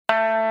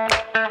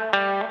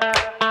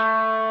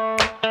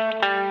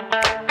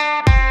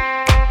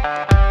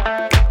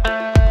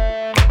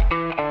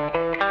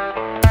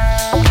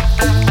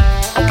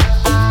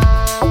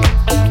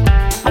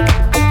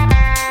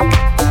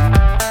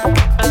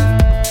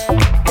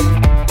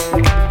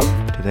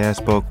I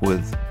spoke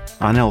with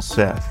Anil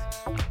Seth.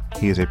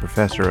 He is a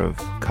professor of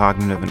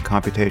cognitive and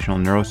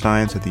computational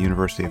neuroscience at the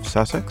University of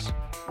Sussex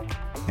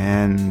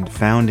and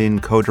founding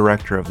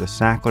co-director of the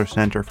Sackler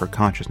Center for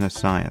Consciousness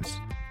Science.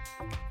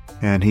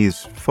 And he's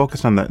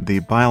focused on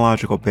the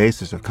biological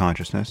basis of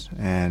consciousness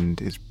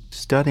and is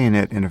studying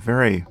it in a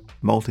very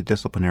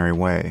multidisciplinary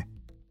way,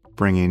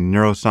 bringing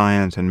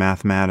neuroscience and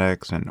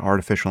mathematics and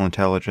artificial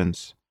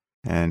intelligence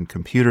and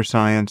computer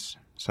science,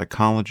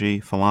 psychology,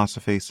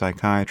 philosophy,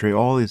 psychiatry,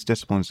 all these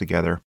disciplines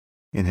together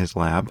in his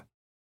lab.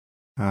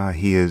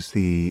 He is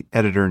the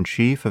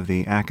editor-in-chief of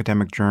the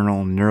academic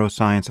journal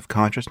Neuroscience of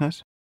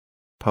Consciousness,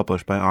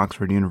 published by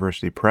Oxford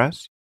University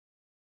Press,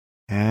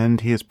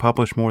 and he has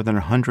published more than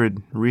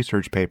 100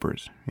 research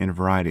papers in a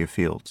variety of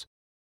fields.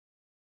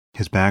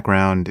 His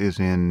background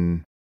is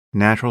in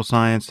natural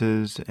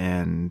sciences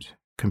and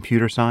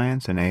computer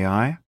science and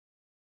AI,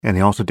 and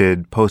he also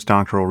did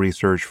postdoctoral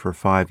research for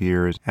 5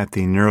 years at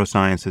the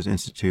Neurosciences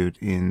Institute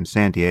in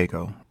San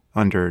Diego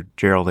under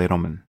Gerald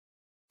Edelman,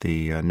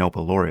 the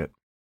Nobel laureate.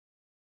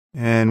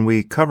 And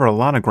we cover a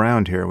lot of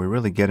ground here. We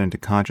really get into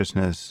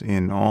consciousness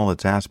in all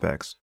its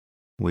aspects.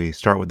 We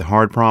start with the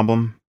hard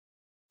problem,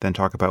 then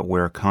talk about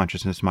where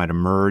consciousness might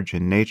emerge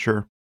in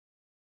nature,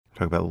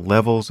 talk about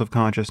levels of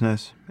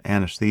consciousness,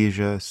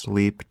 anesthesia,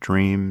 sleep,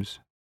 dreams,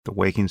 the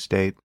waking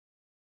state.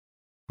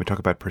 We talk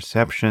about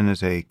perception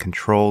as a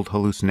controlled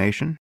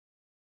hallucination,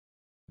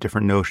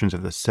 different notions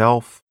of the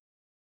self,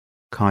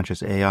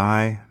 conscious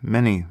AI,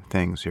 many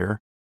things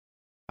here.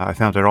 I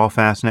found it all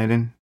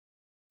fascinating,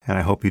 and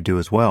I hope you do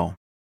as well.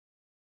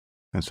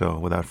 And so,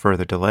 without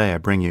further delay, I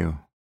bring you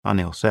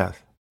Anil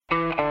Seth.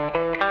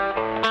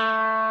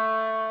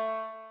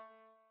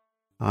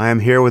 I am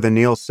here with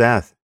Anil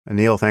Seth.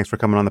 Anil, thanks for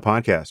coming on the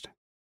podcast.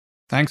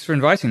 Thanks for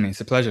inviting me. It's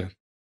a pleasure.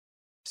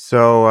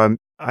 So,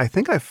 I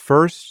think I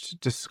first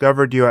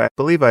discovered you, I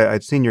believe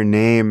I'd seen your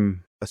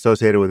name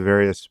associated with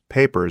various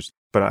papers,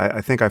 but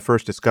I think I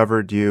first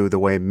discovered you the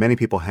way many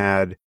people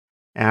had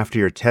after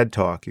your TED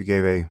Talk. You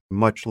gave a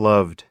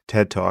much-loved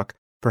TED Talk.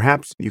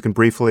 Perhaps you can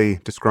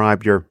briefly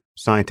describe your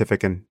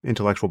scientific and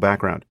intellectual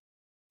background.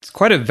 It's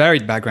quite a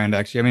varied background,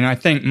 actually. I mean, I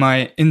think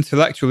my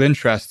intellectual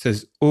interest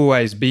has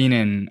always been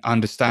in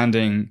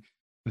understanding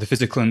the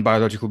physical and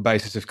biological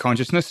basis of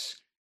consciousness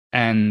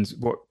and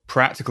what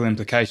practical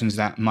implications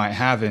that might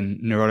have in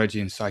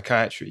neurology and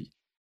psychiatry.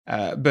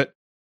 But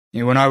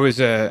when I was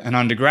an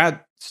undergrad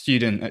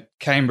student at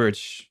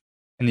Cambridge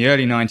in the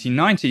early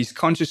 1990s,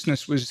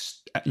 consciousness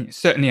was,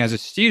 certainly as a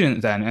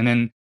student then, and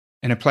then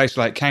in a place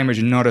like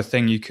Cambridge, not a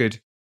thing you could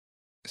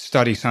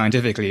study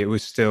scientifically. It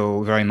was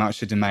still very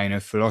much a domain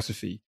of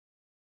philosophy.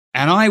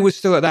 And I was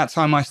still, at that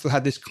time, I still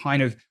had this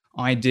kind of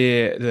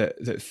idea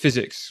that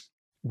physics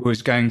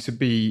was going to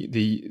be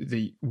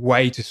the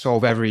way to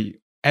solve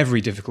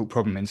every difficult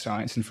problem in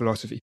science and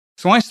philosophy.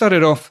 So I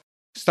started off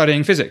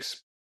studying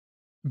physics.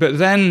 But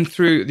then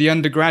through the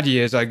undergrad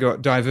years, I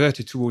got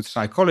diverted towards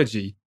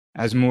psychology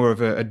as more of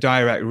a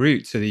direct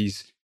route to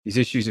these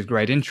issues of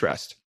great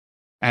interest,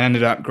 and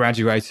ended up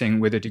graduating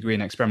with a degree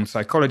in experimental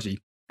psychology.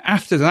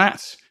 After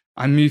that,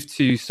 I moved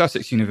to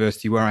Sussex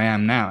University, where I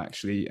am now,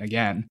 actually,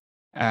 again,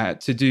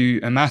 to do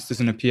a master's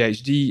and a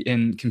PhD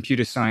in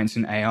computer science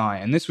and AI.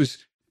 And this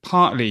was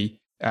partly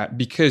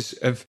because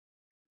of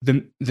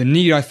the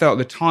need I felt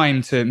at the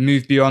time to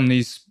move beyond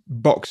these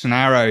box and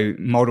arrow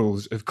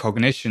models of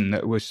cognition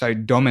that were so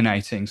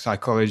dominating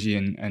psychology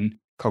and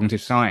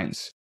cognitive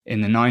science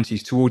in the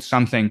 90s towards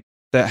something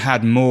that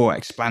had more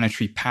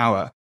explanatory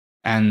power.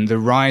 And the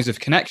rise of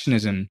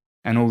connectionism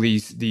and all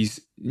these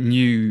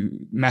new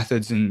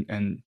methods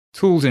and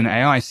tools in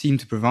AI seem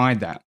to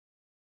provide that.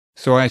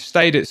 So I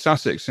stayed at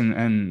Sussex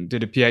and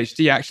did a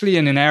PhD actually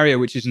in an area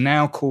which is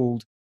now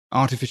called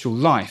artificial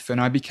life.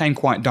 And I became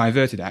quite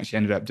diverted, actually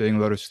ended up doing a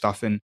lot of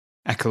stuff in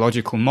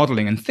ecological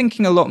modeling and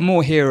thinking a lot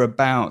more here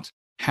about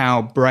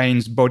how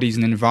brains, bodies,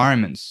 and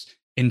environments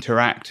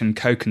interact and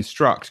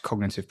co-construct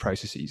cognitive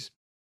processes.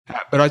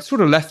 But I'd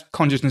sort of left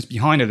consciousness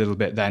behind a little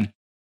bit then.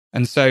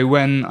 And so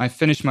when I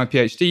finished my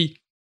PhD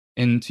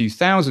in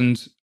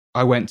 2000,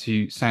 I went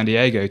to San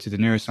Diego to the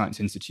Neuroscience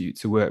Institute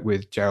to work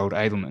with Gerald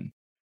Edelman,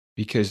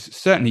 because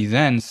certainly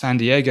then San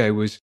Diego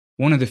was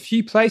one of the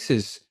few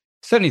places,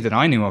 certainly that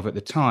I knew of at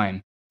the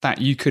time, that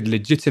you could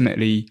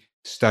legitimately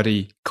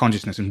study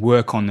consciousness and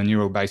work on the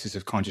neural basis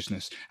of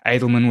consciousness.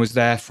 Edelman was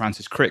there,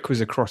 Francis Crick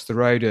was across the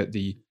road at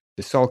the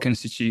Salk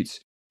Institute.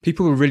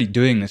 People were really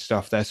doing this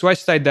stuff there. So I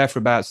stayed there for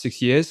about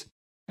 6 years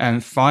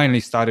and finally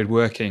started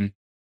working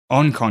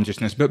on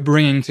consciousness, but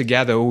bringing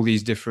together all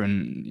these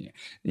different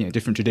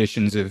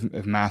traditions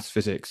of maths,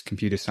 physics,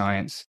 computer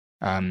science,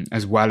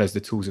 as well as the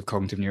tools of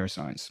cognitive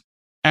neuroscience.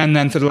 And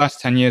then for the last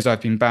 10 years,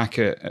 I've been back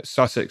at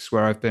Sussex,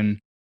 where I've been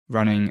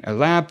running a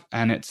lab,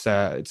 and it's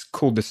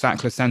called the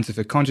Sackler Center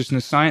for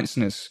Consciousness Science,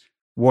 and it's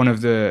one of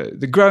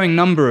the growing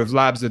number of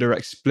labs that are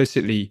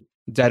explicitly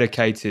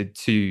dedicated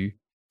to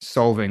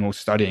solving or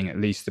studying at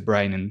least the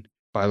brain and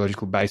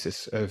biological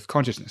basis of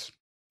consciousness.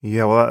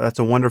 Yeah, well, that's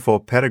a wonderful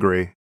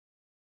pedigree.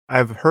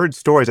 I've heard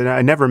stories, and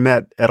I never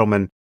met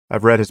Edelman.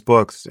 I've read his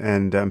books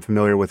and I'm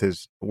familiar with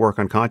his work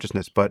on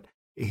consciousness, but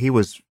he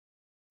was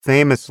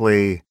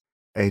famously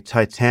a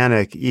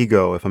titanic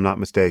ego, if I'm not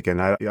mistaken.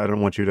 I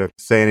don't want you to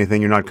say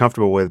anything you're not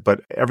comfortable with,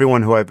 but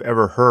everyone who I've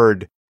ever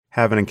heard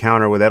have an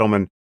encounter with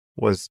Edelman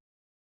was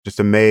just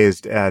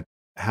amazed at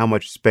how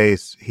much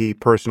space he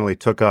personally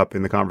took up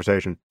in the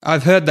conversation.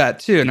 I've heard that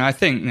too, and I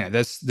think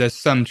there's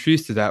some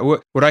truth to that.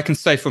 What I can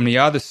say from the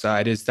other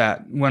side is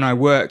that when I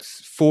worked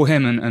for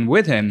him and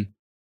with him,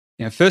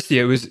 firstly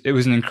it was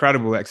an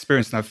incredible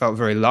experience, and I felt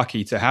very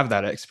lucky to have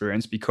that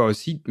experience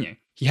because he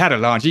had a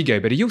large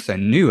ego, but he also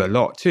knew a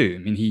lot too.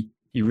 I mean,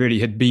 he really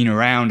had been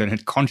around and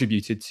had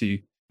contributed to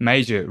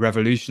major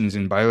revolutions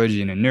in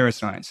biology and in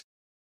neuroscience.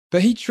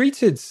 But he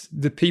treated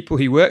the people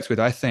he worked with,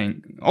 I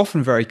think,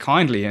 often very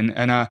kindly. And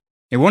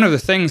one of the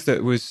things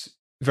that was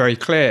very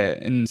clear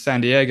in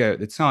San Diego at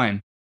the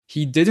time,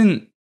 he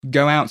didn't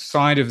go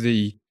outside of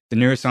the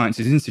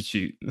Neurosciences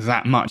Institute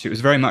that much. It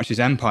was very much his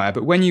empire.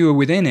 But when you were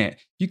within it,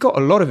 you got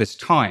a lot of his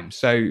time.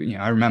 So,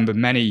 I remember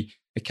many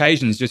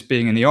occasions just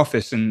being in the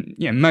office, and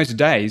most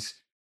days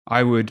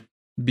I would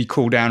be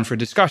called down for a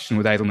discussion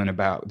with Edelman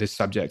about this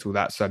subject or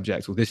that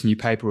subject or this new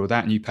paper or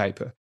that new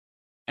paper.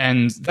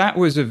 And that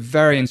was a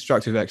very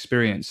instructive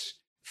experience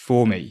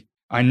for me.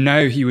 I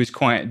know he was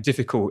quite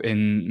difficult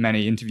in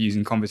many interviews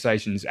and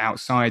conversations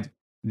outside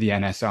the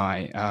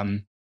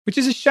NSI, which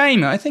is a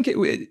shame. I think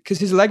because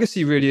his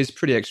legacy really is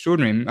pretty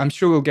extraordinary. I'm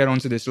sure we'll get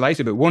onto this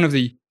later, but one of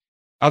the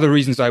other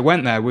reasons I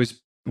went there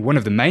was, one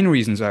of the main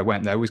reasons I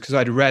went there was because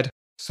I'd read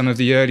some of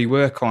the early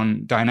work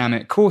on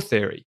dynamic core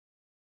theory,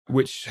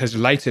 which has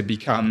later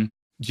become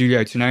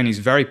Giulio Tononi's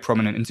very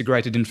prominent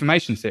integrated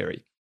information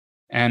theory.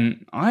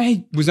 And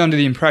I was under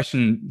the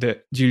impression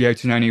that Giulio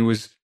Tononi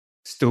was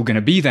still going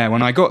to be there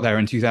when I got there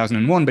in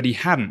 2001, but he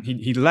hadn't.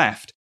 He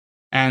left.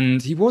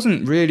 And he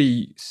wasn't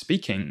really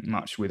speaking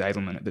much with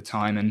Edelman at the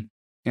time. And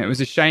it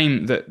was a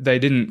shame that they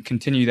didn't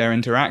continue their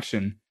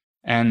interaction.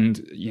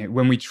 And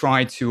when we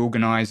tried to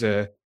organize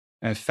a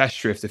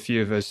festschrift, a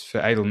few of us,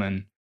 for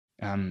Edelman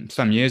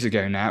some years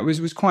ago now, it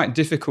was quite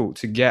difficult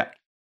to get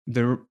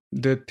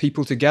the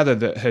people together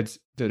that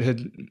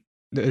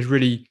had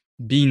really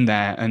been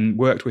there and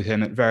worked with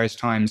him at various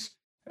times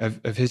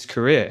of his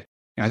career.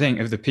 I think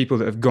of the people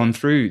that have gone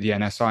through the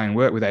NSI and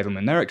worked with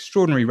Edelman, there are an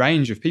extraordinary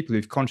range of people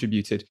who've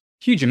contributed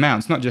huge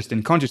amounts, not just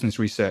in consciousness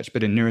research,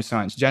 but in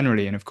neuroscience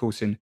generally, and of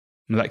course in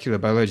molecular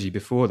biology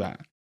before that.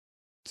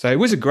 So it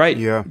was a great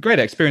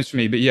experience for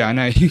me. But I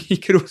know he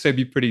could also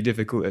be pretty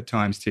difficult at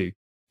times too.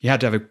 He had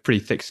to have a pretty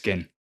thick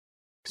skin.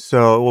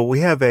 So, we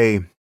have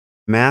a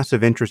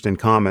massive interest in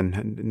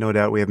common. No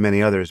doubt we have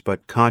many others,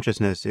 but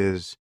consciousness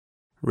is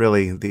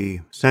really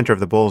the center of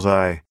the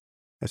bullseye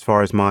as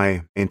far as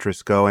my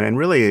interests go, and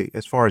really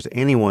as far as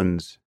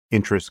anyone's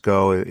interests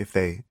go, if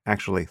they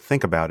actually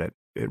think about it.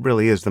 It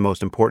really is the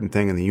most important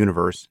thing in the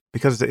universe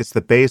because it's the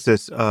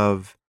basis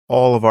of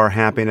all of our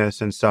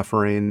happiness and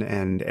suffering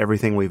and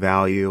everything we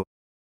value.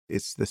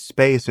 It's the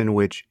space in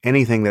which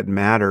anything that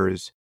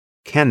matters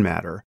can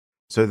matter.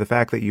 So the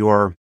fact that you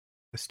are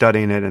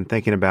studying it and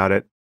thinking about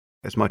it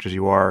as much as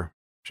you are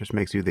just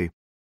makes you the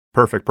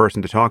perfect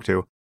person to talk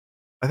to.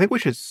 I think we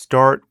should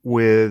start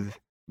with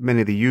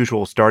many of the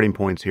usual starting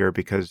points here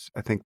because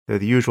I think they're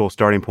the usual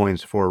starting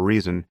points for a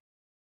reason.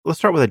 Let's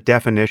start with a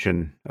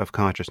definition of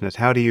consciousness.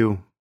 How do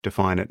you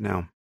define it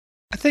now?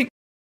 I think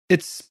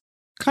it's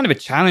kind of a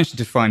challenge to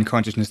define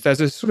consciousness.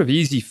 There's a sort of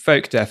easy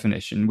folk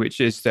definition,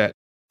 which is that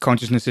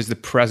consciousness is the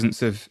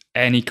presence of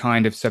any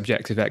kind of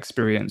subjective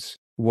experience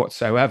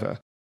whatsoever.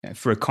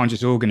 For a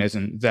conscious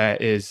organism, there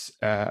is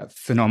a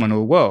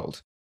phenomenal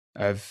world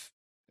of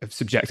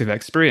subjective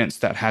experience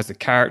that has the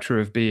character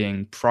of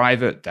being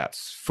private,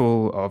 that's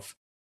full of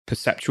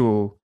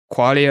perceptual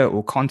qualia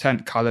or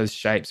content, colors,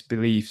 shapes,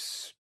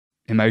 beliefs,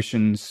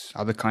 emotions,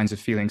 other kinds of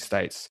feeling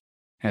states.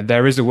 And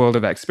there is a world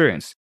of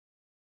experience.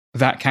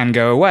 That can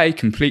go away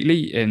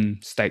completely in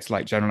states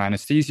like general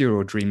anesthesia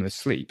or dreamless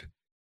sleep.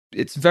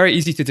 It's very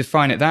easy to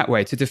define it that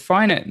way. To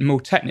define it more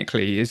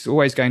technically is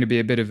always going to be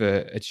a bit of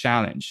a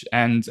challenge.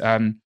 And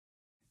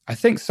I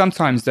think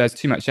sometimes there's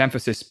too much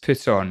emphasis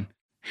put on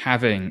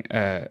having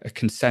a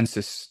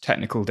consensus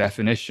technical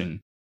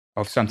definition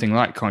of something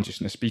like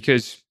consciousness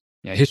because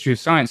history of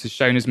science has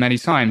shown us many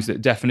times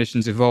that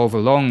definitions evolve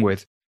along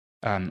with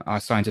our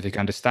scientific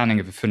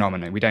understanding of a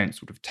phenomenon. We don't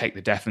sort of take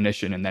the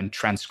definition and then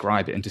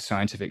transcribe it into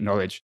scientific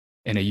knowledge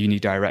in a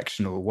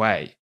unidirectional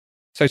way.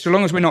 So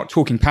long as we're not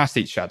talking past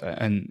each other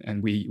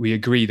and we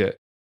agree that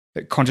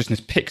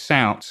consciousness picks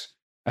out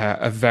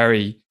a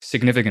very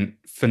significant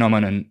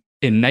phenomenon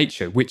in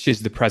nature, which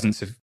is the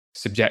presence of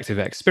subjective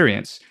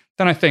experience,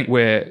 then I think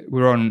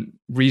we're on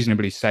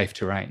reasonably safe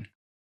terrain.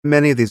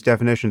 Many of these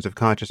definitions of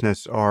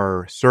consciousness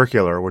are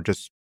circular. We're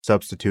just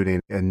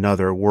substituting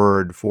another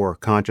word for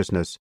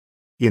consciousness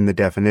in the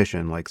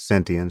definition, like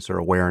sentience or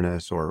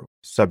awareness or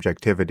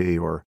subjectivity,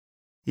 or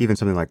even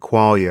something like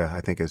qualia,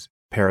 I think is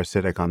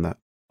parasitic on the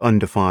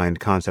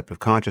undefined concept of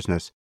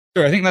consciousness.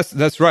 Sure, I think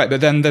that's right.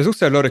 But then there's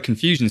also a lot of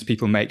confusions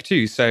people make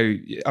too. So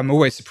I'm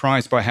always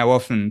surprised by how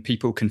often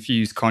people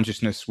confuse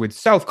consciousness with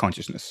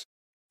self-consciousness.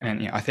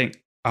 And I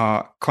think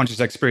our conscious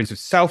experience of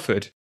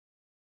selfhood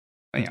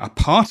are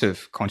part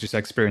of conscious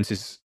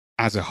experiences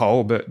as a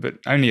whole, but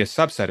only a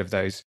subset of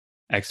those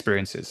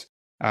experiences.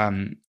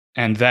 And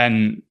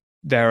then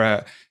there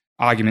are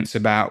arguments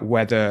about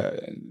whether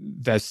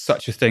there's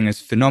such a thing as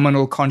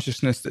phenomenal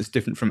consciousness that's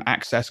different from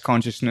access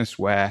consciousness,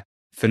 where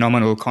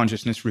phenomenal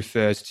consciousness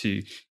refers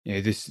to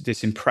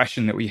this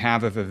impression that we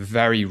have of a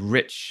very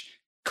rich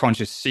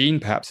conscious scene,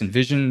 perhaps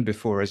envisioned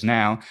before us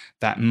now,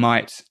 that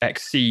might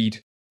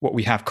exceed what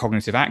we have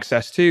cognitive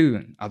access to.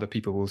 And other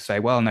people will say,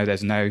 well, no,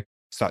 there's no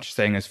such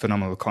thing as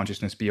phenomenal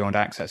consciousness beyond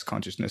access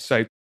consciousness.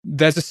 So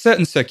there's a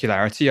certain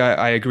circularity.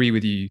 I agree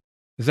with you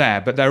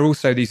there, but there are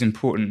also these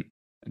important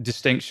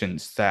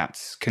distinctions that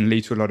can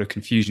lead to a lot of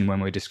confusion when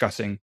we're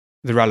discussing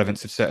the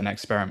relevance of certain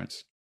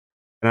experiments.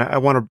 And I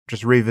want to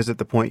just revisit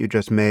the point you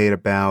just made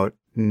about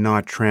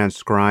not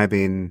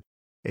transcribing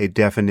a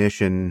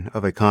definition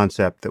of a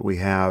concept that we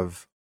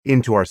have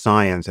into our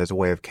science as a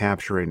way of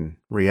capturing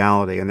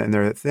reality. And then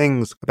there are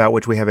things about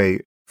which we have a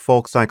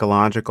folk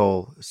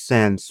psychological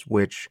sense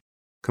which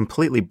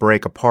completely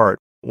break apart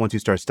once you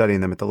start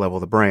studying them at the level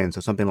of the brain. So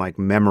something like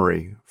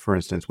memory, for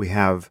instance, we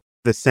have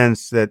the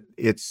sense that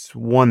it's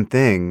one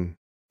thing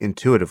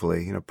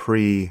intuitively,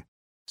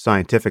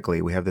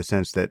 pre-scientifically. We have the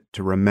sense that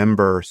to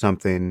remember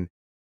something,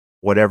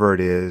 whatever it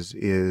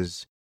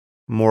is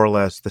more or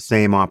less the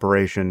same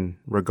operation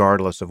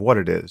regardless of what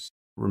it is.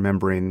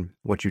 Remembering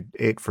what you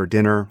ate for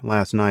dinner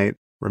last night,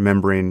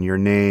 remembering your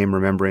name,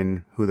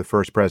 remembering who the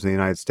first president of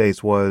the United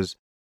States was,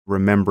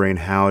 remembering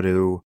how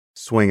to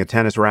swing a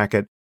tennis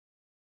racket.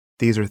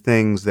 These are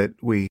things that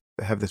we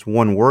have this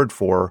one word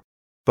for,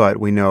 but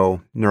we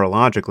know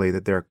neurologically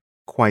that they're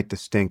quite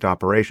distinct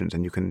operations,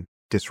 and you can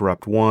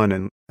disrupt one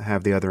and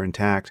have the other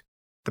intact.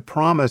 The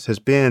promise has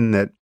been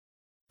that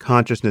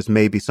consciousness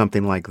may be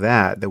something like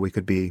that we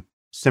could be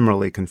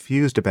similarly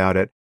confused about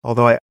it,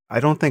 although I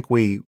don't think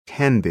we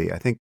can be. I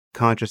think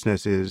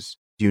consciousness is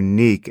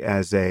unique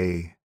as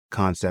a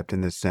concept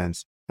in this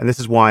sense. And this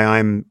is why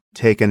I'm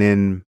taken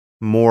in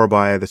more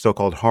by the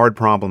so-called hard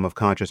problem of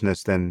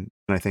consciousness than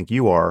I think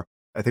you are.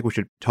 I think we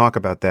should talk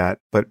about that.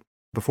 But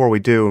before we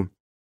do,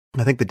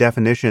 I think the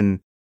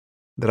definition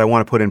that I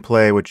want to put in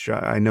play, which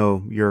I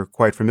know you're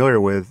quite familiar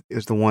with,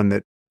 is the one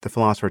that the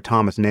philosopher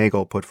Thomas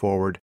Nagel put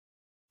forward,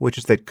 which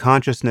is that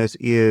consciousness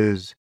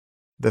is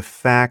the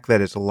fact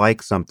that it's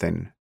like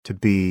something to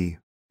be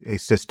a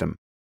system,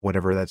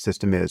 whatever that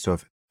system is. So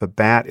if a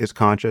bat is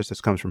conscious,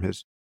 this comes from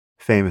his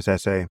famous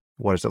essay,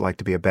 What is it like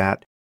to be a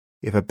bat?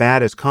 If a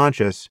bat is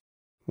conscious,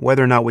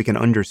 whether or not we can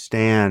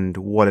understand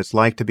what it's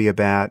like to be a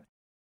bat,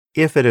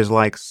 if it is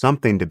like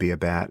something to be a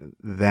bat,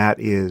 that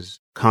is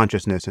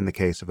consciousness in the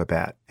case of a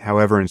bat.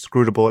 However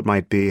inscrutable it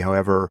might be,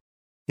 however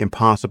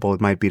impossible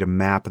it might be to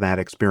map that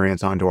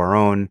experience onto our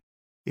own,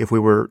 if we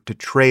were to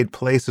trade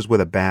places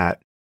with a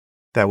bat,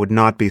 that would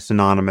not be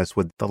synonymous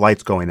with the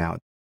lights going out.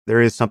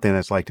 There is something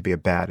that's like to be a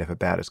bat if a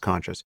bat is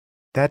conscious.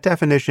 That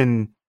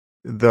definition,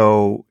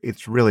 though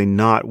it's really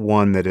not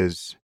one that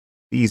is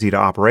easy to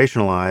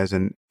operationalize,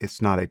 and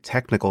it's not a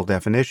technical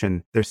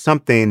definition, there's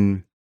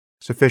something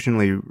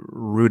sufficiently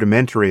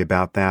rudimentary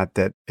about that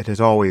it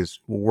has always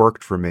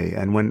worked for me.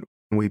 And when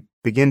we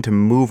begin to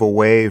move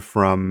away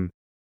from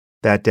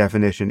that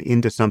definition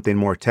into something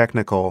more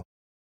technical,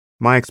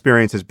 my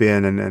experience has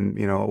been, and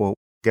we'll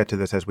get to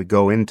this as we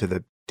go into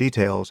the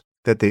details,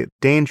 that the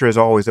danger is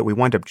always that we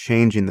wind up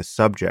changing the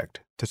subject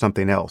to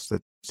something else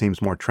that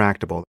seems more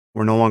tractable.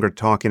 We're no longer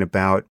talking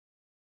about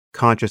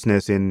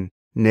consciousness in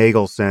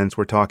Nagel's sense.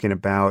 We're talking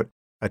about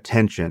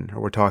attention,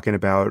 or we're talking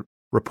about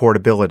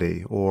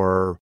reportability,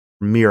 or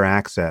mere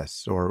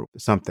access, or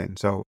something.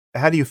 So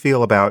how do you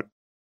feel about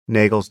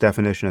Nagel's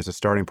definition as a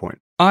starting point?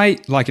 I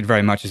like it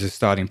very much as a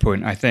starting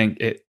point. I think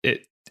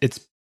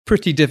it's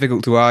pretty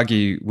difficult to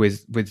argue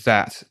with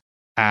that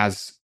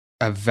as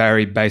a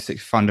very basic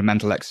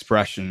fundamental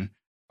expression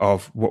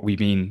of what we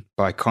mean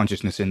by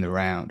consciousness in the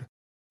round.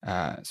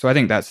 So I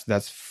think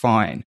that's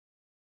fine.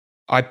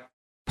 I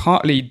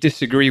partly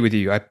disagree with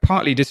you. I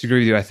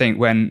think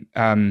when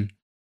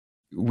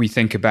we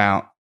think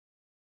about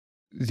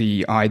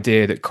the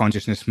idea that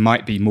consciousness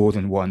might be more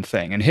than one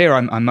thing. And here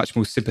I'm much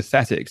more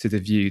sympathetic to the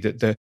view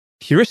that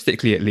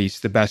heuristically, at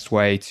least, the best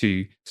way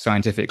to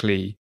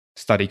scientifically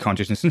study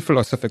consciousness and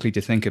philosophically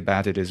to think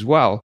about it as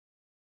well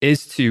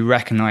is to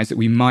recognize that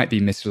we might be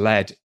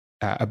misled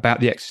about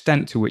the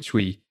extent to which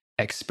we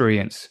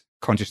experience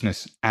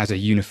consciousness as a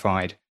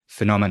unified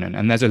phenomenon.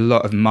 And there's a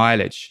lot of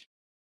mileage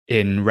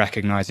in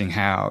recognizing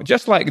how,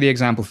 just like the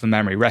example for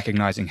memory,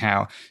 recognizing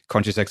how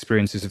conscious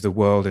experiences of the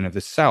world and of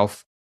the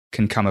self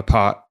can come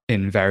apart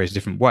in various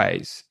different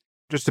ways.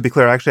 Just to be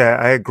clear, actually,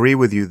 I agree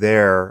with you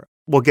there.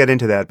 We'll get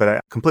into that, but I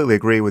completely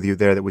agree with you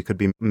there that we could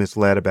be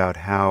misled about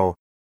how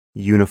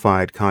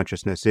unified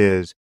consciousness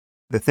is.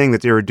 The thing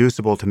that's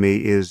irreducible to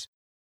me is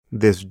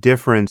this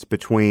difference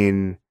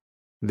between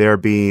there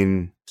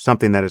being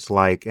something that it's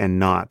like and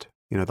not.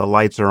 The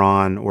lights are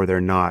on or they're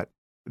not.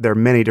 There are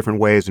many different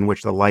ways in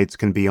which the lights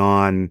can be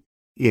on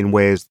in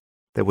ways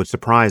that would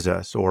surprise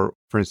us. Or,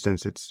 for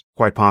instance, it's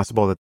quite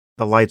possible that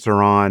the lights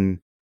are on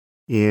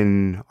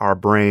in our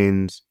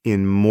brains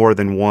in more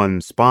than one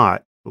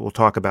spot. We'll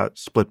talk about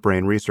split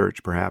brain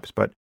research perhaps,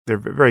 but they're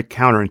very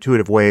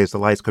counterintuitive ways the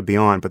lights could be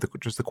on. But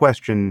just the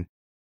question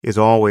is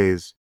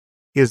always,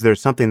 is there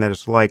something that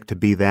it's like to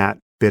be that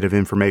bit of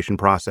information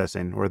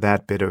processing or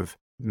that bit of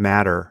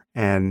matter?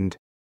 And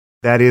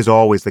that is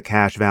always the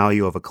cash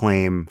value of a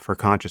claim for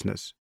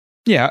consciousness.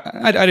 Yeah,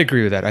 I'd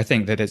agree with that. I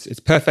think that it's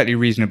perfectly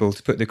reasonable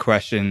to put the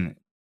question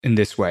in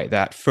this way,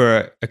 that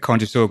for a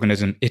conscious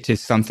organism, it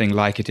is something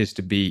like it is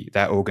to be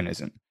that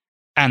organism.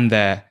 And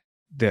the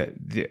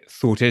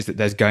thought is that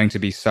there's going to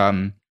be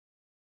some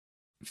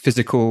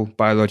physical,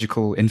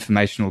 biological,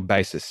 informational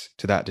basis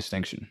to that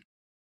distinction.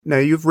 Now,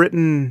 you've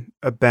written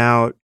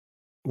about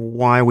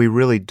why we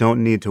really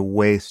don't need to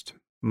waste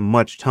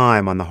much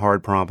time on the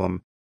hard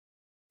problem.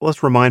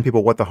 Let's remind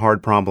people what the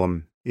hard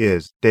problem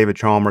is. David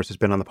Chalmers has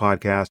been on the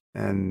podcast,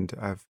 and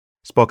I've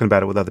spoken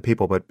about it with other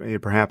people, but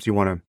perhaps you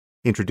want to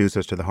introduce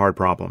us to the hard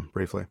problem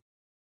briefly.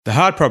 The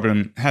hard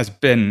problem has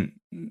been,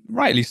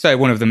 rightly so,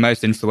 one of the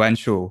most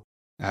influential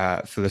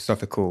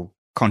philosophical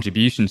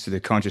contributions to the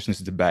consciousness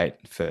debate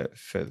for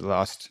the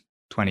last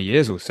 20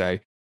 years or so.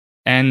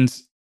 And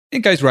it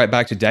goes right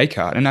back to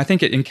Descartes. And I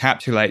think it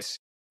encapsulates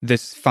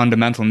this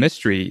fundamental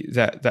mystery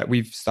that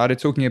we've started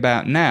talking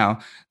about now,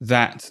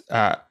 that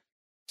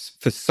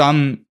for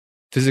some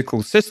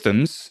physical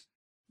systems,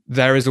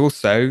 there is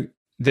also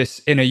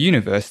this inner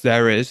universe.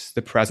 There is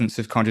the presence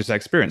of conscious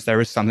experience. There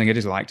is something it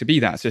is like to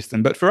be that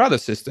system. But for other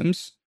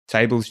systems,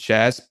 tables,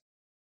 chairs,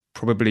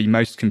 probably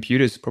most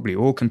computers, probably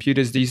all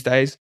computers these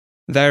days,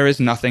 there is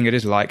nothing it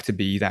is like to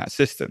be that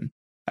system.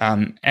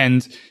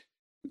 And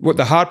what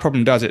the hard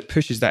problem does, it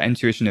pushes that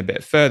intuition a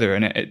bit further,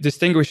 and it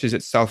distinguishes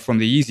itself from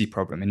the easy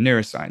problem in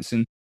neuroscience.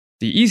 And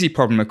the easy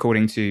problem,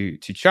 according to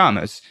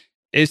Chalmers,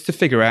 is to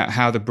figure out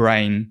how the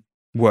brain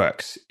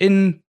works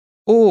in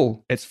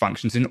all its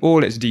functions, in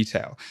all its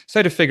detail.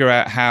 So to figure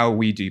out how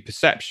we do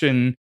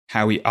perception,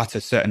 how we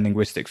utter certain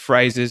linguistic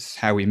phrases,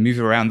 how we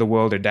move around the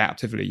world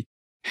adaptively,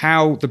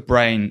 how the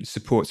brain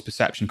supports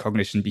perception,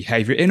 cognition,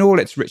 behavior in all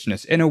its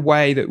richness, in a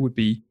way that would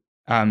be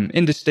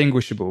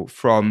indistinguishable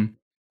from,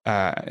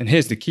 and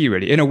here's the key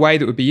really, in a way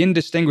that would be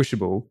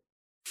indistinguishable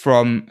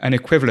from an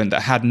equivalent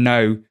that had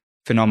no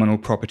phenomenal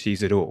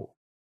properties at all,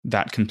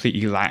 that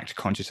completely lacked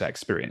conscious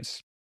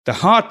experience. The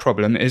hard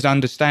problem is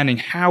understanding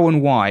how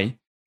and why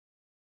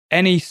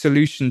any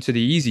solution to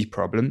the easy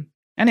problem,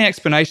 any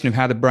explanation of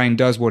how the brain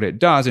does what it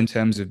does in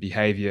terms of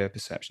behavior,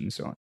 perception, and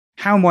so on,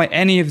 how and why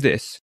any of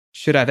this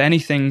should have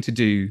anything to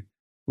do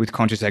with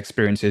conscious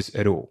experiences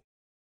at all.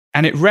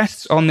 And it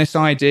rests on this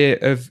idea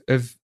of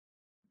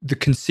the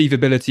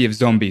conceivability of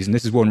zombies. And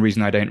this is one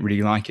reason I don't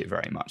really like it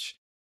very much.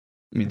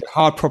 I mean, the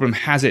hard problem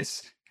has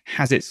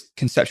its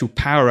conceptual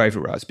power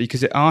over us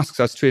because it asks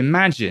us to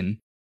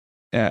imagine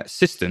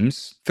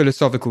systems,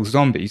 philosophical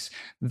zombies,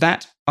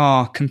 that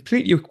are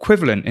completely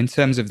equivalent in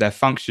terms of their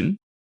function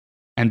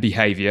and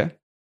behavior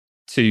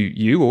to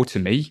you or to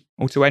me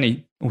or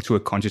to a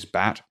conscious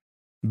bat,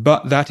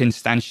 but that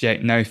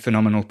instantiate no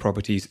phenomenal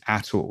properties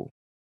at all.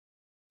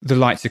 The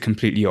lights are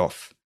completely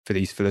off for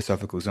these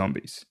philosophical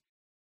zombies.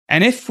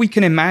 And if we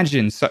can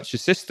imagine such a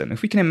system,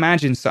 if we can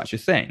imagine such a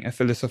thing, a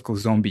philosophical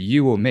zombie,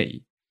 you or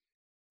me,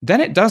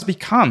 then it does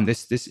become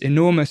this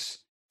enormous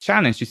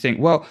challenge to think,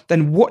 well,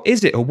 then what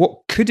is it, or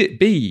what could it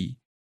be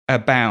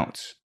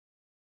about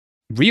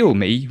real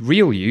me,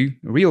 real you,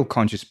 real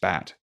conscious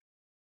bat,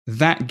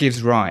 that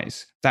gives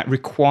rise, that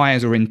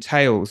requires or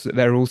entails that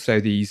there are also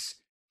these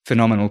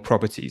phenomenal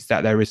properties,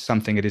 that there is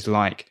something it is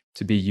like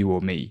to be you or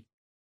me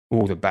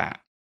or the bat.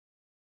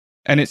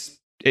 And it's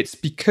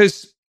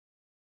because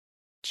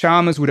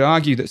Chalmers would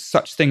argue that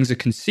such things are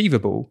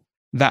conceivable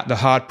that the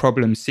hard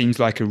problem seems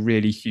like a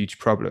really huge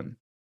problem.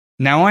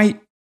 Now, I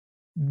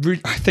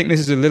think this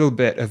is a little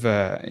bit of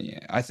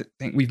I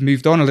think we've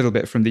moved on a little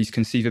bit from these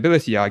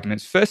conceivability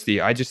arguments. Firstly,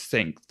 I just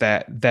think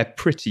that they're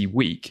pretty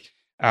weak.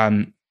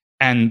 And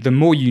the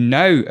more you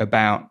know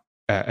about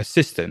a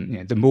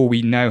system, the more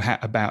we know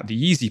about the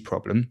easy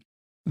problem,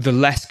 the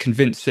less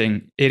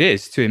convincing it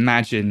is to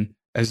imagine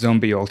a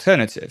zombie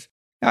alternative.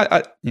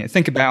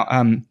 Think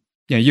about,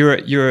 you're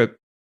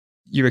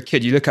a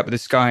kid, you look up at the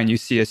sky and you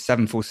see a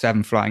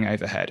 747 flying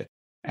overhead,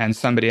 and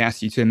somebody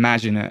asks you to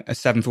imagine a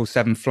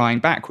 747 flying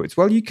backwards.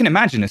 Well, you can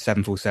imagine a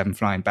 747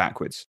 flying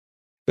backwards.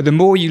 But the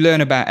more you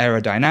learn about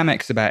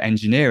aerodynamics, about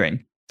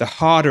engineering, the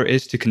harder it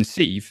is to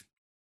conceive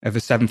of a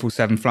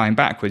 747 flying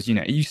backwards.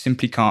 You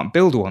simply can't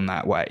build one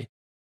that way.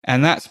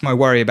 And that's my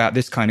worry about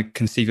this kind of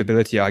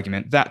conceivability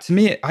argument, that to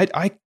me,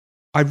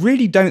 I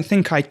really don't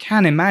think I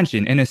can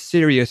imagine in a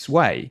serious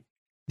way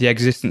the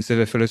existence of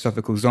a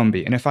philosophical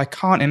zombie. And if I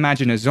can't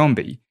imagine a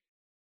zombie,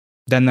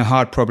 then the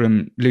hard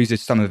problem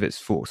loses some of its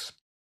force.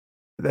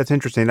 That's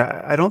interesting.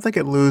 I don't think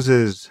it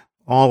loses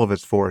all of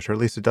its force, or at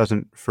least it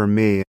doesn't for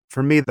me.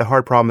 For me, the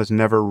hard problem has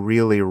never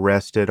really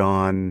rested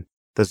on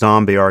the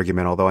zombie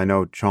argument, although I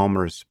know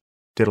Chalmers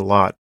did a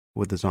lot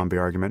with the zombie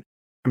argument.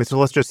 So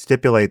let's just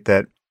stipulate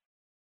that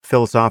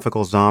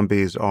philosophical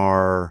zombies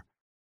are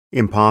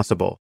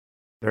impossible.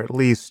 They're at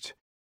least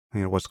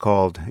what's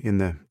called in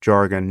the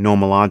jargon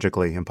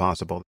nomologically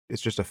impossible.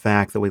 It's just a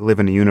fact that we live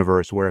in a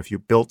universe where if you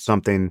built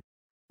something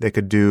that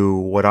could do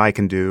what I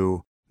can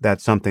do,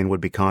 that something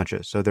would be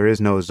conscious. So there is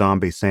no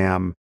zombie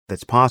Sam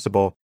that's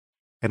possible.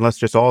 And let's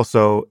just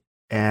also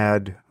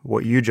add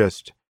what you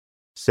just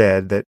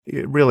said, that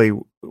it really,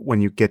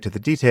 when you get to the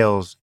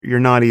details, you're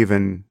not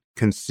even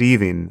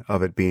conceiving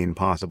of it being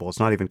possible. It's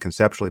not even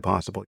conceptually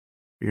possible.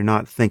 You're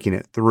not thinking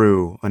it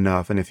through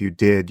enough. And if you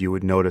did, you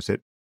would notice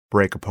it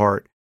break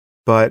apart.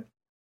 But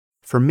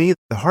for me,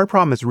 the hard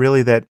problem is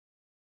really that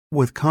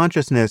with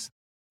consciousness,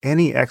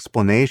 any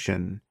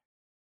explanation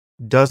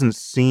doesn't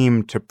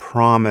seem to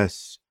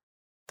promise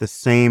the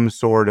same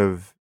sort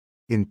of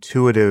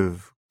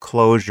intuitive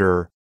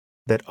closure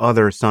that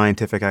other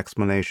scientific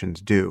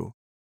explanations do.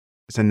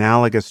 It's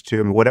analogous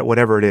to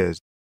whatever it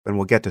is, and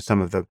we'll get to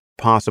some of the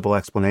possible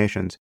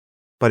explanations,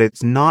 but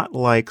it's not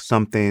like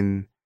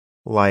something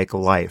like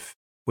life,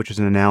 which is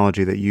an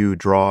analogy that you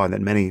draw and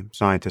that many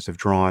scientists have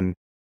drawn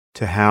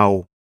to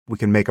how we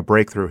can make a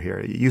breakthrough here.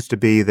 It used to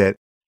be that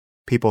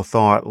people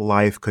thought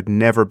life could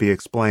never be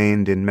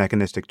explained in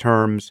mechanistic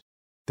terms.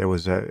 There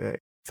was a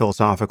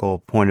philosophical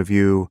point of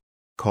view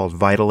called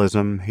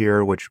vitalism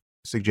here, which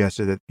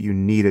suggested that you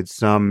needed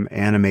some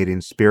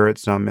animating spirit,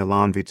 some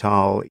elan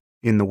vital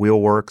in the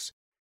wheelworks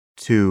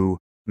to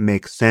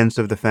make sense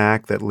of the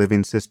fact that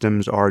living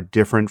systems are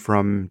different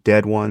from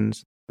dead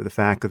ones, the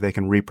fact that they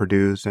can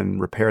reproduce and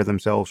repair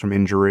themselves from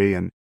injury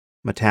and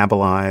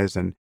metabolize,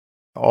 and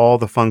all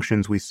the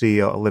functions we see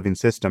a living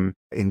system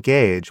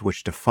engage,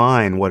 which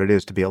define what it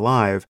is to be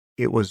alive.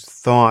 It was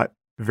thought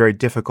very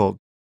difficult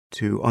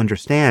to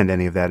understand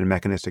any of that in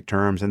mechanistic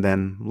terms, and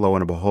then lo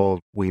and behold,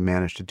 we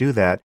managed to do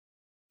that.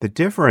 The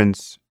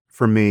difference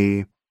for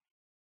me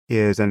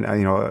is, and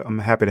I'm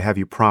happy to have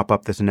you prop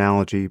up this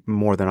analogy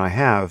more than I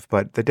have,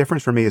 but the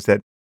difference for me is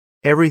that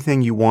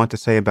everything you want to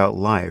say about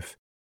life,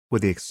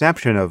 with the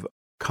exception of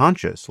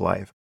conscious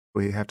life,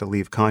 we have to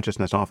leave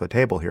consciousness off the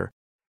table here,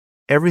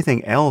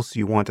 everything else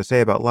you want to say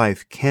about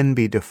life can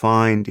be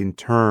defined in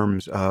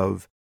terms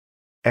of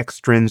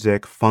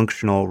extrinsic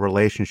functional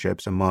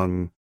relationships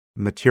among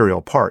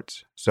material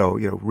parts. So,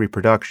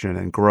 reproduction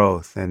and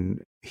growth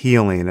and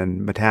healing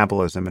and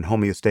metabolism and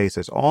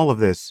homeostasis, all of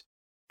this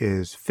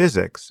is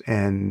physics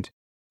and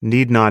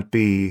need not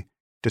be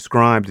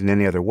described in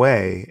any other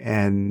way.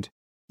 And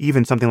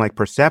even something like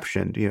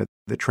perception,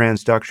 the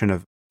transduction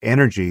of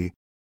energy,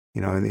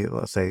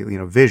 let's say,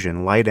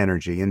 vision, light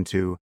energy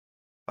into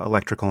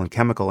electrical and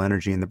chemical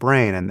energy in the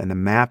brain, and the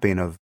mapping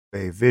of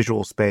a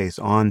visual space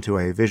onto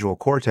a visual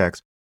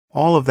cortex,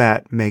 all of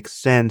that makes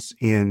sense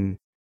in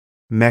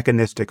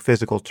mechanistic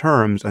physical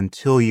terms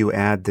until you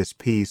add this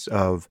piece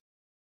of,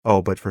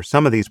 but for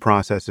some of these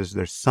processes,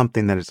 there's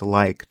something that it's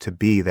like to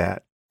be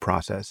that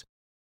process.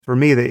 For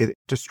me, it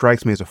just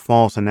strikes me as a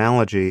false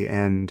analogy,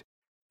 and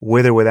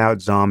with or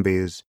without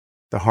zombies,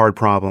 the hard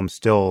problem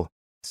still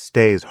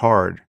stays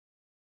hard.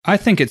 I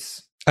think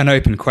it's an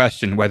open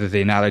question whether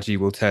the analogy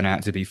will turn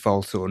out to be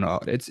false or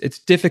not. It's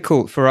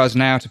difficult for us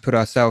now to put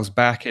ourselves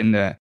back in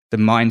the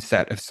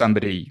mindset of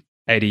somebody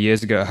 80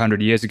 years ago,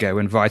 100 years ago,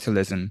 when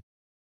vitalism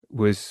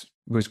was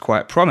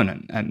quite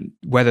prominent, and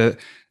whether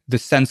the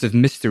sense of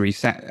mystery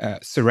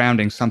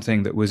surrounding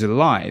something that was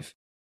alive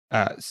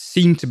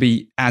seemed to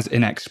be as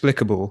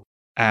inexplicable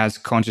as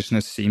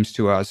consciousness seems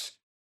to us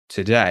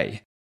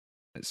today.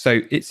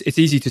 So it's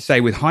easy to say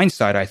with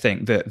hindsight, I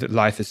think, that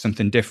life is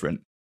something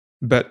different.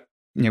 But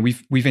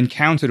we've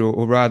encountered,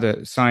 or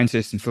rather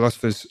scientists and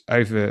philosophers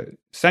over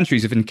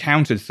centuries have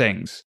encountered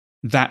things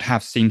that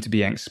have seemed to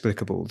be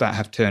inexplicable, that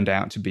have turned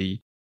out to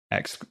be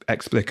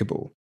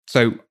explicable.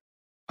 So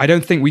I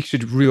don't think we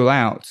should rule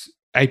out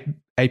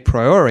a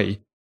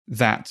priori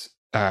that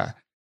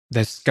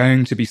there's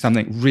going to be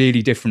something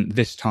really different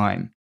this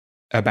time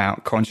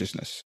about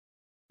consciousness.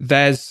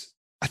 There's,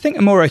 I think,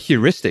 a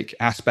heuristic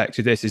aspect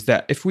to this is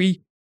that if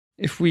we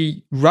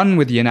run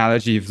with the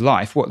analogy of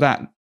life, what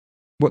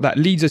that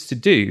leads us to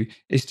do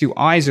is to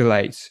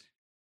isolate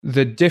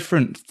the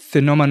different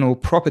phenomenal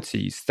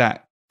properties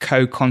that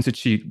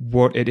co-constitute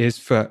what it is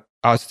for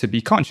us to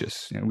be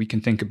conscious. We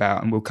can think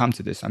about, and we'll come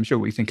to this, I'm sure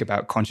we think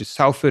about conscious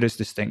selfhood as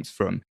distinct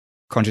from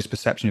conscious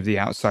perception of the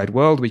outside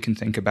world. We can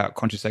think about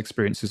conscious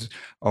experiences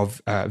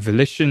of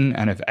volition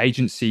and of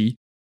agency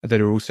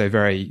that are also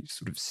very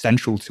sort of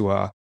central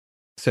to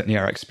certainly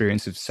our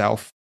experience of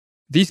self.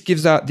 These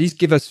give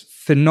us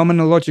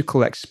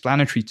phenomenological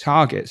explanatory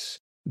targets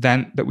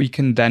that we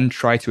can then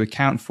try to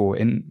account for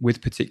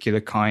with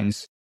particular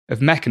kinds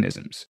of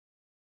mechanisms.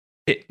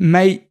 It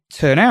may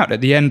turn out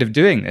at the end of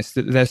doing this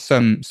that there's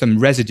some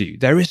residue.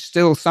 There is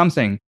still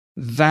something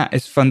that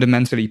is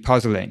fundamentally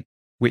puzzling,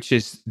 which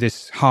is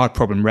this hard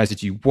problem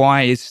residue.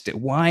 Why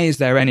are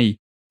there any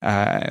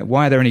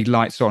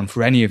lights on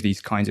for any of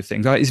these kinds of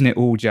things? Isn't it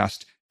all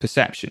just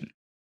perception?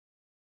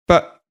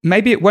 But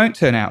maybe it won't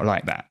turn out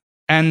like that.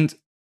 And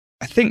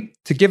I think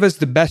to give us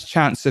the best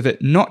chance of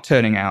it not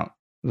turning out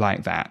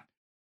like that,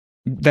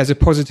 there's a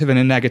positive and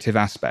a negative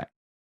aspect.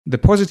 The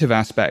positive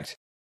aspect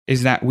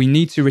is that we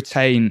need to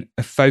retain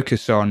a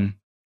focus on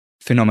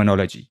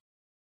phenomenology.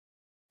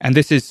 And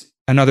this is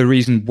another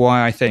reason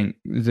why I think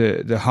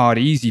the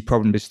hard-easy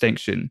problem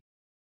distinction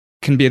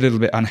can be a little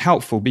bit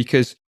unhelpful,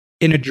 because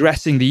in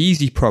addressing the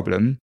easy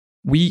problem,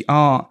 we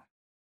are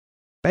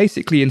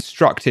basically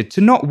instructed to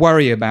not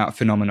worry about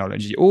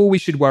phenomenology. All we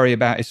should worry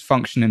about is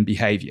function and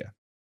behavior.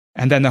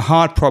 And then the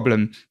hard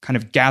problem kind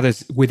of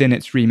gathers within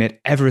its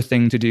remit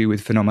everything to do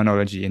with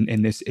phenomenology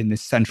in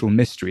this central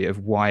mystery of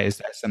why is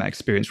there some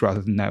experience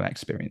rather than no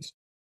experience.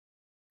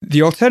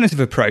 The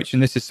alternative approach,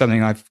 and this is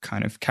something I've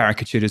kind of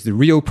caricatured as the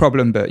real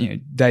problem, but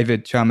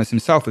David Chalmers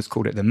himself has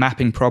called it the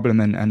mapping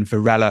problem, and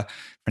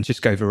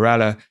Francisco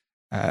Varela,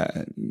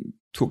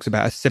 talks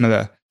about a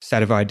similar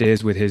set of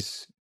ideas with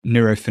his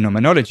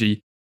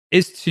neurophenomenology,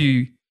 is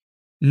to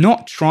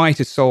not try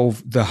to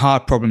solve the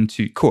hard problem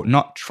to court,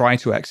 not try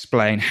to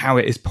explain how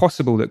it is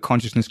possible that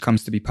consciousness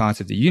comes to be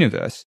part of the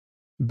universe,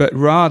 but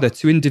rather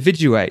to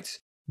individuate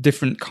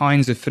different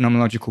kinds of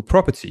phenomenological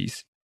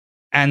properties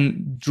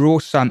and draw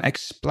some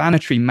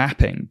explanatory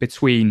mapping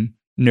between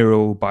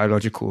neural,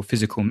 biological,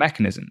 physical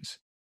mechanisms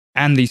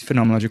and these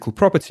phenomenological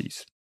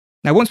properties.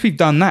 Now, once we've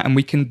done that and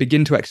we can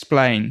begin to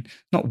explain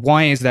not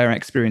why is there an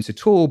experience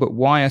at all, but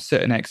why are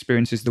certain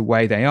experiences the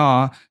way they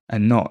are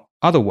and not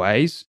other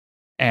ways,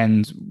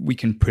 and we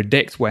can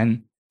predict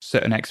when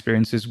certain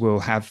experiences will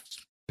have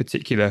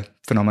particular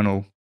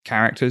phenomenal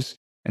characters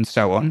and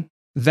so on,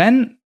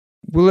 then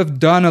we'll have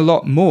done a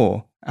lot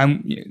more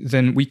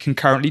than we can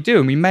currently do.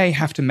 And we may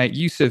have to make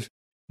use of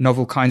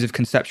novel kinds of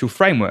conceptual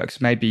frameworks,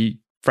 maybe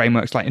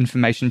frameworks like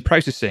information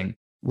processing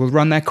will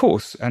run their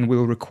course and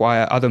will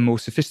require other more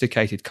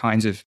sophisticated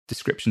kinds of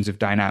descriptions of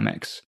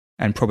dynamics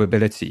and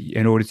probability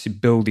in order to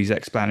build these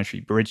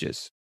explanatory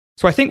bridges.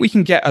 So I think we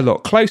can get a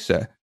lot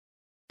closer.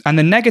 And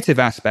the negative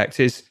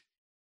aspect is,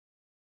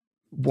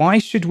 why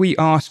should we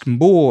ask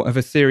more of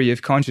a theory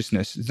of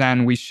consciousness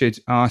than we should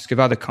ask of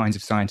other kinds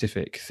of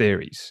scientific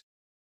theories?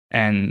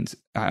 And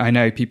I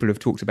know people have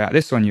talked about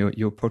this on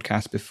your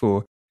podcast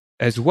before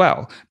as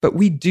well, but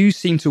we do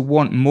seem to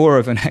want more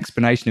of an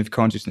explanation of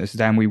consciousness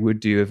than we would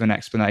do of an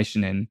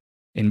explanation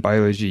in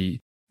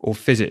biology or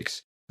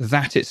physics,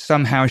 that it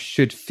somehow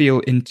should feel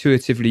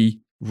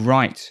intuitively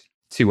right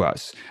to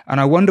us.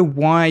 And I wonder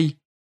why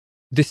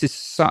this is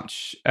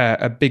such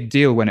a big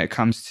deal when it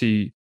comes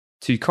to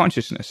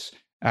consciousness.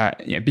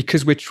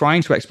 Because we're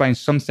trying to explain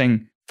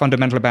something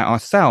fundamental about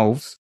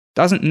ourselves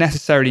doesn't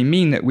necessarily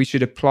mean that we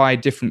should apply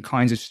different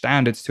kinds of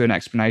standards to an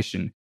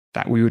explanation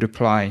that we would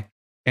apply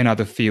in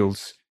other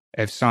fields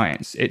of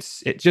science.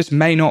 It just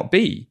may not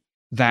be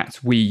that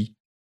we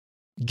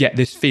get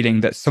this feeling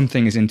that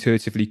something is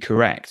intuitively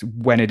correct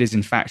when it is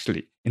in fact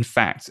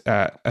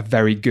a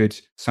very good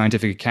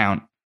scientific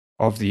account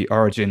of the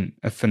origin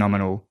of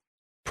phenomenal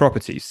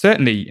properties.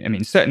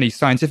 Certainly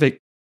scientific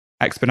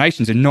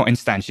explanations are not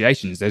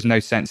instantiations. There's no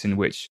sense in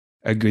which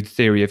a good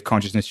theory of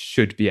consciousness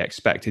should be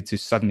expected to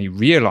suddenly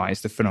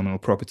realize the phenomenal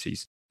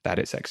properties that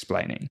it's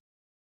explaining.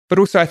 But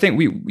also, I think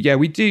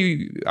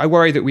I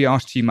worry that we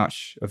ask too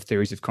much of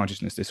theories of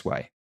consciousness this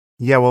way.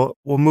 Yeah, well,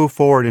 we'll move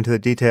forward into the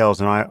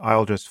details, and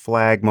I'll just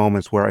flag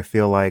moments where I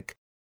feel like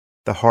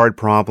the hard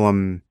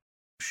problem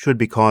should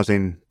be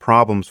causing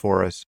problems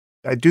for us.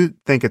 I do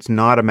think it's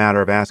not a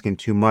matter of asking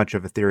too much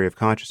of a theory of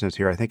consciousness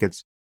here. I think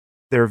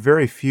there are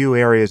very few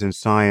areas in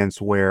science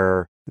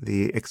where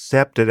the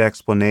accepted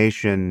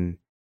explanation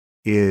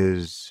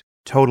is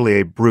totally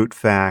a brute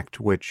fact,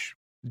 which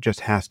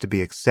just has to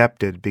be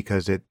accepted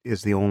because it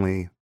is the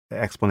only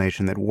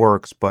explanation that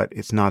works, but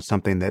it's not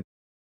something that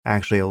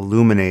actually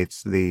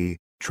illuminates the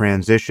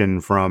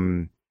transition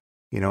from,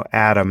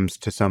 atoms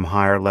to some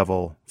higher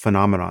level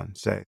phenomenon,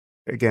 say.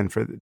 Again,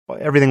 for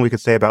everything we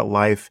could say about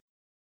life,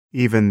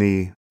 even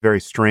the very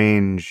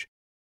strange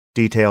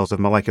details of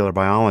molecular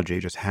biology,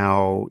 just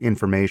how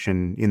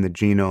information in the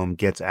genome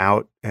gets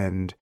out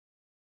and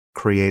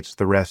creates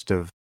the rest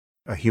of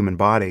a human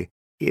body,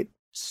 it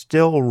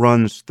still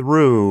runs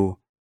through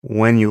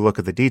when you look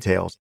at the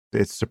details.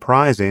 It's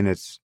surprising.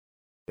 It's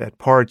at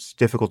parts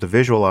difficult to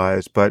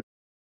visualize, but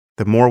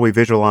the more we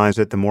visualize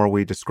it, the more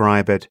we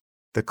describe it,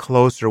 the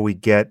closer we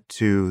get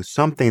to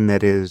something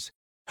that is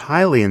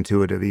highly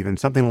intuitive, even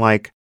something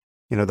like,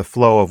 the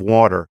flow of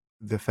water.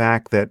 The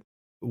fact that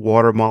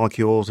water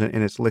molecules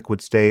in its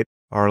liquid state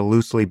are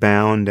loosely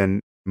bound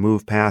and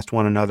move past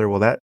one another, well,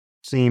 that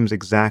seems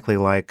exactly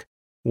like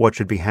what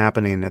should be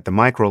happening at the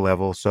micro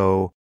level,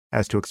 so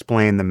as to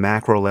explain the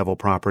macro level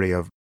property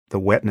of the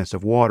wetness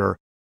of water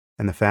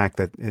and the fact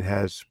that it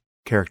has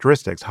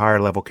characteristics, higher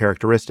level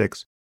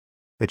characteristics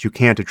that you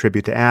can't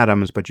attribute to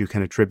atoms, but you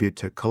can attribute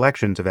to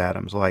collections of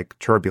atoms, like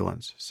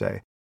turbulence,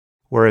 say.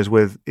 Whereas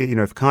with,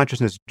 if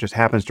consciousness just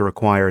happens to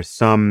require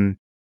some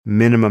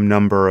minimum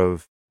number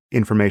of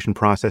information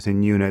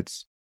processing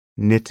units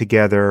knit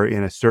together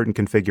in a certain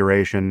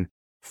configuration,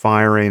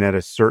 firing at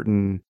a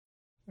certain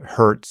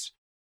hertz,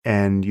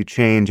 and you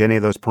change any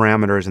of those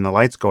parameters and the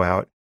lights go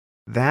out,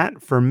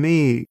 that, for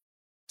me,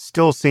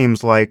 still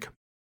seems like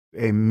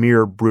a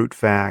mere brute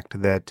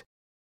fact that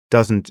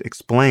doesn't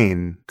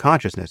explain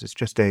consciousness. It's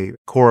just a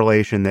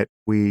correlation that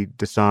we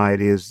decide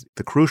is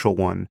the crucial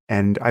one.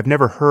 And I've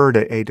never heard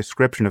a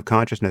description of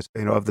consciousness,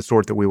 of the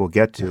sort that we will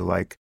get to,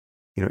 like,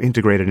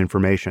 integrated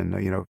information,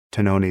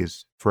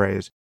 Tononi's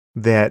phrase,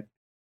 that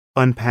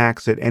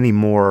unpacks it any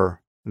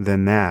more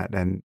than that.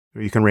 And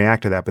you can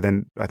react to that, but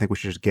then I think we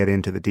should just get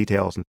into the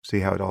details and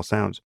see how it all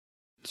sounds.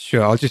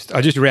 Sure. I'll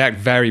just react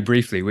very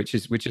briefly, which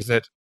is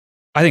that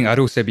I think I'd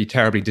also be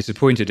terribly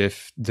disappointed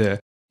if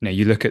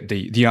you look at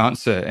the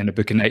answer in a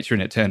book of Nature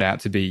and it turned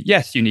out to be,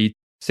 yes, you need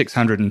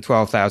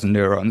 612,000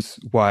 neurons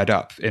wired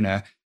up in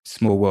a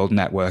small world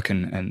network,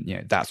 and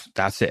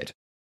that's it.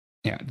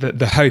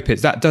 The hope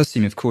is, that does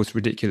seem, of course,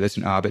 ridiculous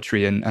and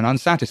arbitrary and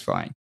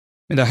unsatisfying.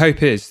 And the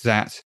hope is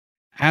that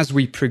as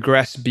we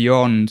progress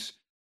beyond,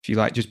 if you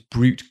like, just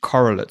brute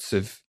correlates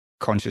of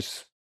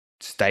conscious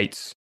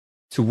states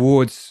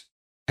towards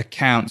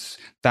accounts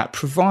that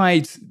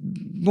provide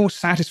more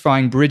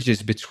satisfying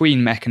bridges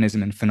between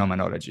mechanism and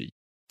phenomenology,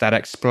 that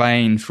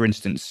explain, for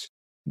instance,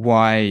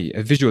 why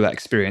a visual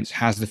experience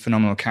has the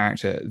phenomenal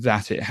character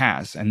that it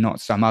has and not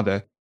some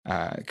other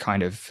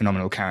kind of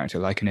phenomenal character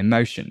like an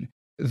emotion,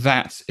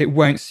 that it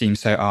won't seem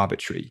so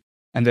arbitrary.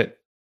 And that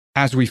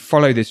as we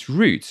follow this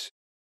route,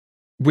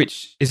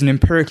 which is an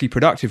empirically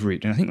productive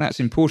route, and I think that's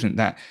important,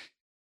 that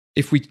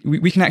if we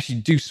can actually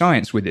do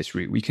science with this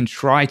route, we can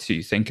try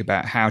to think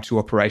about how to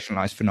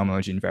operationalize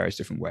phenomenology in various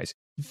different ways.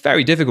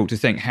 Very difficult to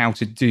think how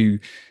to do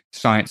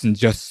science and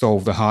just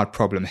solve the hard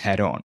problem head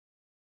on.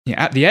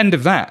 At the end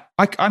of that,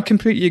 I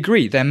completely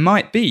agree. There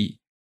might be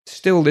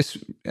still this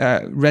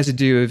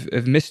residue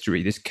of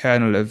mystery, this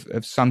kernel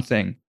of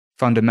something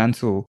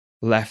fundamental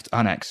left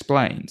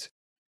unexplained.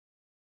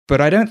 But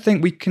I don't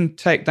think we can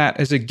take that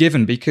as a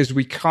given, because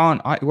we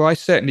can't, I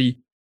certainly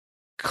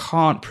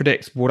can't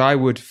predict what I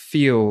would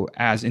feel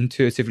as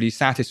intuitively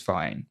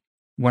satisfying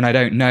when I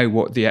don't know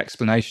what the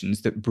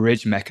explanations that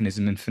bridge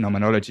mechanism and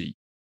phenomenology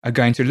are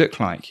going to look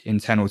like in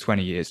 10 or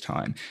 20 years'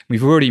 time.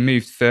 We've already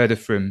moved further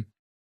from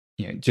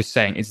just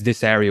saying it's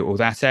this area or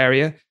that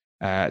area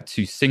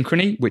to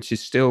synchrony, which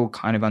is still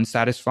kind of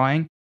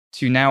unsatisfying,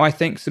 to now, I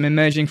think, some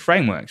emerging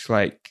frameworks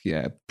like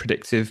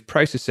predictive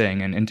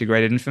processing and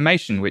integrated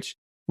information, which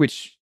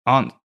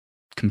aren't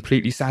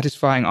completely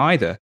satisfying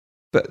either.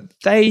 But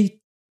they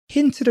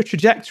hint at a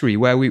trajectory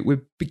where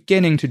we're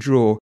beginning to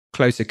draw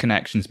closer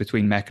connections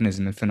between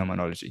mechanism and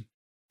phenomenology.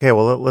 Okay,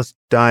 well, let's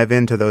dive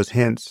into those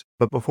hints.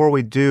 But before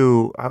we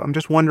do, I'm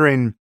just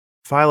wondering,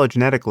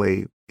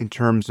 phylogenetically, in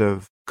terms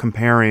of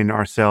comparing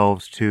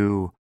ourselves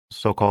to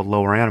so-called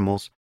lower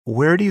animals,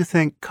 where do you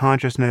think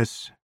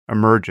consciousness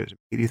emerges?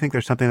 Do you think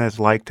there's something that's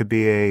like to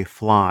be a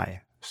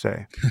fly,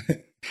 say?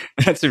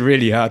 That's a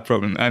really hard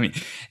problem. I mean,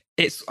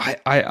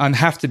 I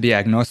have to be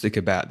agnostic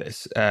about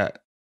this.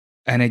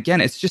 And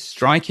again, it's just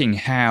striking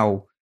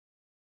how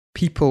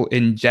people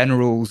in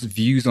general's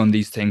views on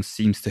these things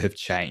seems to have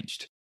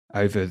changed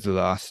over the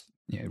last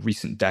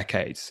recent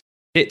decades.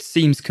 It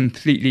seems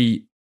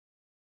completely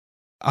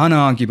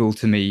unarguable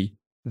to me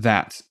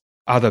that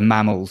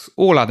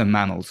all other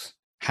mammals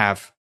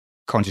have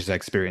conscious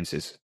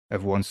experiences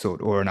of one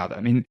sort or another.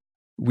 I mean,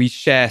 we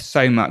share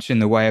so much in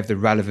the way of the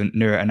relevant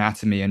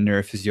neuroanatomy and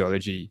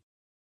neurophysiology,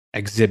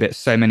 exhibit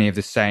so many of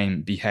the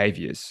same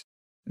behaviors,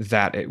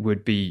 that it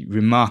would be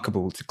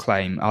remarkable to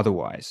claim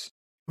otherwise.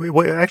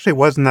 Well, it actually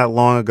wasn't that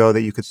long ago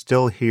that you could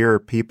still hear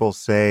people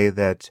say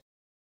that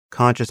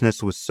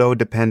consciousness was so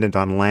dependent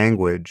on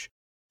language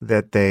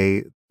that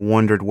they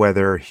wondered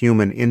whether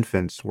human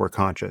infants were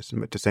conscious,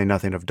 to say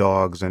nothing of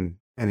dogs and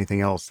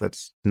anything else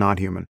that's not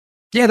human.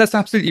 Yeah, that's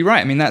absolutely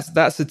right. I mean,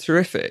 that's a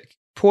terrific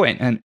point.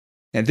 And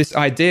this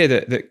idea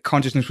that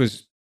consciousness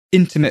was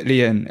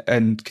intimately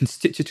and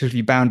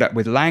constitutively bound up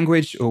with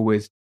language or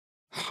with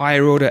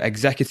higher order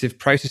executive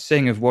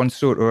processing of one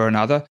sort or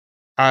another,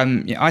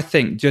 I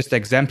think just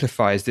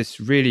exemplifies this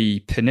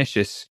really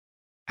pernicious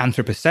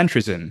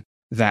anthropocentrism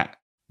that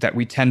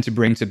we tend to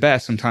bring to bear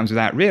sometimes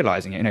without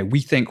realizing it.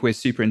 We think we're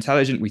super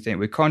intelligent, we think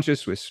we're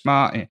conscious, we're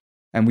smart,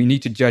 and we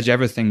need to judge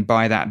everything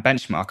by that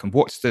benchmark. And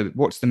what's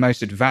the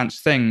most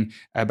advanced thing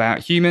about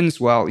humans?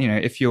 Well,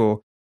 if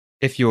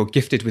you're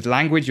gifted with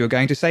language, you're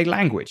going to say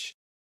language.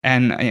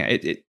 And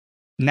it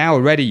now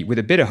already, with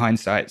a bit of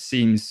hindsight,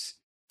 seems,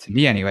 to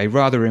me anyway,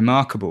 rather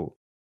remarkable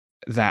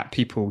that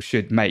people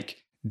should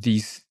make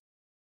these,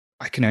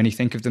 I can only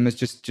think of them as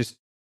just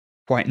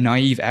quite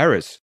naive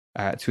errors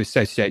to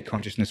associate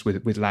consciousness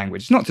with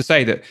language. It's not to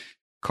say that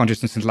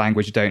consciousness and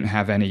language don't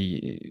have any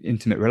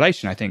intimate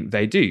relation. I think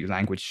they do.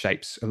 Language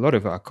shapes a lot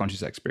of our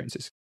conscious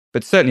experiences.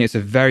 But certainly it's a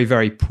very,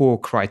 very poor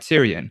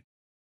criterion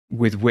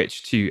with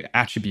which to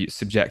attribute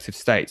subjective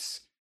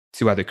states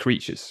to other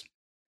creatures.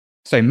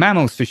 So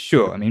mammals for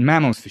sure.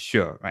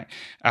 Right?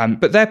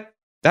 But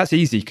that's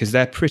easy because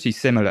they're pretty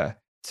similar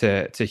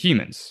to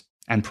humans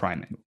and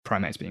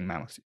primates being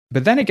mammals.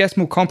 But then it gets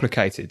more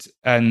complicated,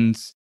 and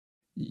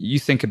you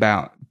think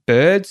about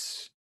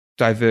birds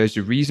diverged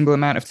a reasonable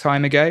amount of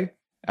time ago,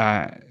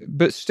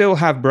 but still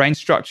have brain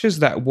structures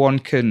that one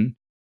can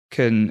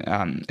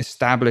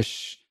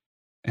establish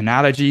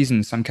analogies,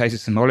 in some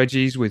cases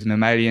homologies with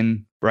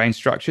mammalian brain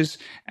structures.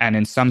 And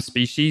in some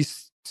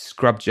species,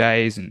 scrub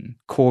jays and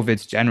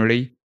corvids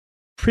generally,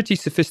 pretty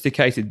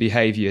sophisticated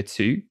behavior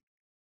too.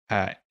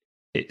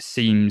 It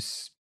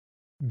seems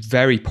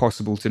very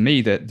possible to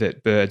me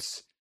that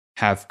birds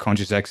have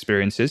conscious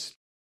experiences.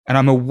 And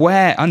I'm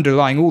aware,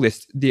 underlying all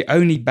this, the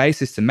only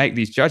basis to make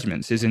these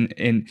judgments is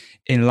in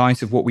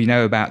light of what we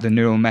know about the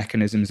neural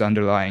mechanisms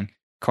underlying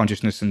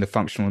consciousness and the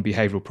functional and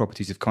behavioral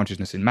properties of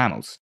consciousness in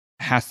mammals.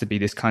 It has to be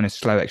this kind of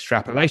slow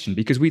extrapolation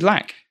because we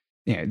lack,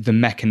 the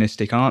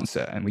mechanistic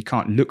answer, and we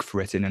can't look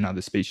for it in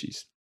another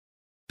species.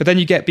 But then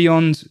you get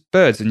beyond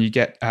birds, and you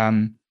get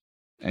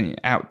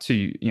out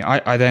to,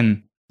 I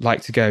then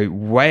like to go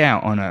way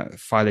out on a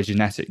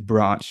phylogenetic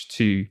branch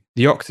to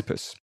the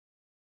octopus,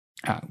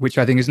 which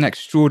I think is an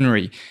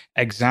extraordinary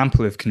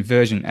example of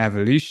convergent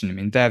evolution. I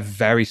mean, they're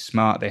very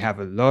smart. They have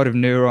a lot of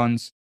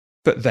neurons,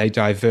 but they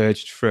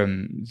diverged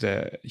from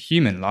the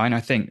human line,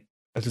 I think,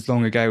 as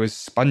long ago as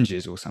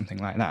sponges or something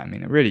like that. I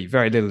mean, really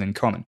very little in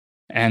common.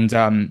 And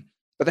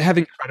but they have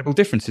incredible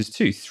differences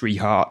too. 3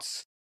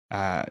 hearts,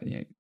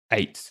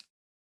 8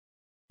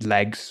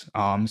 legs,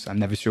 arms. I'm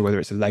never sure whether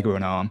it's a leg or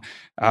an arm,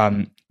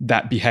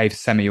 that behave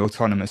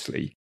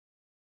semi-autonomously.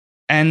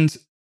 And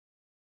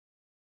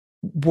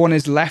one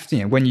is left,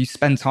 when you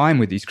spend time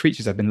with these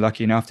creatures, I've been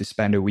lucky enough to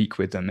spend a week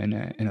with them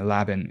in a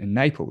lab in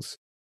Naples.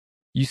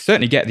 You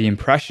certainly get the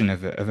impression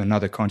of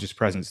another conscious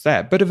presence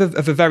there, but of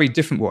a very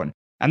different one.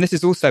 And this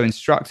is also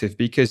instructive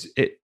because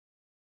it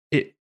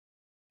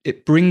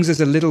brings us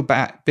a little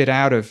bit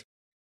out of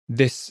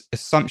this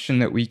assumption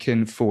that we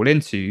can fall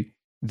into,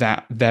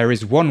 that there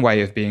is one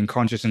way of being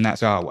conscious and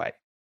that's our way.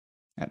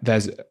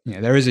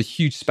 There is a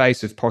huge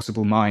space of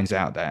possible minds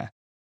out there,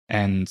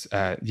 and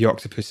the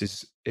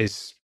octopus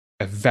is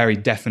a very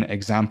definite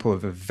example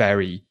of a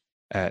very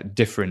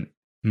different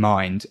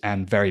mind,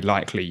 and very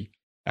likely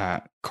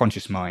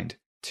conscious mind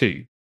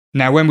too.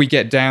 Now, when we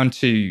get down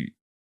to,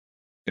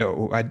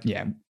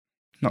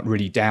 not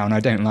really down, I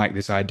don't like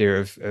this idea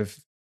of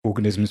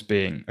organisms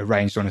being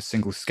arranged on a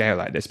single scale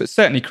like this, but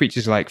certainly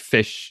creatures like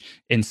fish,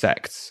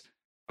 insects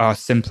are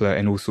simpler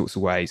in all sorts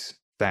of ways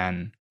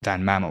than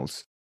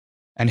mammals.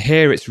 And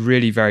here it's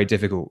really very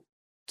difficult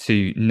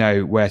to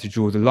know where to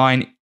draw the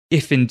line,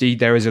 if indeed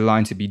there is a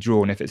line to be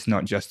drawn, if it's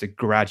not just a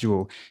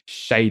gradual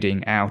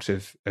shading out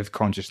of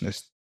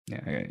consciousness,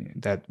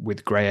 that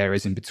with grey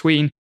areas in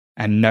between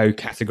and no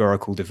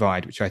categorical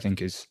divide, which I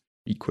think is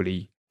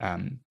equally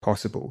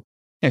possible.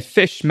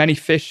 Many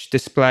fish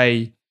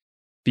display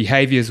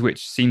behaviors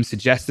which seem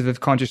suggestive of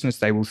consciousness.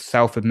 They will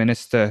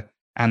self-administer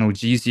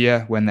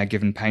analgesia when they're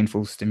given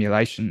painful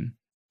stimulation.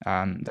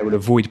 They will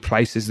avoid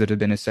places that have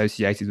been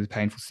associated with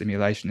painful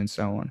stimulation, and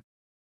so on.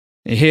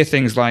 You hear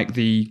things like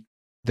the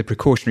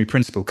precautionary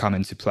principle come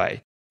into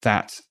play,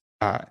 that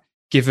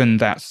given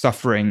that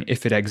suffering,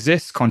 if it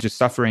exists, conscious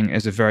suffering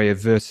is a very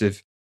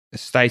aversive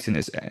state, and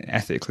it's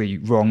ethically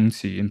wrong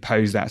to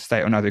impose that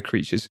state on other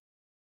creatures,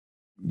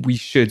 we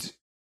should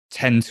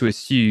tend to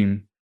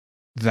assume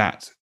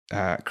that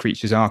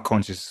creatures are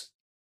conscious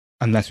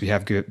unless we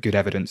have good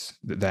evidence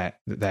that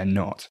they're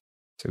not.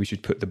 So we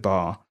should put the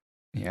bar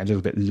a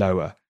little bit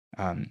lower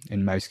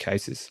in most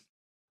cases.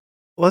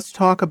 Let's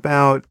talk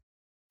about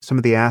some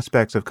of the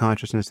aspects of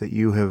consciousness that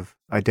you have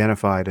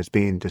identified as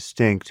being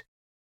distinct.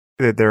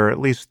 There are at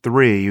least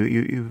 3.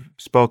 You've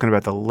spoken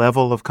about the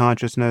level of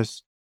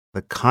consciousness,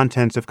 the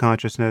contents of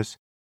consciousness,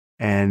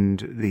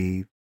 and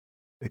the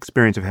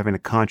experience of having a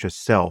conscious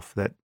self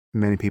that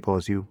many people,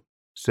 as you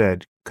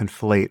said,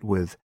 conflate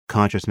with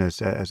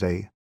consciousness as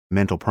a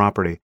mental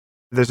property.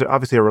 There's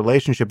obviously a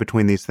relationship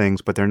between these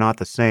things, but they're not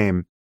the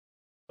same.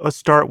 Let's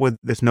start with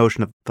this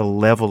notion of the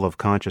level of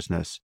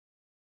consciousness,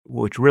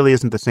 which really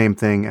isn't the same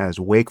thing as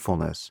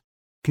wakefulness.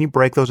 Can you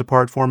break those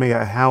apart for me?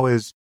 How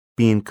is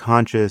being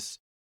conscious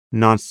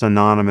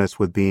non-synonymous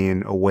with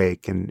being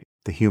awake in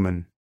the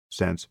human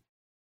sense?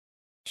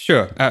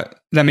 Sure.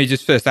 Let me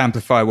just first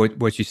amplify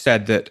what you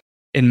said, that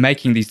in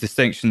making these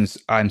distinctions,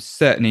 I'm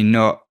certainly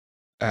not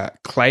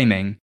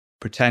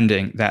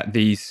pretending that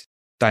these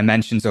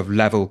dimensions of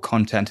level,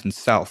 content, and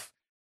self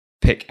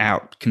pick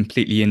out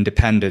completely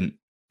independent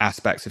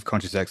aspects of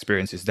conscious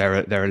experiences.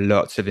 There are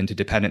lots of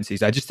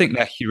interdependencies. I just think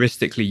they're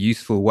heuristically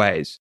useful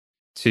ways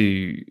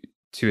to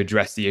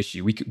address the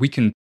issue. We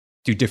can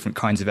do different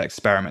kinds of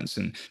experiments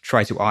and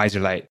try to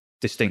isolate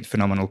distinct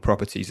phenomenal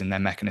properties and their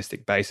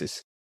mechanistic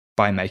basis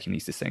by making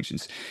these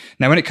distinctions.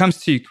 Now, when it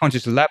comes to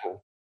conscious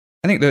level,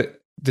 I think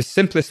that the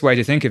simplest way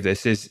to think of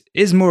this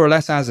is more or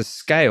less as a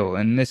scale.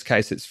 In this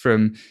case, it's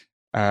from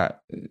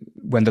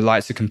when the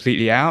lights are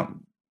completely out,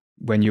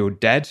 when you're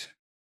dead,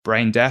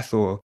 brain death,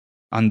 or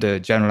under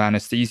general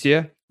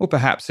anesthesia, or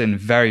perhaps in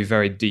very,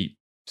 very deep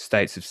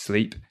states of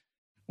sleep,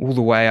 all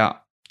the way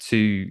up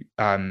to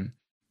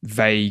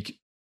vague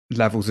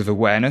levels of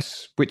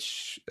awareness,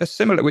 which are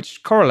similar,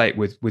 which correlate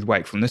with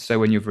wakefulness. So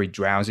when you're very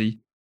drowsy,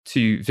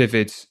 to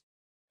vivid,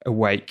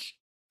 awake,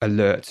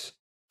 alert,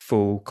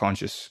 full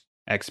conscious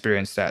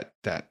experience that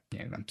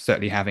I'm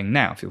certainly having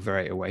now. I feel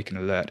very awake and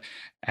alert,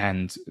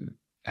 and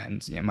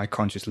and my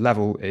conscious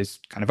level is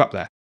kind of up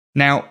there.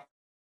 Now,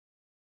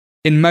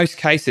 in most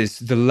cases,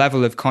 the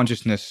level of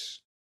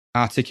consciousness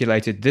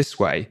articulated this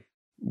way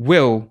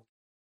will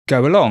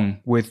go along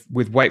with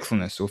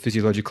wakefulness or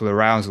physiological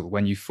arousal.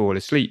 When you fall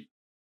asleep,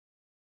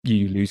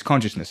 you lose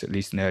consciousness, at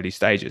least in early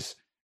stages.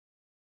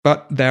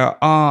 But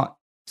there are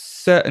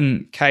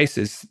certain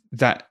cases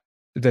that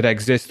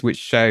exist which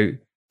show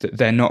that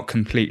they're not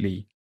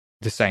completely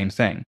the same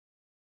thing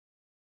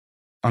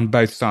on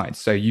both sides.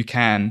 So you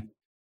can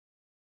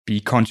be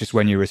conscious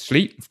when you're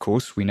asleep. Of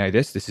course, we know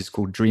this. This is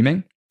called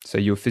dreaming. So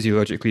you're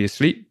physiologically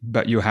asleep,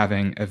 but you're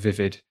having a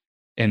vivid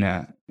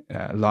inner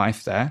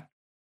life there.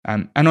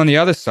 And on the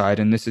other side,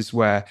 and this is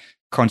where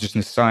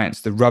consciousness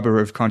science, the rubber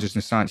of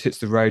consciousness science hits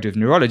the road of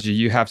neurology,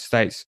 you have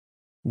states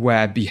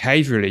where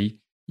behaviorally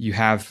you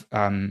have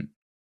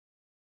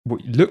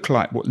what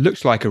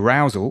looks like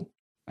arousal.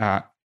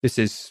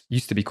 This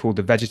used to be called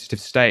the vegetative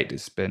state.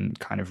 It's been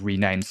kind of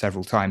renamed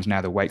several times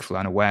now, the wakeful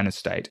unawareness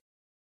state,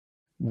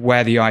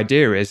 where the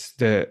idea is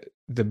that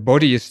the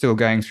body is still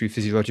going through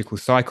physiological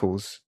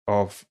cycles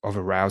of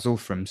arousal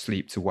from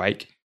sleep to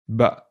wake,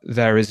 but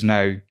there is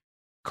no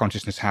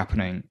consciousness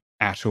happening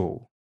at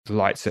all. The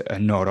lights are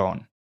not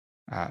on.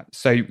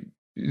 So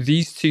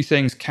these two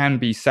things can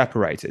be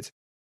separated.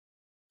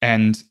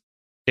 And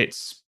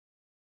it's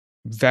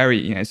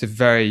it's a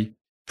very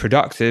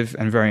productive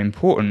and very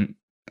important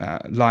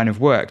line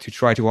of work to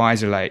try to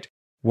isolate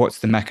what's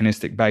the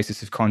mechanistic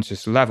basis of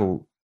conscious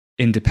level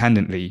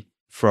independently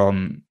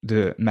from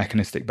the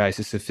mechanistic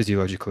basis of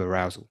physiological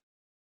arousal.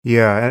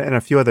 Yeah, and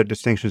a few other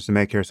distinctions to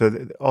make here.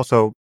 So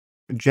also,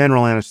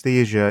 general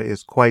anesthesia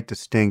is quite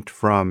distinct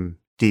from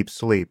deep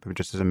sleep,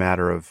 just as a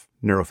matter of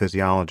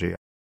neurophysiology.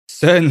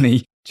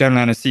 Certainly,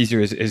 general anesthesia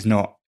is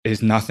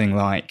nothing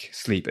like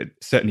sleep at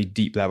certainly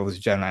deep levels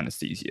of general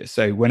anesthesia.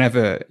 So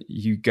whenever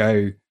you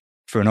go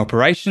for an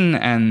operation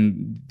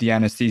and the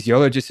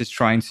anesthesiologist is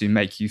trying to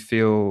make you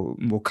feel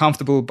more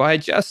comfortable by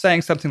just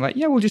saying something like,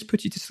 yeah, we'll just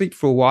put you to sleep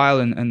for a while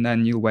and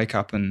then you'll wake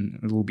up and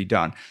it'll all be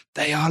done,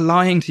 they are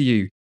lying to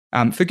you.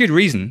 For good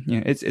reason.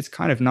 It's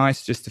kind of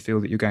nice just to feel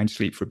that you're going to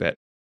sleep for a bit.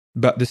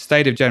 But the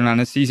state of general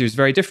anesthesia is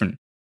very different.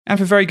 And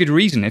for very good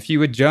reason. If you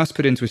were just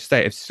put into a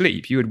state of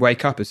sleep, you would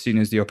wake up as soon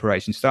as the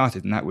operation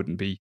started, and that wouldn't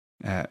be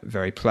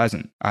very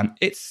pleasant.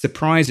 It's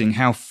surprising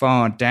how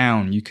far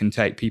down you can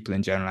take people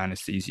in general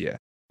anesthesia,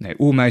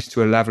 almost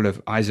to a level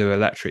of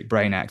isoelectric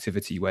brain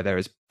activity where there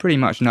is pretty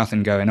much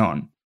nothing going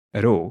on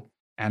at all,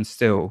 and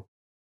still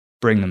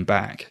bring them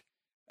back.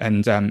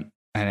 And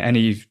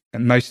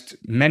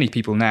many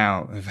people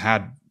now have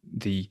had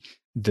the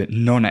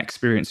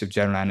non-experience of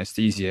general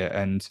anesthesia,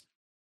 and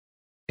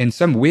in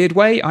some weird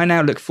way, I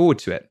now look forward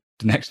to it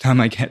the next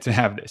time I get to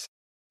have this,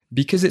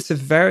 because it's a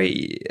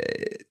very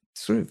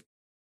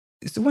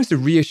it's almost a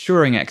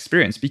reassuring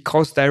experience,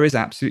 because there is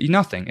absolutely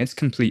nothing. It's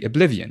complete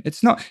oblivion.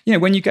 It's not,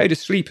 when you go to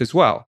sleep as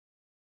well,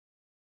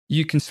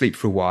 you can sleep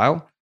for a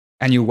while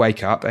and you'll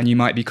wake up and you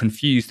might be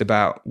confused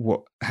about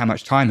how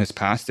much time has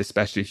passed,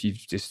 especially if you've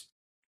just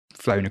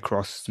flown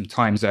across some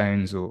time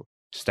zones or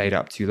stayed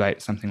up too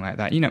late, something like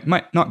that.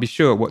 Might not be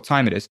sure what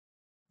time it is,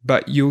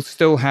 but you'll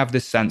still have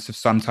this sense of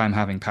some time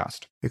having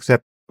passed.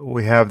 Except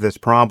we have this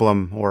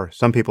problem, or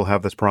some people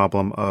have this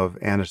problem of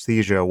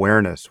anesthesia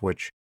awareness,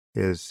 which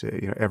is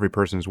every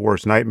person's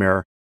worst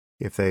nightmare,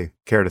 if they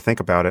care to think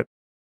about it,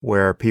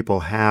 where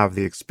people have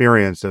the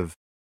experience of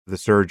the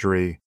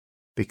surgery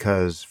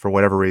because for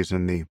whatever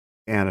reason the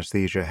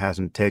anesthesia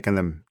hasn't taken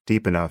them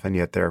deep enough, and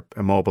yet they're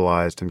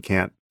immobilized and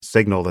can't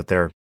signal that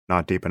they're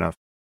not deep enough.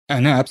 Oh,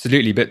 no,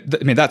 absolutely.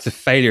 But that's a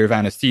failure of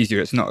anesthesia.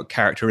 It's not a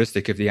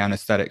characteristic of the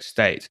anesthetic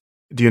state.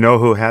 Do you know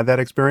who had that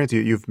experience?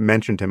 You've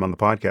mentioned him on the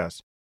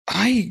podcast.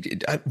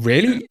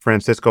 Really?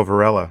 Francisco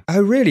Varela.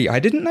 Oh, really? I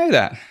didn't know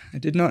that. I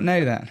did not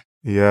know that.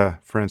 Yeah,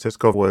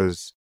 Francisco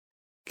was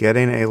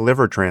getting a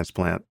liver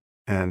transplant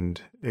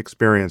and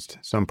experienced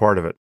some part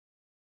of it.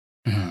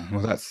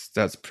 Well,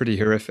 that's pretty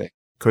horrific.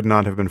 Could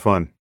not have been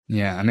fun.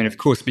 Yeah, of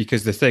course,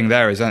 because the thing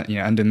there is,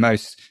 under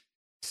most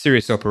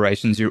serious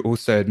operations, you're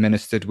also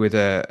administered with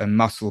a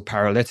muscle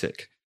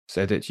paralytic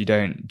so that you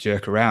don't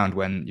jerk around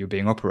when you're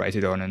being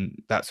operated on.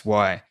 And that's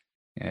why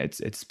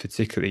it's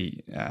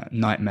particularly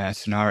nightmare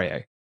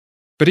scenario.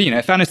 But,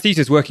 if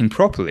anesthesia is working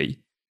properly,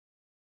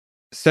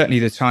 certainly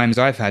the times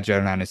I've had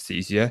general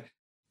anesthesia,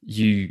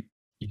 you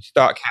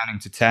start counting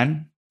to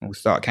 10 or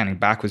start counting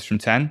backwards from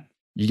 10.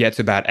 You get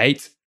to about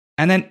 8,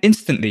 and then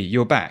instantly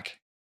you're back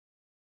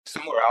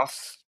somewhere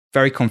else,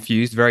 very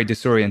confused, very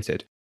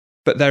disoriented.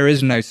 But there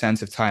is no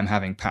sense of time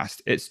having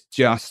passed. It's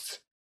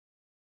just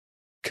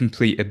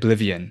complete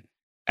oblivion.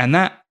 And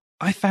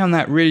I found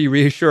that really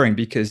reassuring,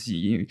 because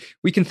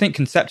we can think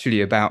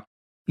conceptually about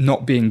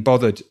not being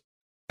bothered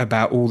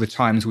about all the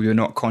times we were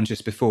not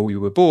conscious before we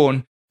were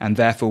born, and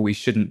therefore we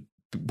shouldn't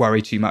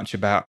worry too much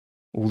about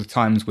all the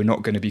times we're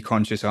not going to be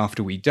conscious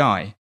after we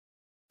die.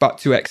 But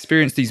to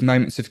experience these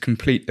moments of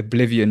complete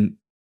oblivion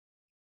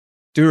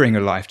during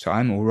a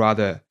lifetime, or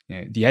rather,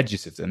 the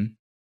edges of them,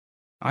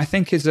 I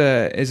think is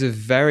a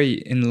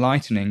very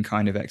enlightening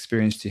kind of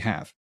experience to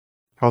have.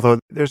 Although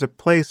there's a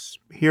place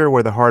here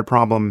where the hard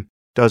problem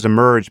does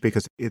emerge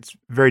because it's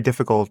very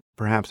difficult,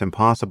 perhaps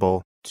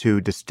impossible,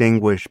 to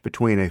distinguish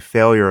between a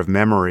failure of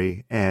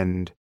memory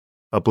and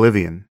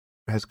oblivion.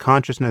 Has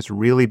consciousness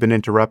really been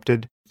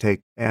interrupted?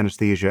 Take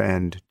anesthesia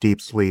and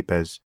deep sleep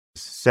as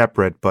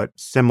separate but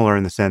similar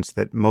in the sense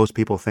that most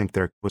people think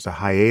there was a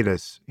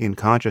hiatus in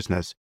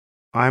consciousness.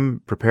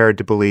 I'm prepared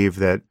to believe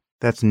that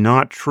that's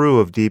not true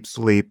of deep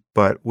sleep,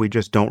 but we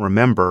just don't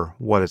remember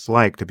what it's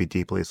like to be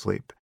deeply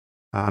asleep.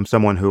 I'm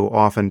someone who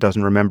often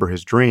doesn't remember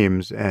his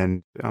dreams,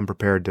 and I'm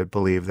prepared to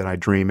believe that I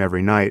dream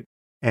every night.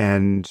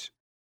 And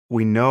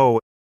we know,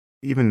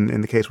 even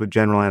in the case with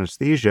general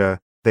anesthesia,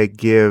 they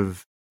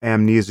give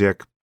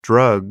amnesic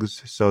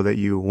drugs so that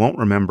you won't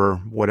remember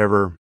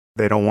whatever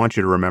they don't want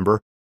you to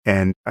remember.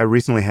 And I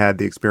recently had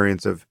the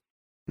experience of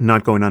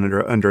not going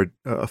under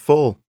a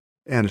full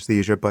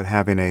anesthesia, but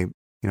having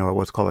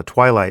what's called a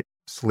twilight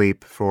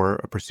sleep for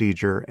a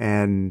procedure.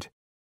 And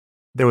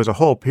there was a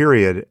whole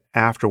period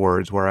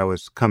afterwards where I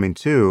was coming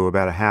to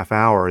about a half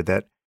hour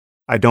that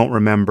I don't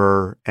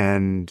remember.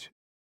 And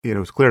it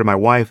was clear to my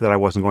wife that I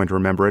wasn't going to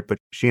remember it, but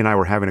she and I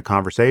were having a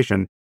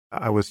conversation.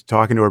 I was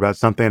talking to her about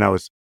something. I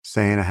was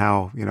saying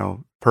how,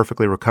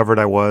 perfectly recovered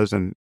I was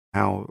and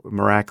how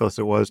miraculous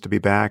it was to be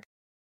back.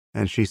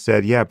 And she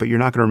said, yeah, but you're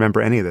not going to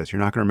remember any of this. You're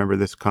not going to remember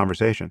this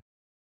conversation.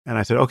 And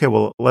I said, okay,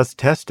 well, let's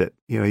test it.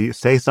 You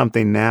say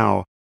something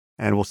now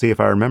and we'll see if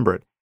I remember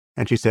it.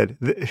 And she said,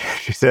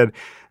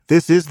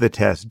 this is the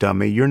test,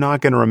 dummy. You're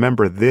not going to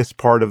remember this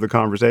part of the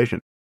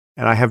conversation.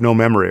 And I have no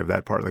memory of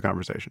that part of the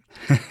conversation.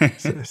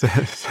 It's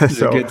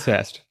a good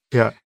test.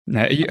 Yeah.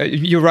 No,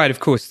 you're right, of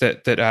course,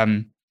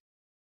 that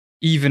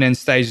even in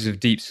stages of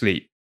deep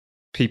sleep,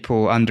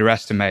 people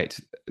underestimate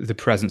the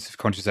presence of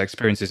conscious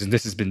experiences. And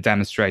this has been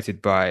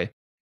demonstrated by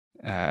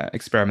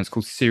experiments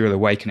called serial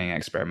awakening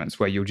experiments,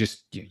 where you'll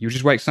just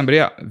wake somebody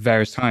up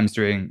various times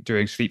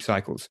during sleep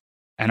cycles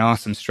and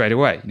ask them straight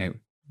away,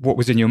 what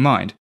was in your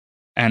mind?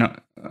 And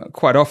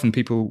quite often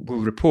people will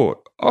report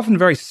often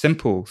very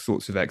simple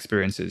sorts of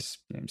experiences,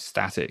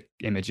 static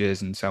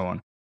images and so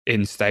on,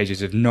 in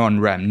stages of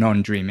non-REM,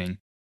 non-dreaming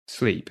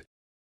sleep.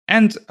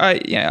 And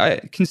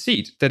I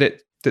concede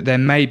that there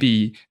may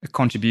be a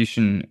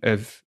contribution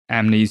of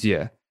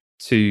amnesia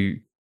to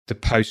the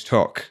post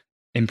hoc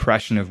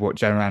impression of what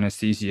general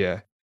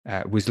anesthesia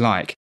was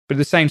like. But at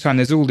the same time,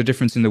 there's all the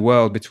difference in the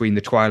world between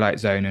the twilight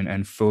zone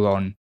and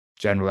full-on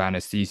general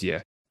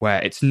anesthesia,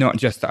 where it's not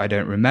just that I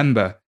don't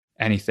remember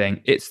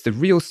anything, it's the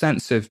real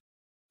sense of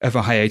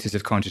a hiatus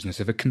of consciousness,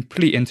 of a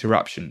complete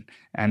interruption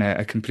and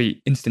a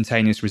complete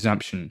instantaneous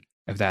resumption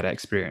of that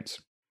experience.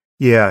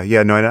 Yeah,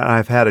 no, and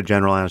I've had a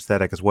general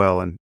anesthetic as well,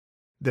 and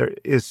there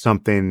is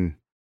something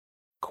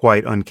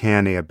quite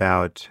uncanny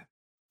about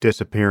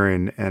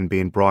disappearing and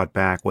being brought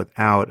back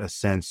without a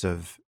sense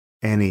of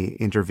any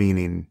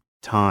intervening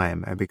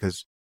time, and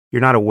because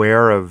you're not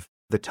aware of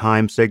the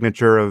time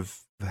signature of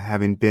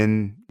having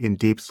been in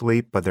deep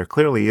sleep, but there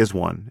clearly is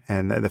one.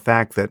 And the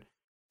fact that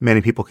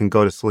many people can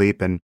go to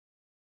sleep and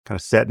kind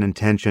of set an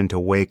intention to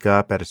wake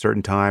up at a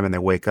certain time, and they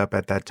wake up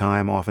at that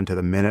time, often to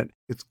the minute.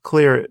 It's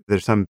clear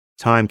there's some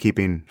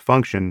timekeeping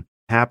function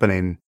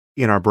happening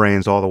in our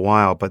brains all the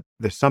while, but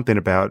there's something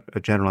about a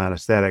general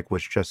anesthetic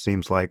which just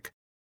seems like,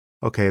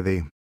 okay,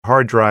 the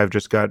hard drive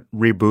just got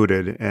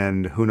rebooted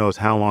and who knows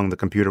how long the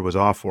computer was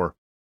off for.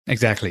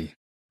 Exactly.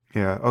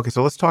 Yeah. Okay,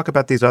 so let's talk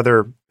about these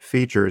other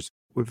features.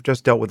 We've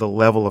just dealt with the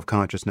level of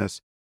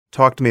consciousness.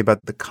 Talk to me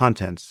about the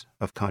contents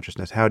of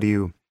consciousness. How do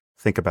you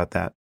think about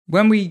that?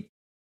 When we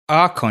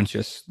are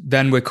conscious,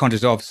 then we're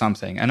conscious of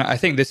something. And I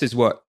think this is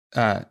what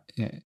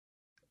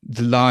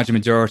the large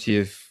majority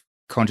of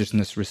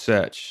consciousness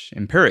research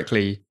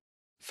empirically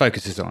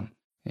focuses on.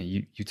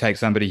 You take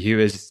somebody who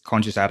is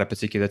conscious at a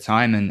particular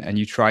time and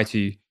you try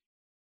to,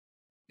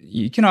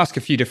 you can ask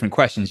a few different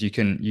questions. You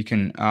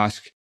can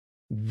ask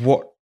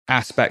what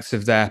aspects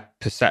of their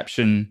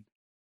perception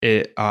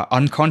are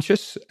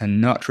unconscious and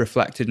not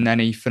reflected in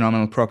any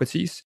phenomenal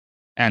properties,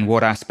 and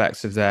what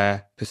aspects of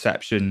their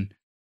perception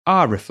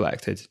are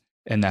reflected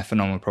in their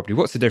phenomenal property.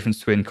 What's the difference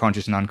between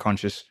conscious and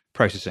unconscious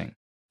processing,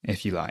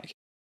 if you like?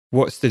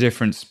 What's the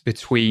difference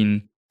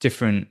between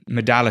different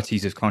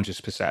modalities of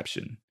conscious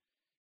perception?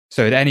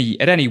 So at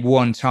any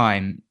one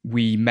time,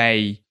 we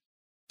may,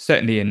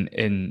 certainly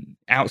in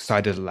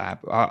outside of the lab,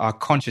 our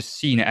conscious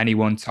scene at any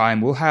one time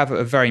will have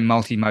a very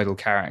multimodal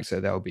character.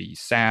 There'll be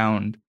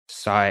sound,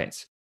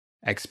 sight,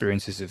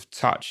 experiences of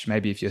touch,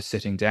 maybe if you're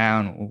sitting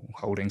down or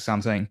holding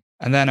something,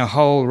 and then a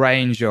whole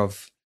range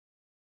of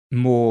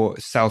more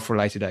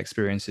self-related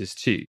experiences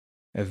too,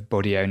 of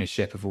body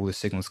ownership, of all the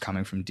signals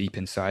coming from deep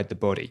inside the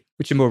body,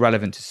 which are more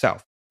relevant to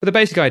self. But the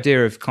basic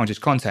idea of conscious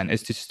content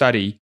is to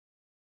study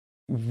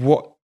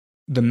what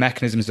the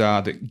mechanisms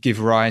are that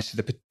give rise to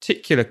the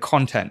particular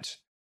content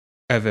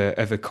of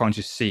a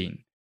conscious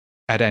scene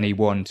at any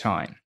one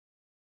time.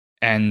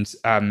 And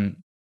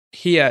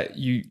here,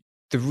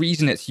 the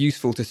reason it's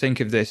useful to think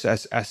of this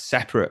as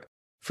separate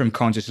from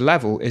conscious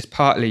level is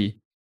partly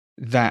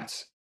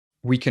that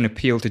we can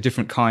appeal to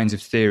different kinds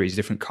of theories,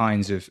 different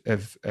kinds of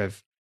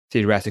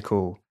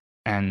theoretical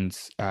and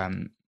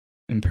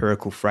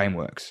empirical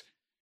frameworks.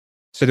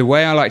 So the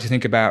way I like to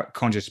think about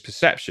conscious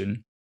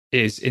perception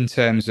is in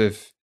terms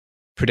of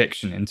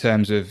prediction, in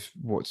terms of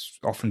what's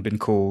often been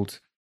called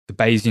the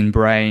Bayesian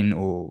brain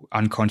or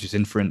unconscious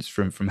inference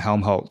from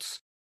Helmholtz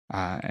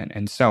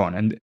and so on.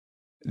 And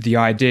the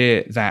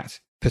idea that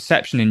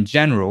perception in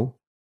general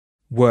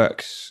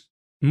works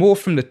more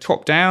from the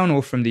top down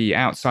or from the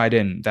outside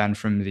in than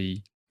from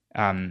the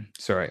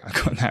sorry, I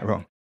got that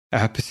wrong.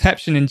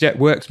 Perception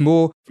works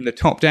more from the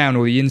top down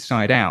or the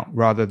inside out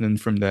rather than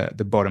from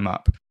the bottom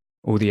up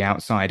or the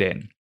outside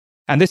in.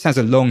 And this has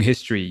a long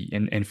history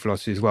in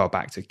philosophy as well,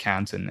 back to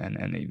Kant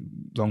and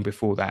long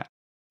before that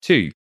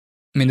too.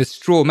 I mean, the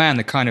straw man,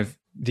 the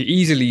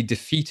easily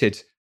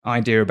defeated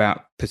idea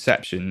about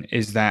perception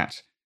is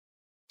that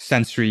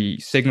sensory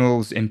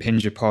signals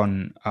impinge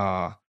upon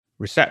our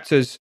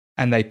receptors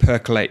and they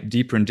percolate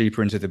deeper and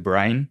deeper into the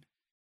brain.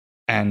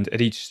 And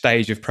at each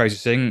stage of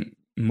processing,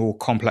 more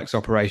complex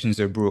operations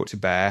are brought to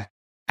bear.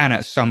 And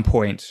at some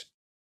point,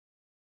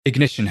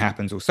 ignition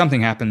happens or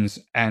something happens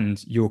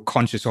and you're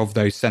conscious of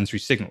those sensory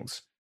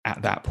signals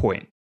at that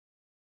point.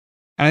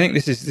 And I think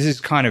this is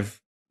kind of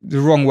the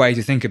wrong way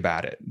to think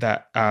about it,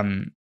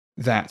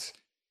 that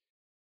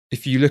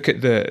if you look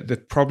at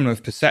the problem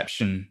of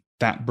perception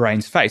that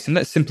brains face, and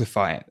let's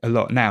simplify it a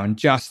lot now and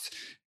just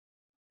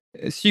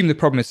assume the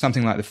problem is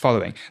something like the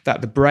following,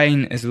 that the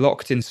brain is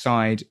locked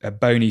inside a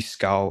bony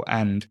skull,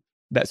 and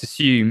let's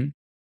assume,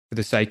 for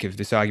the sake of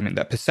this argument,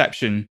 that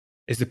perception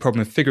is the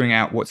problem of figuring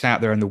out what's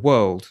out there in the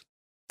world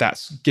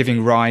that's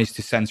giving rise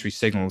to sensory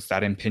signals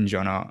that impinge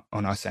on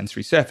our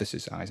sensory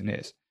surfaces, eyes and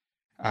ears.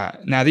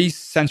 Now, these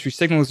sensory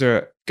signals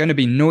are going to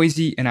be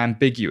noisy and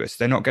ambiguous.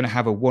 They're not going to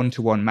have a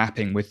one-to-one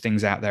mapping with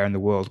things out there in the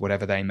world,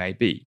 whatever they may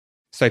be.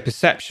 So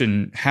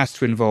perception has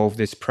to involve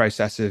this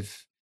process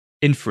of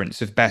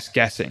inference, of best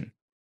guessing,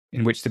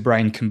 in which the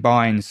brain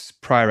combines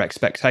prior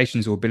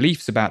expectations or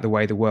beliefs about the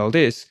way the world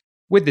is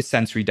with the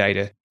sensory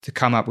data to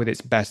come up with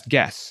its best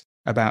guess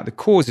about the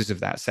causes of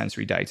that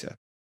sensory data.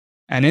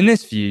 And in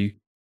this view,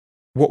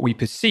 what we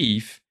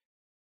perceive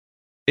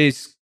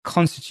is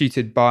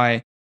constituted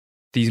by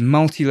these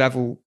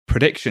multi-level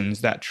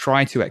predictions that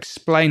try to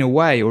explain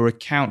away or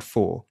account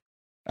for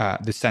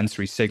the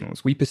sensory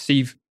signals. We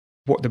perceive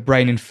what the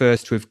brain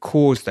infers to have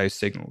caused those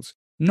signals,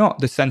 not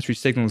the sensory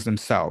signals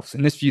themselves.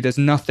 In this view, there's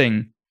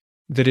nothing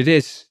that it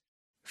is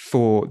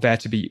for there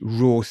to be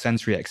raw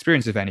sensory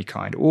experience of any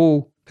kind.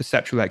 All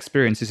perceptual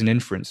experience is an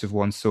inference of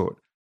one sort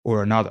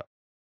or another.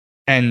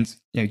 And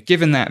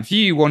given that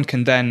view, one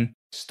can then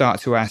start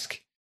to ask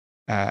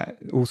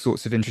all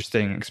sorts of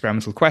interesting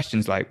experimental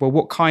questions like, well,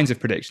 what kinds of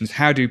predictions?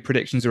 How do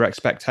predictions or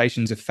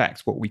expectations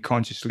affect what we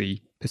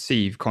consciously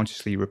perceive,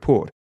 consciously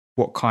report?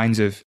 What kinds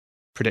of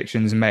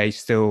predictions may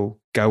still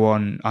go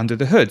on under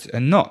the hood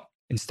and not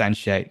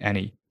instantiate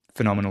any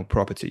phenomenal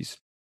properties?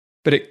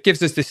 But it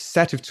gives us this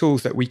set of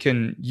tools that we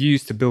can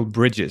use to build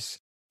bridges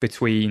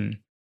between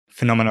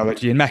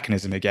phenomenology and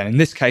mechanism again. In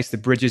this case, the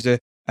bridges are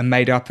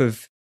made up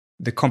of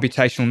the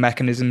computational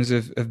mechanisms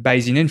of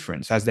Bayesian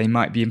inference as they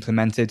might be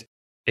implemented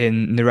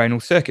in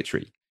neuronal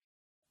circuitry.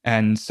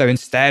 And so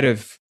instead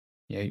of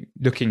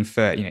looking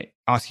for,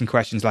 asking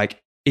questions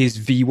like, is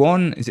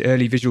V1, is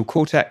early visual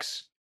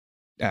cortex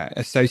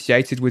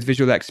associated with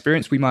visual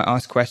experience, we might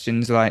ask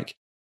questions like,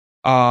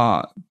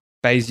 are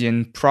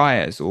Bayesian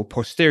priors or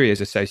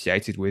posteriors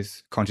associated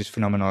with conscious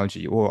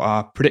phenomenology, or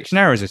are prediction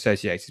errors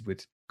associated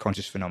with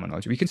conscious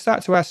phenomenology? We can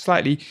start to ask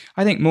slightly,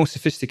 I think, more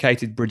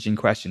sophisticated bridging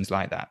questions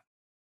like that.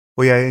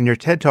 Well, yeah, in your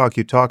TED Talk,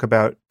 you talk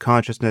about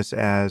consciousness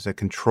as a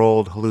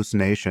controlled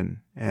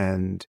hallucination.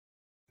 And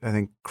I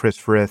think Chris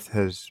Frith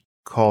has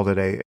called it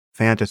a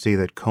fantasy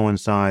that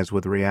coincides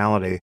with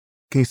reality.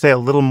 Can you say a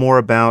little more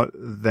about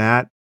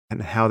that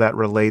and how that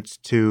relates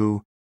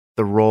to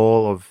the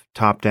role of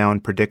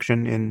top-down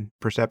prediction in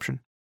perception?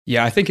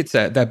 Yeah, I think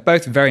they're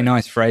both very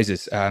nice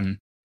phrases. And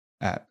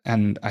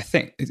I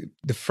think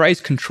the phrase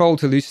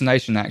controlled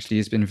hallucination actually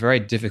has been very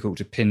difficult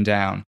to pin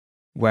down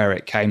where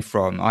it came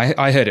from.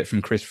 I heard it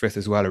from Chris Frith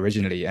as well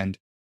originally, and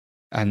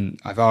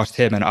I've asked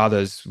him and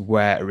others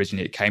where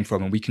originally it came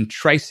from, and we can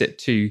trace it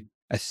to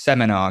a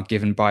seminar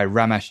given by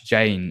Ramesh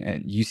Jain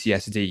at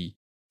UCSD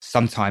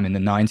sometime in the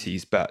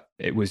 90s, but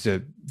it was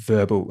a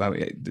verbal,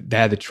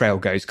 there the trail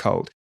goes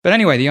cold. But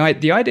anyway, the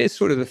idea is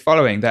sort of the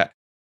following, that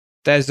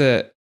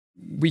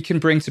we can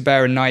bring to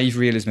bear a naive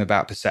realism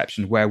about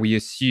perception where we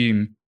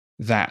assume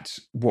that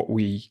what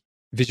we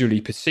visually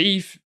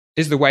perceive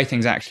is the way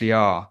things actually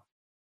are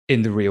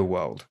in the real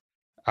world,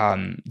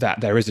 that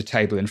there is a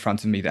table in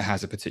front of me that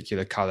has a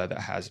particular color,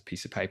 that has a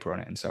piece of paper on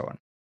it, and so on.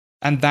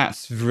 And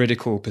that's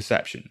veridical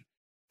perception,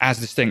 as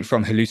distinct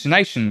from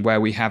hallucination,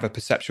 where we have a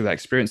perceptual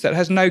experience that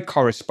has no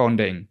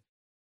corresponding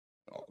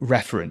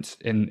reference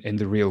in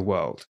the real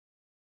world.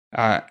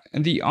 And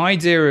the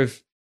idea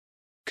of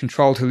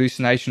controlled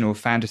hallucination or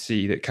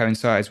fantasy that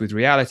coincides with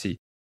reality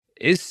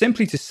is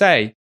simply to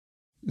say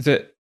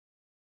that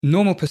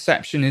normal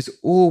perception is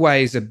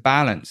always a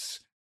balance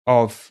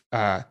of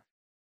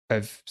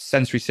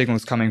sensory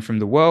signals coming from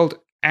the world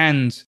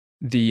and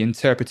the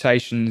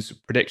interpretations,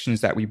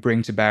 predictions that we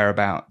bring to bear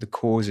about the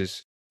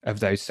causes of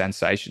those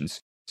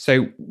sensations.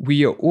 So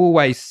we are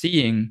always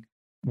seeing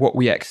what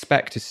we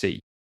expect to see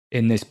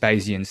in this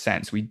Bayesian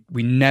sense. We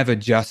never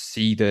just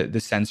see the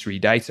sensory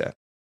data.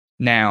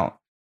 Now,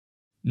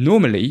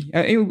 normally,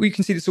 we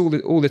can see this all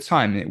the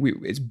time.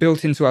 It's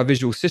built into our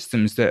visual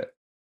systems that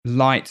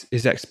light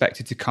is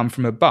expected to come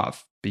from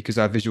above because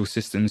our visual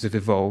systems have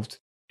evolved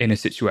in a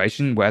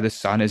situation where the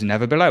sun is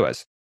never below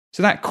us.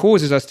 So that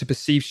causes us to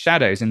perceive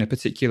shadows in a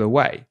particular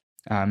way,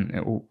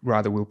 or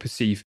rather we'll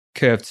perceive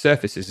curved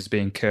surfaces as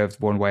being curved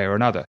one way or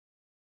another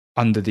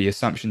under the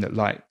assumption that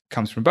light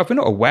comes from above. We're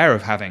not aware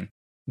of having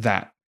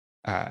that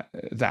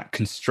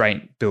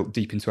constraint built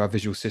deep into our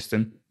visual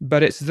system,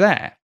 but it's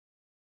there.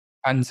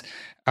 And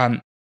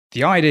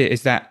the idea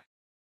is that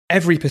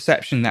every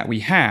perception that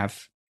we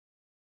have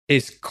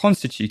is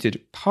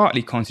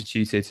partly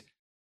constituted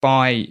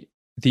by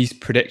these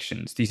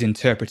predictions, these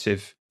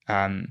interpretive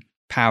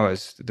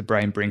powers that the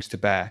brain brings to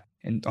bear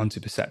onto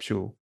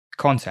perceptual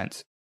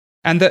content.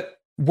 And that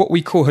what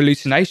we call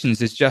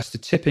hallucinations is just a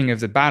tipping of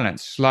the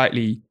balance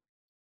slightly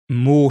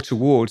more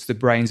towards the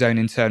brain's own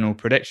internal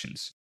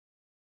predictions.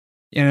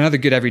 Another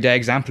good everyday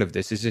example of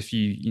this is if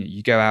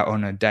you go out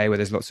on a day where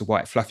there's lots of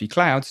white fluffy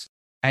clouds,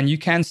 and you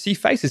can see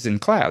faces in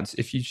clouds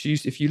if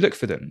you look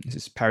for them. This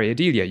is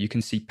pareidolia. You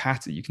can see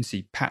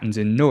patterns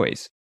in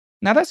noise.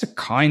 Now that's a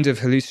kind of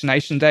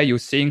hallucination there. You're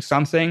seeing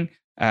something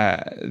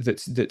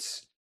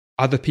that's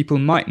other people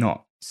might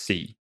not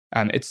see.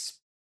 It's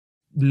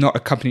not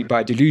accompanied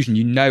by a delusion.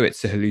 You know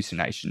it's a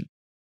hallucination.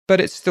 But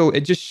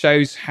it just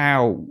shows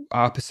how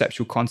our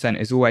perceptual content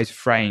is always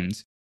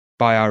framed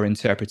by our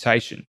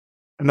interpretation.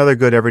 Another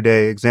good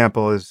everyday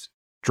example is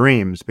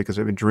dreams, because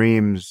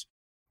dreams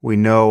we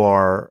know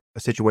are a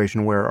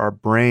situation where our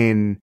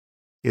brain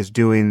is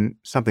doing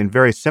something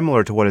very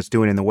similar to what it's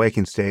doing in the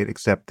waking state,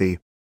 except the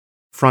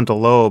frontal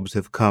lobes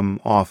have come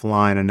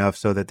offline enough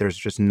so that there's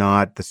just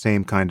not the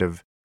same kind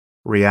of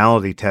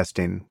reality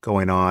testing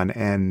going on.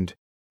 And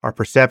our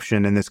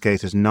perception in this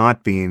case is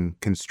not being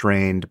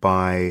constrained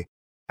by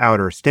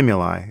outer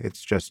stimuli.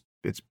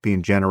 It's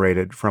being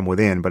generated from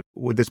within. But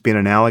would this be an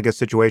analogous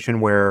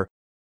situation where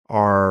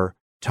our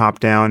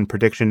top-down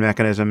prediction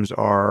mechanisms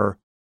are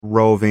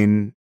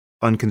roving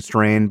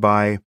unconstrained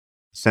by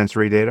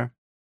sensory data?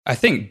 I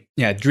think,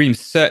 dreams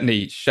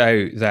certainly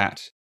show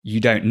that you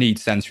don't need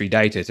sensory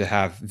data to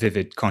have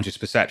vivid conscious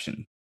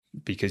perception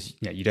because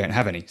you don't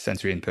have any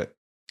sensory input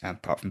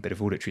apart from a bit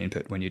of auditory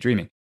input when you're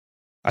dreaming.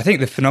 I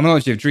think the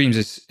phenomenology of dreams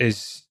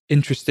is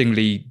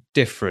interestingly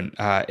different.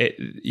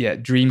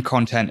 Dream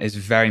content is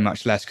very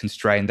much less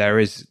constrained. There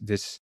is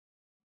this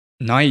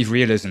naive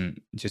realism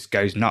just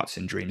goes nuts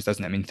in dreams,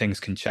 doesn't it? I mean, things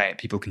can change.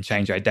 People can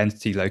change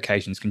identity,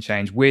 locations can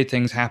change. Weird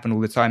things happen all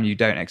the time. You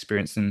don't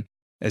experience them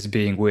as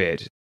being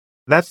weird.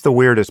 That's the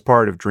weirdest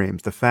part of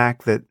dreams. The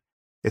fact that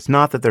it's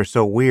not that they're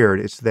so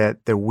weird, it's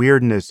that their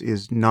weirdness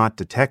is not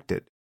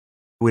detected.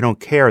 We don't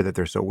care that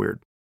they're so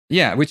weird.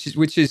 Yeah, which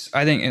is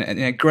I think,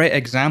 a great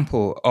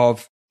example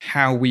of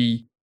how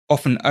we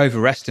often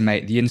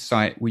overestimate the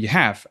insight we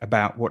have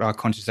about what our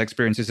conscious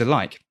experiences are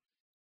like.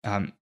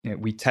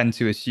 We tend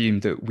to assume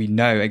that we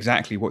know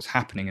exactly what's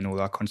happening in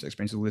all our conscious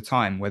experiences all the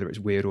time, whether it's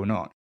weird or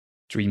not.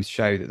 Dreams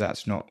show that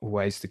that's not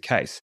always the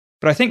case.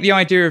 But I think the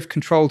idea of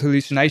controlled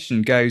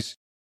hallucination goes,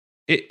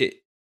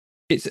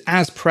 it's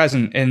as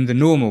present in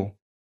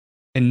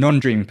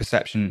non-dreaming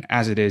perception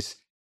as it is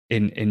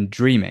in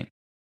dreaming.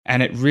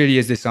 And it really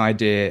is this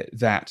idea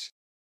that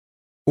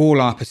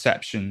all our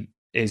perception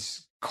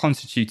is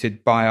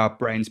constituted by our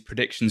brain's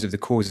predictions of the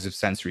causes of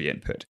sensory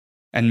input.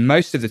 And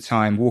most of the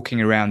time, walking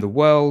around the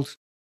world,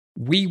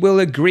 we will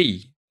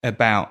agree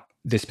about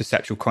this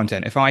perceptual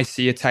content. If I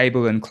see a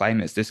table and claim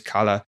it's this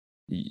color,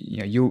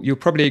 you'll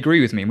probably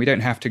agree with me. And we don't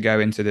have to go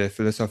into the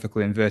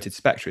philosophical inverted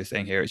spectra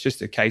thing here. It's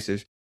just a case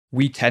of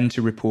we tend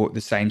to report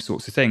the same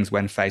sorts of things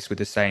when faced with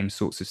the same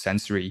sorts of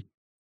sensory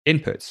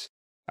inputs.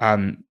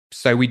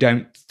 So we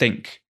don't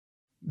think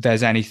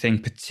there's anything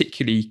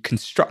particularly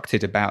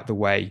constructed about the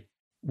way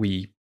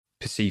we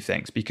perceive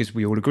things because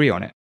we all agree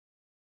on it.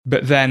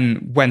 But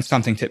then when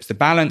something tips the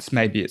balance,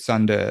 maybe it's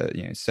under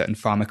certain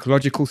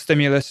pharmacological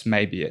stimulus,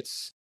 maybe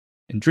it's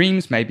in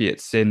dreams, maybe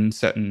it's in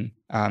certain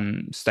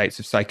states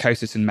of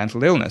psychosis and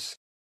mental illness,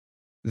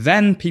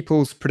 then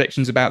people's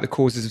predictions about the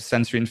causes of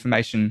sensory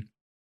information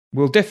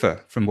will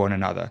differ from one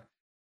another.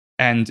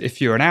 And if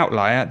you're an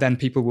outlier, then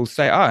people will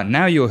say,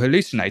 now you're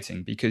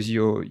hallucinating because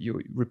you're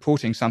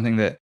reporting something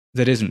that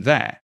isn't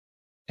there.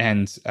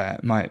 And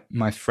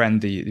my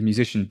friend, the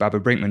musician Bubba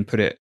Brinkman, put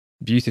it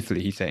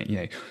beautifully. He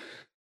said,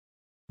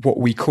 what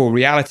we call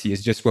reality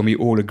is just when we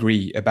all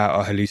agree about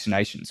our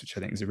hallucinations, which I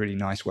think is a really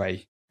nice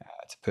way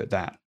to put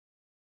that.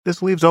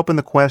 This leaves open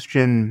the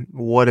question,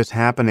 what is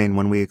happening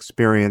when we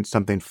experience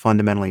something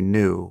fundamentally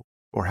new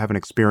or have an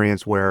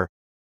experience where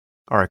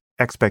our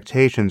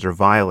expectations are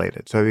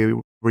violated?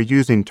 So we're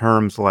using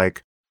terms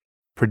like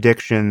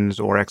predictions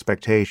or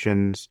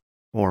expectations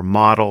or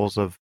models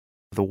of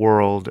the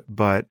world,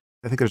 but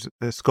I think there's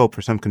a scope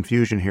for some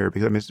confusion here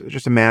because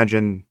just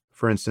imagine,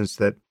 for instance,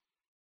 that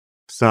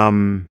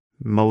some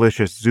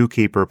malicious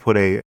zookeeper put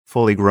a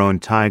fully grown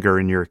tiger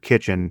in your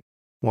kitchen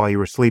while you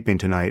were sleeping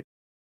tonight.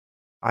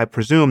 I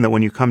presume that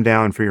when you come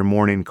down for your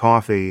morning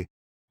coffee,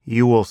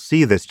 you will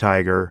see this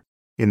tiger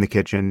in the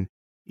kitchen,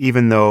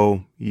 even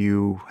though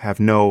you have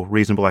no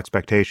reasonable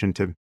expectation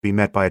to be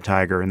met by a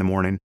tiger in the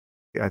morning.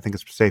 I think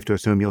it's safe to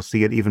assume you'll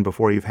see it even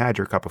before you've had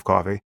your cup of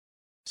coffee.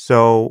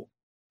 So,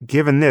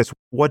 given this,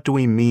 what do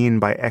we mean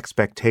by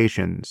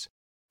expectations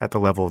at the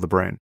level of the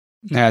brain?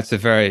 That's a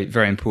very,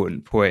 very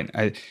important point.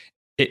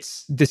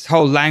 It's this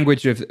whole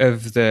language of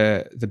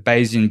the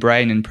Bayesian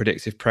brain and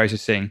predictive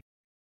processing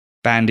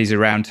bandies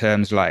around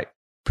terms like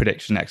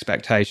prediction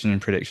expectation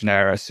and prediction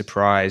error,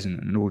 surprise,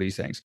 and all these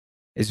things.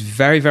 It's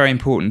very, very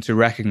important to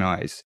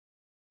recognize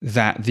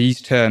that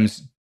these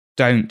terms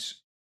don't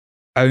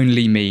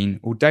only mean,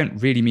 or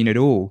don't really mean at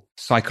all,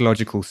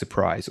 psychological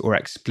surprise or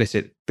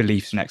explicit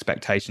beliefs and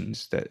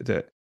expectations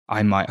that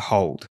I might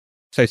hold.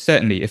 So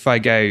certainly, if I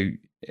go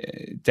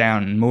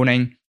down in the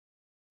morning,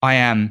 I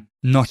am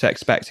not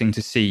expecting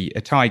to see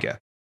a tiger.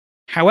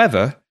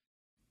 However,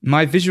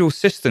 my visual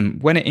system,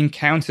 when it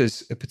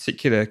encounters a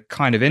particular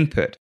kind of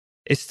input,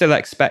 is still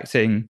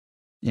expecting,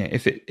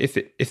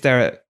 if there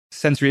are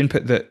sensory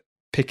input that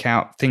pick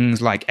out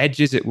things like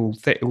edges, it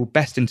will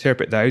best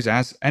interpret those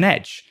as an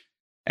edge.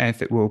 And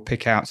if it will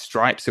pick out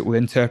stripes, it will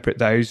interpret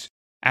those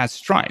as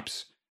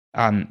stripes.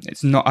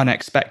 It's not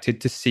unexpected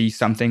to see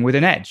something with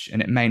an edge,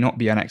 and it may not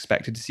be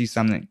unexpected to see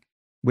something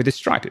with a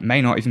stripe. It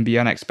may not even be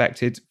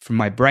unexpected from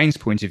my brain's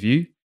point of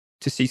view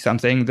to see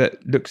something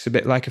that looks a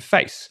bit like a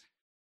face.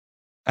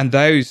 And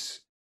those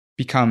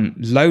become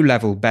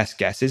low-level best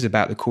guesses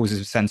about the causes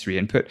of sensory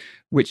input,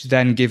 which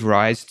then give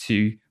rise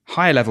to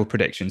higher-level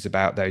predictions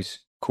about those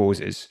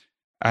causes.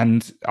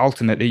 And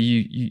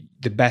ultimately,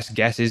 the best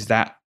guess is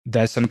that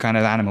there's some kind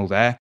of animal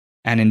there,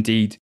 and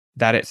indeed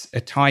that it's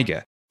a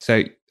tiger.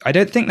 So I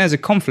don't think there's a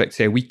conflict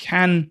here. We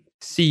can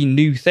see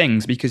new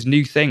things because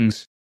new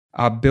things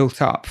are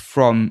built up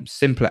from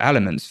simpler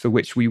elements for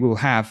which we will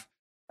have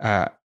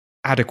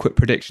adequate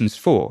predictions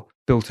for,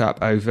 built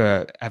up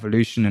over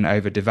evolution and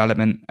over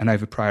development and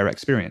over prior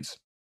experience.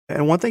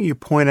 And one thing you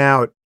point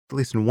out, at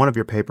least in one of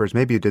your papers,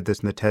 maybe you did this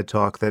in the TED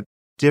Talk, that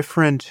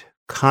different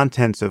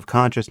contents of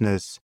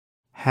consciousness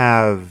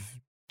have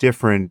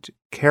different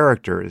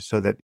characters, so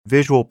that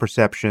visual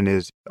perception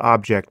is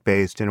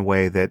object-based in a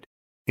way that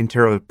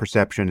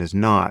interoperception is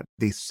not.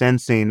 The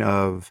sensing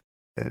of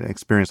an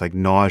experience like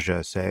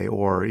nausea, say,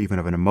 or even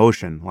of an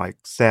emotion like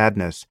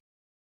sadness,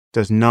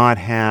 does not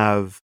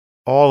have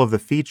all of the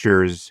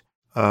features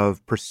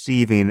of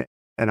perceiving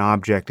an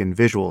object in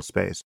visual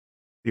space.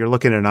 You're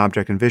looking at an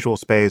object in visual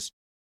space,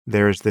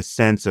 there's this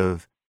sense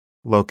of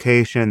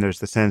location, there's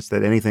the sense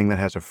that anything that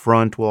has a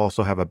front will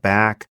also have a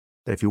back,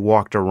 that if you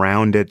walked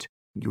around it,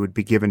 you would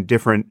be given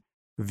different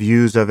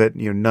views of it,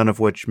 none of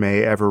which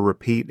may ever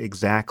repeat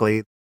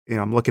exactly.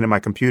 I'm looking at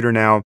my computer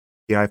now.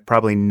 I've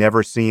probably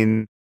never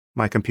seen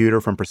my computer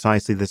from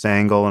precisely this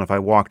angle, and if I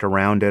walked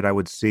around it, I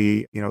would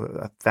see,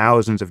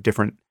 thousands of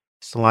different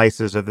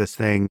slices of this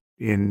thing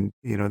in,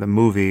 the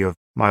movie of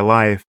my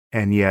life,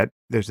 and yet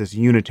there's this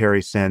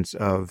unitary sense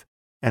of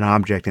an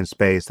object in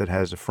space that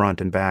has a front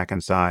and back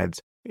and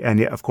sides. And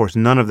yet, of course,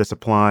 none of this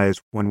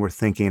applies when we're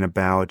thinking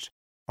about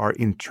our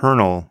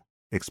internal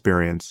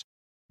experience.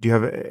 Do you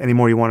have any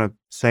more you want to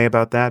say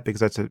about that?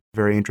 Because that's a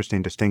very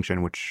interesting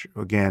distinction, which,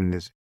 again,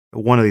 is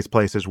one of these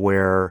places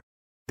where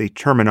the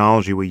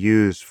terminology we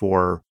use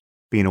for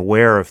being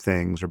aware of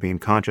things or being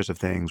conscious of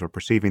things or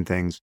perceiving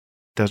things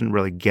doesn't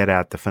really get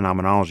at the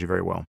phenomenology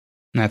very well.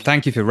 Now,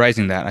 thank you for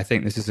raising that. I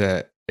think it's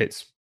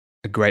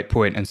a great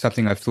point and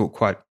something I've thought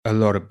quite a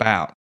lot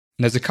about.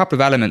 And there's a couple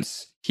of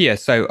elements here.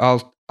 So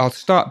I'll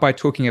start by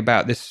talking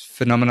about this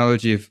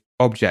phenomenology of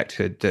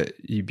objecthood that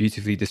you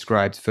beautifully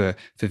described for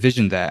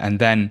vision there, and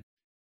then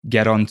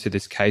get on to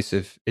this case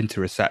of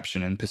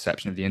interoception and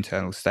perception of the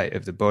internal state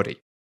of the body.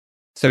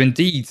 So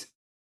indeed,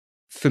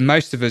 for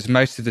most of us,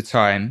 most of the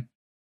time,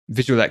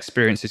 visual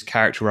experience is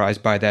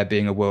characterized by there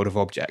being a world of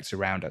objects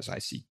around us. I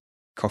see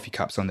coffee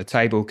cups on the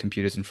table,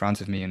 computers in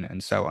front of me,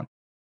 and so on.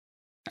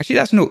 Actually,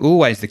 that's not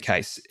always the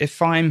case.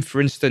 If I'm,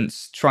 for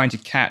instance, trying to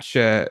catch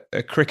a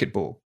cricket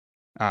ball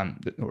or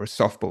a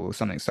softball or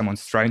something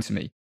someone's thrown to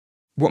me,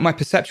 what my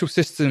perceptual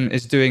system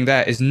is doing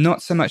there is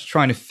not so much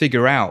trying to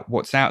figure out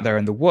what's out there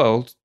in the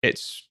world.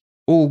 It's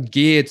all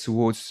geared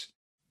towards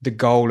the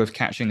goal of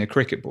catching the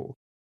cricket ball.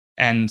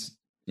 And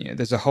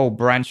there's a whole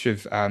branch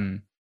of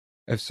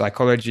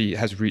psychology. It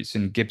has roots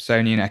in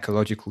Gibsonian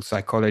ecological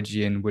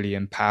psychology and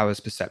William Powers'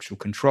 perceptual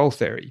control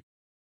theory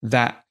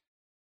that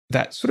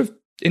sort of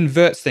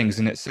inverts things.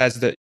 And it says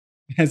that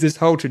there's this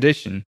whole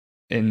tradition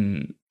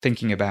in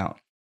thinking about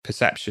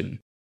perception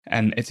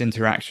and its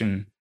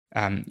interaction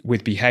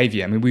with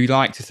behavior. I mean, we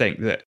like to think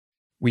that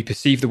we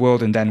perceive the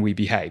world and then we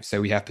behave.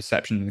 So we have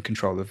perception and the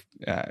control of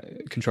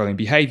controlling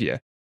behavior.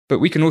 But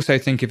we can also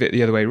think of it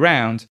the other way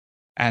around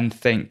and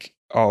think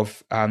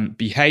of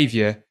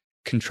behavior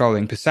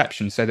controlling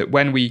perception, so that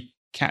when we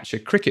catch a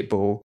cricket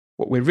ball,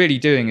 what we're really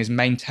doing is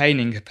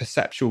maintaining a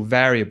perceptual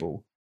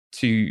variable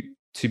to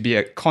to be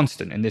a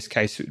constant. In this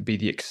case, it would be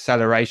the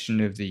acceleration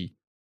of the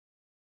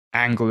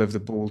angle of the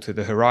ball to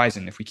the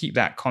horizon. If we keep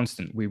that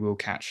constant, we will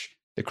catch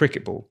the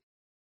cricket ball.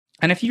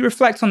 And if you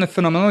reflect on the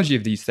phenomenology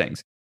of these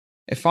things,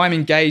 if I'm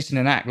engaged in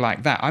an act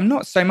like that, I'm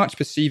not so much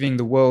perceiving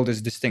the world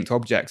as distinct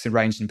objects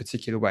arranged in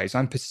particular ways.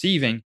 I'm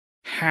perceiving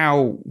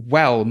how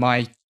well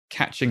my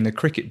catching the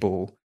cricket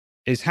ball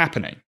is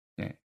happening.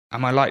 Yeah.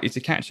 Am I likely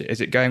to catch it?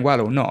 Is it going well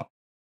or not?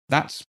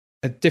 That's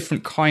a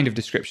different kind of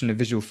description of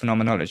visual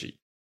phenomenology.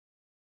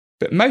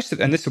 But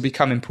and this will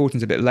become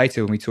important a bit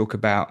later when we talk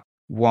about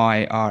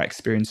why our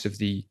experience of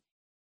the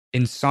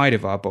inside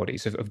of our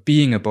bodies, of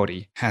being a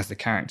body, has the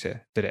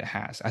character that it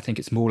has. I think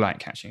it's more like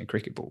catching a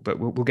cricket ball, but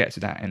we'll get to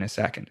that in a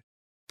second.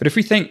 But if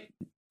we think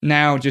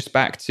now just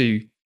back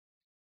to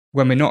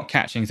when we're not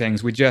catching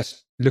things, we're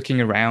just looking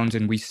around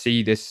and we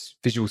see this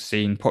visual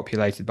scene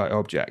populated by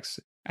objects.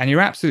 And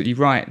you're absolutely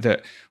right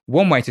that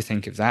one way to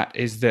think of that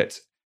is that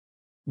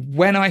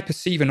when I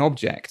perceive an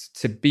object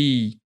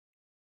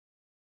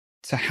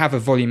to have a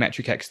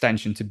volumetric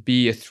extension, to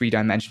be a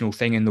three-dimensional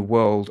thing in the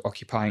world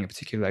occupying a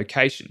particular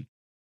location,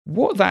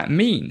 what that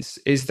means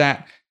is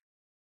that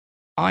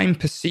I'm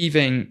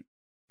perceiving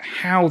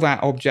how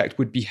that object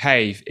would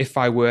behave if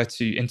I were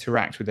to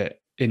interact with it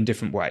in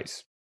different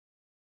ways.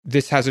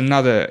 This has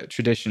another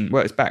tradition,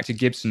 well, it's back to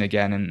Gibson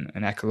again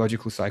and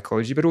ecological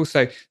psychology, but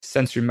also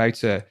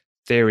sensory-motor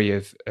theory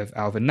of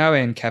Alvin Noe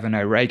and Kevin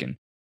O'Regan,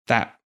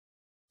 that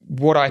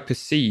what I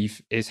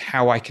perceive is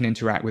how I can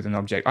interact with an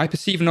object. I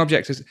perceive an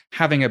object as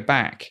having a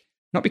back,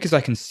 not because I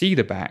can see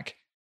the back,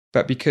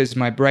 but because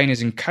my brain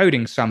is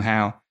encoding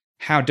somehow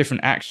how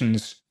different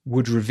actions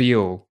would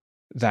reveal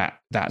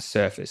that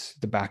surface,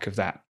 the back of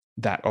that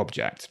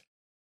object.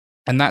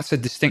 And that's a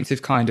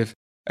distinctive kind of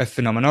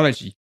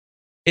phenomenology.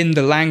 In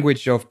the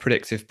language of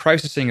predictive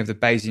processing of the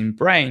Bayesian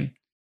brain,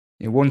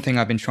 one thing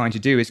I've been trying to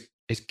do is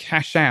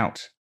cash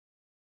out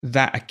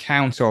that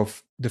account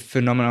of the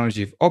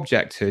phenomenology of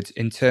objecthood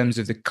in terms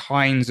of the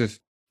kinds of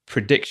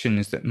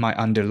predictions that might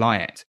underlie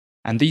it.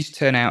 And these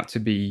turn out to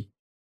be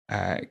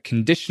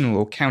conditional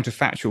or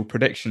counterfactual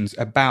predictions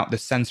about the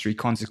sensory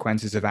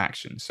consequences of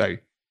action. So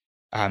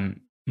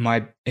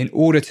in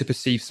order to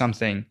perceive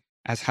something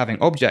as having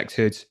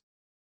objecthood,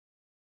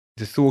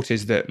 the thought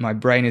is that my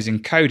brain is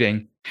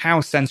encoding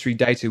how sensory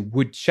data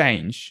would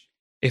change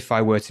if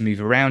I were to move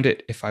around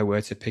it, if I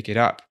were to pick it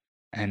up,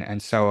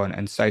 and so on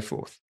and so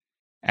forth.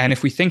 And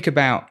if we think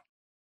about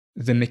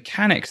the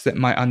mechanics that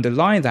might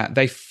underlie that,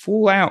 they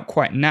fall out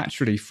quite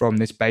naturally from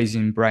this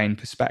Bayesian brain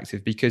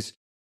perspective, because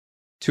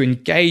to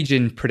engage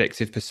in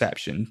predictive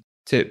perception,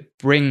 to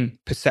bring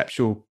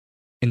perceptual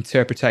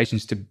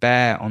interpretations to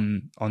bear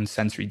on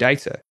sensory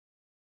data,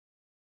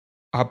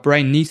 our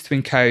brain needs to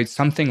encode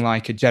something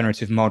like a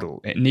generative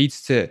model. It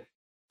needs to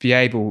be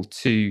able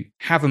to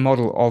have a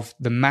model of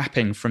the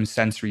mapping from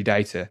sensory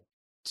data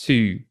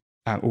to,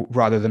 or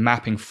rather the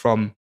mapping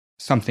from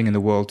something in the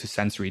world to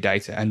sensory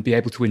data, and be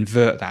able to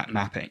invert that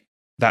mapping.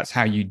 That's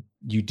how you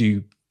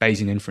do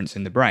Bayesian inference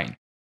in the brain.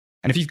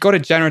 And if you've got a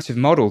generative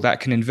model that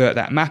can invert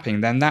that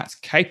mapping, then that's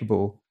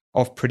capable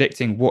of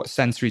predicting what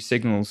sensory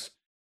signals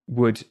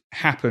would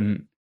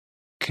happen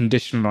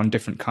conditional on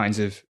different kinds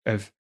of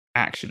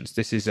actions.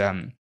 This is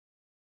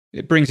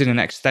it brings in an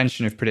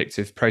extension of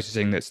predictive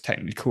processing that's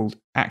technically called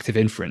active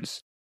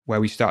inference,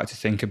 where we start to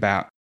think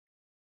about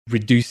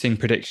reducing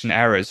prediction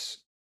errors,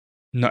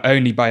 not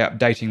only by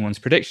updating one's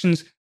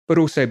predictions, but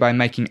also by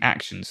making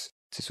actions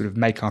to sort of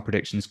make our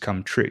predictions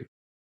come true.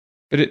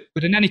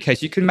 But in any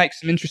case, you can make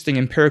some interesting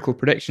empirical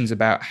predictions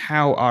about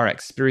how our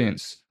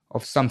experience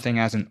of something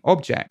as an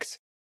object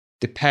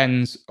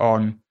depends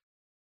on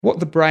what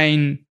the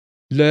brain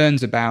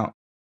learns about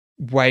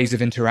ways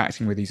of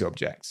interacting with these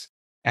objects.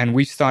 And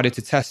we started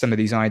to test some of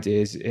these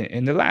ideas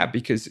in the lab,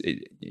 because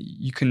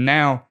you can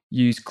now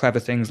use clever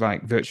things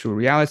like virtual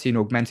reality and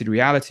augmented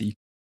reality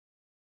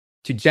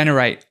to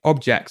generate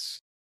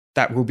objects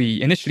that will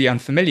be initially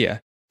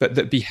unfamiliar, but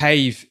that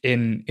behave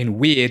in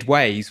weird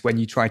ways when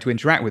you try to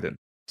interact with them.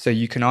 So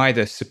you can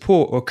either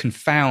support or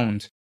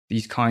confound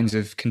these kinds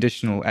of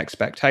conditional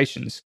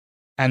expectations,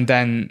 and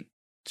then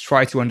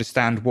try to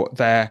understand what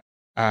the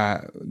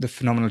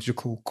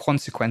phenomenological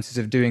consequences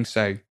of doing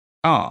so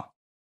are.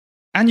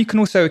 And you can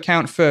also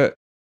account for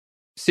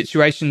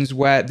situations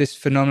where this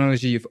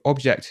phenomenology of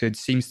objecthood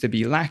seems to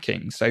be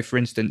lacking. So, for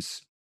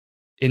instance,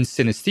 in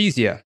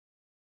synesthesia,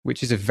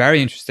 which is a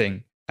very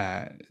interesting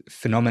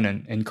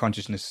phenomenon in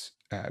consciousness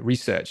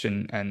research,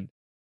 and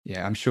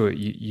yeah, I'm sure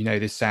you know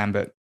this, Sam,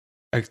 but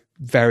a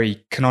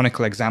very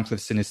canonical example of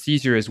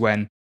synesthesia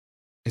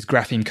is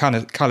grapheme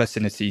color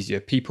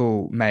synesthesia.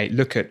 People may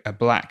look at a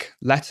black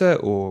letter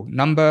or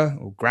number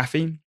or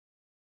grapheme,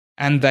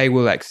 and they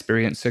will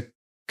experience a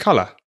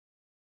color.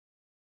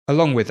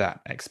 Along with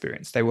that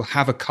experience, they will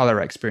have a color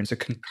experience, a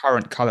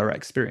concurrent color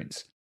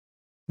experience.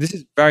 This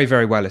is very,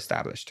 very well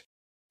established.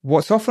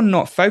 What's often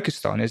not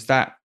focused on is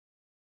that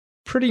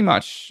pretty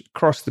much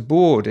across the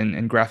board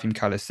in grapheme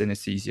color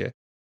synesthesia,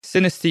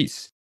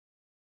 synesthetes,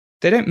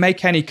 they don't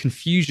make any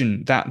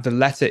confusion that the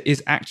letter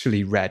is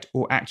actually red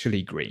or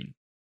actually green.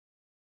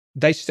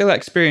 they still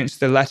experience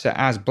the letter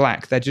as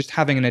black. They're just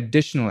having an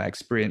additional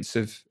experience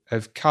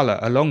of color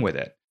along with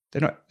it.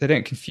 They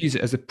don't confuse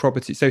it as a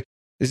property. So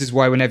this is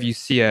why whenever you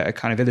see a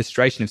kind of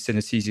illustration of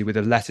synesthesia with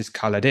the letters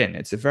colored in,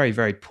 it's a very,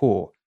 very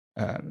poor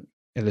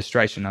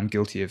illustration. I'm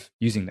guilty of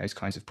using those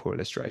kinds of poor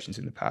illustrations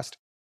in the past.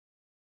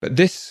 But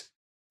this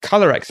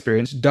color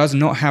experience does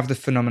not have the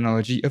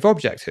phenomenology of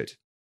objecthood.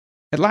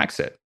 It lacks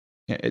it.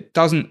 It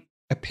doesn't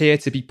appear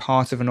to be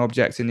part of an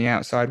object in the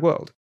outside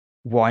world.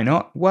 Why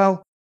not?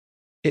 Well,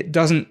 it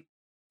doesn't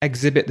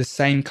exhibit the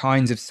same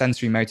kinds of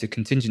sensory motor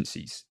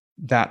contingencies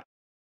that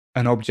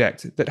an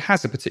object that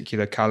has a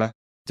particular color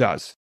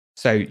does.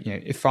 So,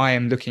 if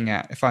I'm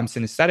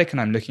synesthetic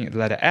and I'm looking at the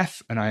letter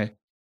F and I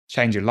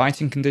change a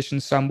lighting condition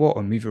somewhat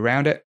or move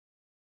around it,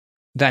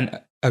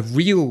 then a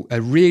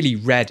really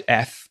red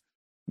F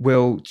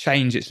will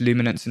change its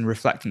luminance and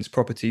reflectance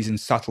properties in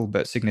subtle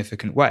but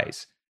significant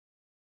ways.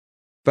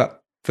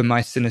 But for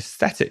my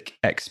synesthetic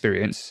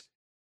experience,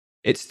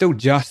 it's still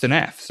just an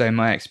F. So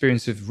my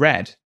experience of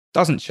red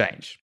doesn't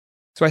change.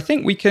 So I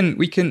think we can,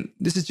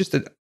 this is just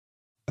a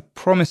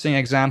promising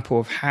example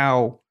of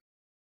how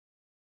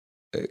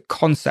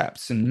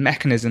concepts and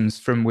mechanisms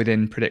from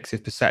within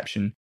predictive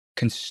perception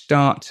can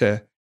start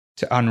to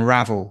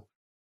unravel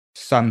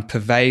some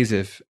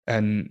pervasive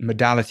and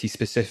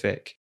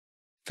modality-specific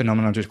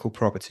phenomenological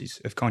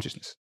properties of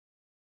consciousness.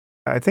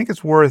 I think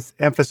it's worth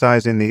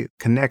emphasizing the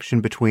connection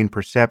between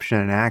perception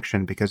and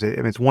action, because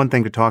it's one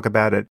thing to talk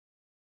about it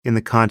in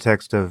the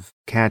context of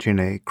catching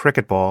a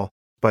cricket ball,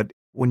 but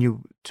when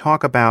you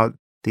talk about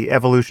the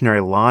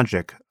evolutionary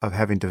logic of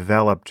having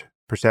developed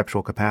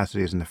perceptual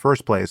capacities in the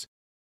first place,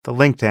 the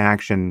link to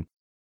action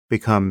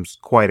becomes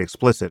quite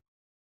explicit.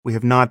 We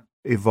have not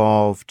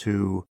evolved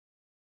to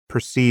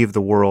perceive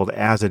the world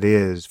as it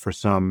is for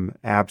some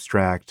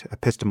abstract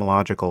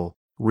epistemological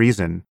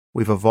reason.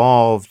 We've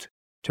evolved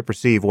to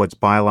perceive what's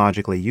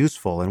biologically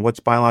useful, and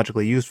what's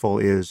biologically useful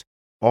is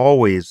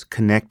always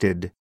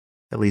connected,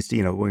 at least,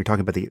 when you're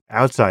talking about the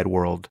outside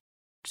world,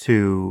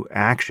 to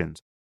actions.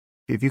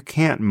 If you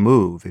can't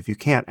move, if you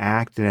can't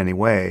act in any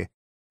way,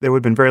 there would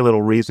have been very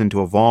little reason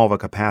to evolve a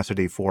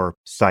capacity for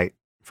sight,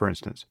 for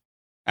instance.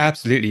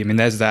 Absolutely. I mean,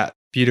 there's that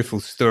beautiful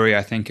story,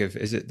 I think, of,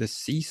 is it the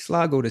sea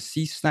slug or the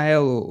sea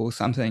snail or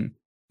something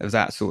of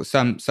that sort?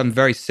 Some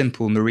very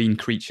simple marine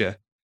creature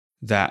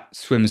that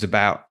swims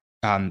about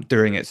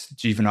during its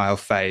juvenile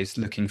phase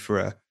looking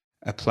for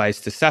a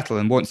place to settle.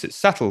 And once it's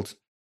settled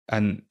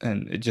and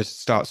it just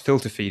starts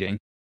filter feeding,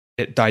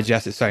 it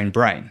digests its own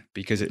brain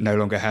because it no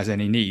longer has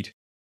any need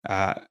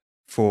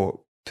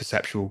for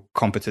perceptual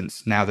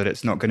competence now that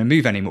it's not going to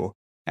move anymore.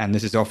 And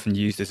this is often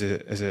used as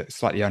a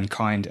slightly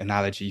unkind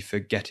analogy for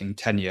getting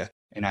tenure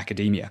in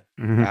academia.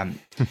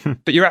 Mm-hmm.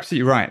 But you're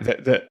absolutely right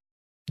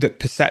that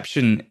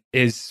perception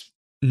is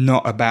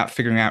not about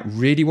figuring out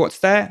really what's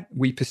there.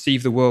 We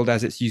perceive the world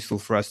as it's useful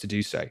for us to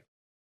do so.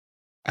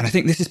 And I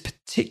think this is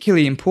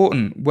particularly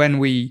important when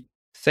we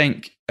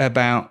think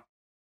about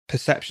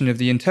perception of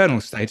the internal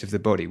state of the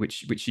body,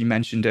 which you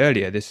mentioned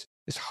earlier, this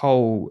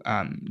whole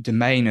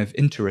domain of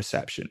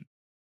interoception.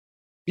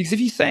 Because if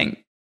you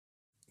think,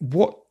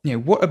 what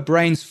are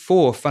brains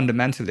for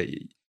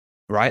fundamentally,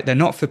 right? They're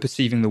not for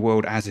perceiving the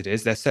world as it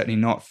is. They're certainly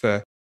not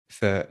for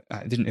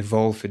didn't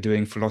evolve for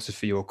doing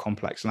philosophy or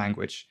complex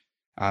language.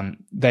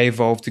 They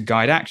evolved to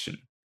guide action.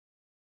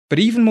 But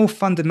even more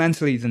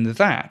fundamentally than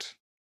that,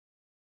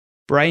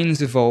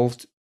 brains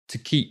evolved to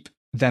keep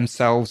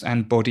themselves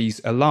and bodies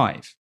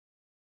alive.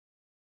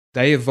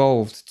 They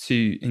evolved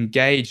to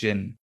engage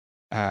in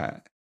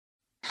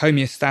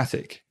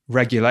homeostatic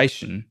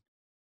regulation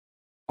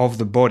of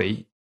the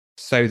body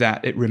so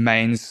that it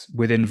remains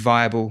within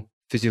viable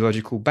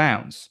physiological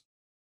bounds.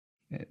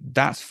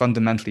 That's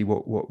fundamentally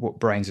what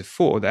brains are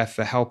for. They're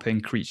for helping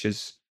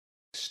creatures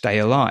stay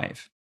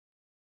alive.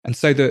 And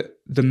so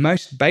the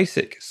most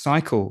basic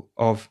cycle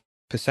of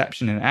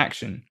perception and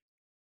action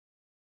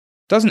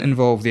doesn't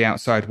involve the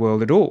outside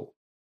world at all.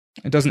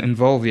 It doesn't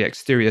involve the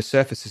exterior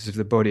surfaces of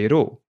the body at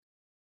all.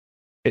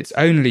 It's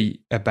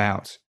only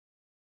about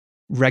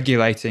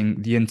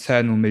regulating the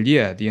internal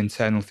milieu, the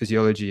internal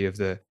physiology of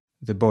the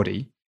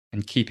body,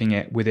 and keeping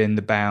it within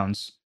the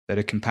bounds that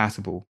are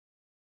compatible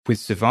with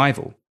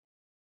survival.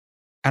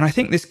 And I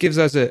think this gives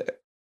us a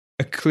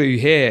clue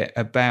here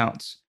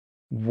about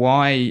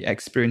why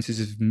experiences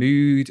of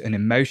mood and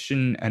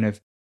emotion and of,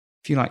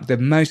 if you like, the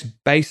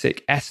most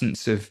basic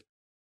essence of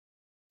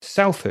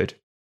selfhood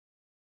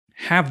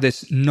have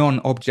this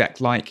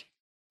non-object-like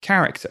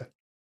character.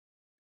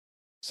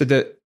 So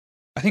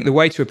I think the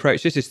way to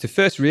approach this is to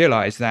first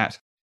realize that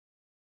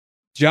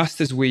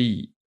just as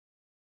we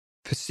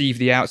perceive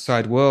the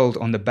outside world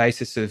on the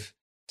basis of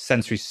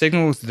sensory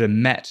signals that are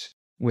met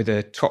with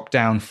a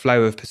top-down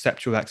flow of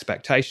perceptual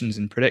expectations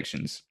and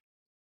predictions,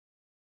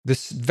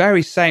 this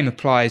very same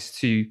applies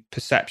to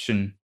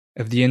perception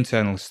of the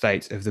internal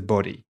state of the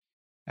body.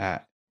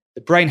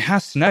 The brain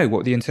has to know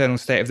what the internal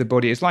state of the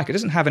body is like. It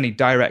doesn't have any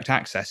direct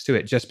access to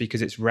it just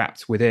because it's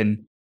wrapped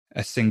within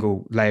a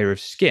single layer of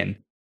skin.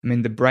 I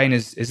mean, the brain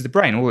is the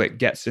brain. All it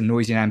gets are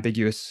noisy and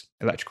ambiguous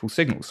electrical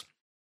signals.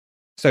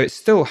 So it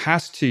still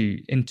has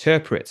to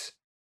interpret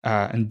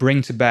and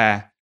bring to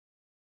bear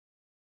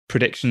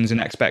predictions and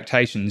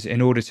expectations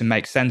in order to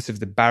make sense of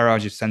the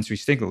barrage of sensory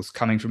signals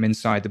coming from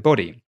inside the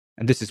body.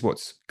 And this is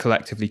what's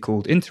collectively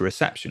called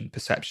interoception,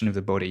 perception of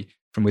the body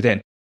from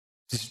within.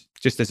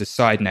 Just as a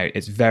side note,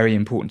 it's very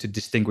important to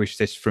distinguish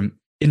this from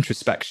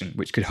introspection,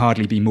 which could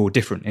hardly be more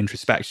different.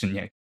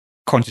 Introspection,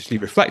 consciously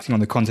reflecting on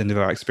the content of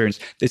our experience.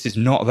 This is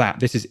not that.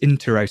 This is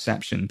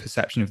interoception,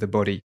 perception of the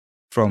body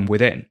from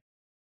within.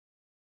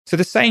 So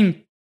the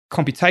same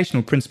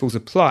computational principles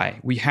apply.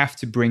 We have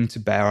to bring to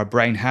bear, our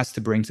brain has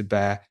to bring to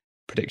bear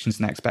predictions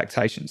and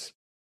expectations.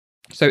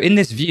 So in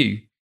this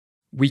view,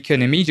 we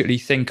can immediately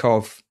think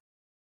of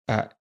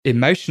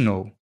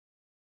emotional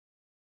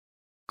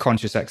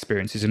conscious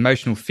experiences,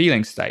 emotional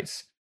feeling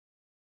states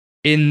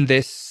in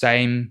this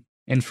same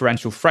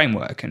inferential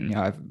framework. And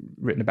I've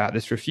written about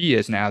this for a few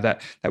years now,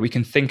 that we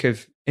can think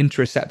of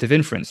interoceptive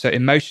inference. So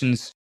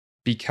emotions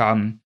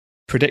become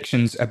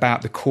predictions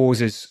about the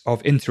causes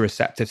of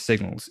interoceptive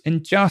signals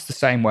in just the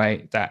same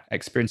way that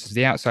experiences of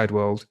the outside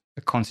world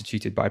are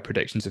constituted by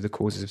predictions of the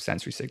causes of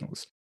sensory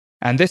signals.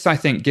 And this, I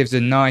think, gives a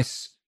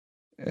nice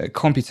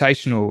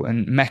computational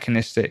and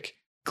mechanistic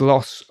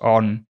gloss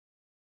on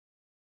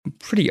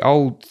pretty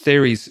old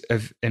theories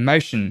of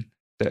emotion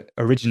that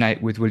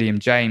originate with William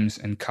James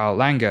and Carl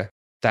Langer,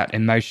 that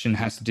emotion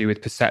has to do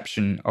with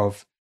perception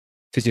of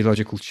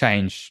physiological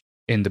change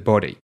in the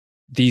body.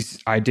 These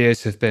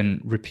ideas have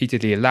been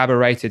repeatedly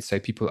elaborated, so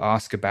people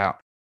ask about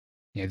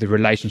the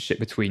relationship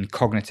between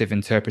cognitive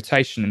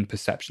interpretation and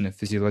perception of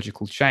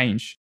physiological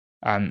change.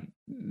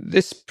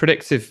 This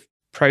predictive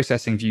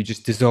processing view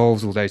just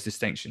dissolves all those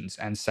distinctions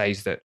and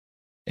says that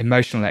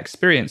emotional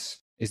experience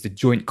is the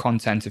joint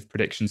content of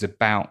predictions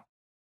about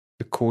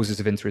the causes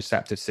of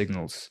interoceptive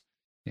signals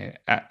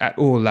at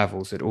all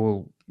levels, at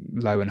all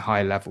low and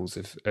high levels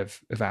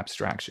of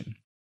abstraction.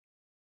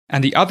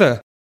 And the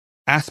other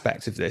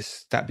aspect of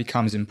this that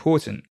becomes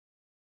important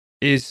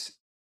is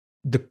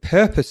the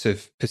purpose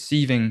of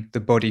perceiving the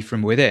body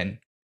from within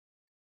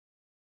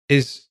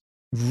is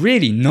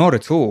really not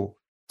at all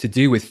to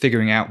do with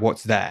figuring out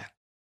what's there.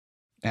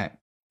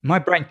 My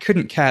brain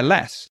couldn't care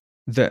less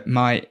that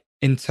my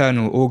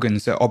internal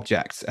organs are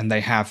objects and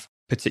they have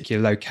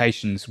particular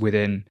locations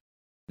within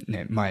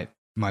my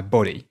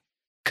body.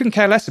 Couldn't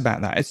care less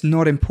about that. It's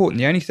not important.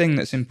 The only thing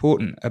that's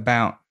important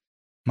about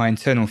my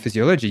internal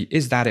physiology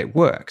is that it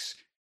works.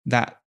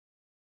 That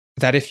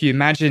if you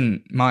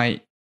imagine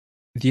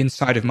the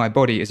inside of my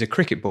body is a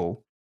cricket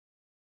ball,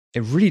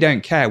 it really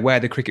don't care where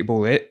the cricket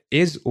ball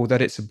is or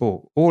that it's a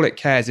ball. All it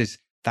cares is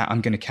that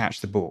I'm going to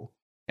catch the ball.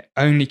 It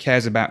only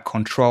cares about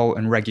control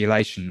and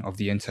regulation of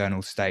the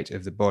internal state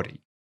of the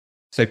body.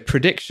 So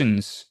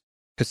predictions,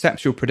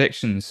 perceptual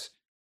predictions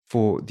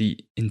for the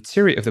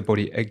interior of the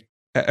body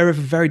are of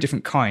a very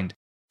different kind.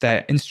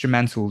 They're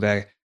instrumental,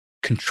 they're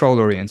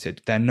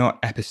control-oriented, they're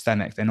not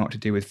epistemic, they're not to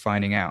do with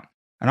finding out.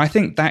 And I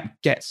think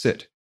that gets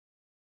it.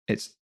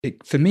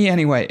 For me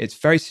anyway, it's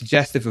very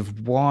suggestive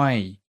of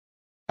why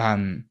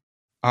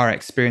our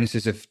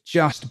experiences of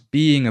just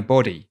being a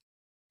body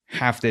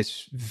have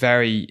this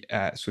very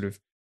sort of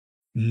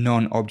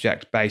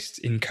non-object-based,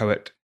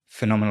 inchoate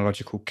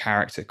phenomenological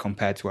character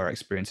compared to our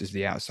experiences of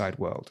the outside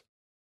world.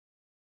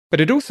 But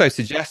it also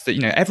suggests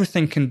that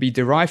everything can be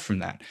derived from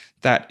that.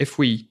 That if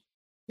we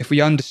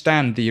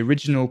understand the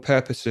original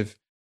purpose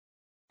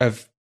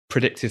of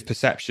predictive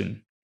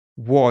perception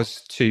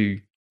was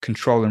to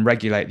control and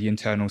regulate the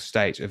internal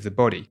state of the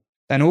body,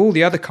 then all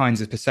the other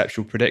kinds of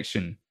perceptual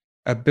prediction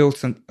are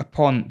built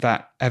upon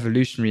that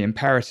evolutionary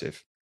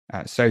imperative,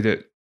 so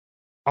that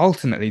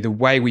ultimately the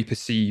way we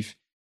perceive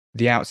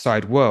the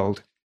outside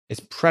world is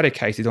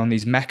predicated on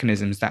these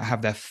mechanisms that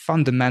have their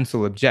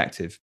fundamental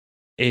objective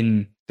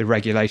in the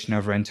regulation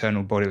of our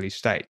internal bodily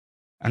state.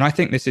 And I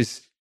think this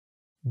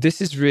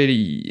is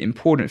really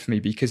important for me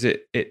because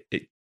it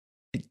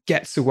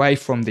gets away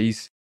from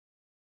these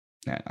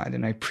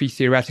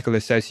pre-theoretical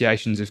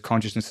associations of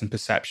consciousness and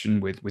perception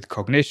with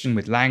cognition,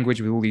 with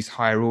language, with all these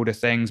higher order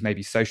things,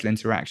 maybe social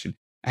interaction,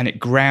 and it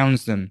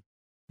grounds them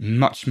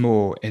much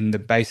more in the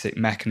basic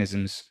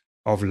mechanisms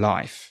of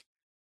life.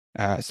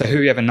 So here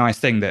we have a nice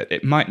thing that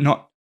it might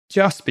not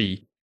just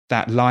be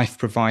that life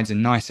provides a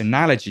nice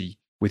analogy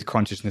with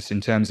consciousness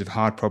in terms of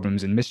hard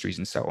problems and mysteries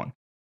and so on,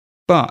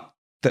 but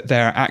that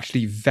there are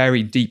actually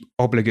very deep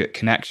obligate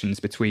connections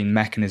between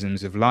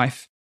mechanisms of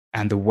life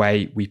and the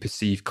way we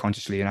perceive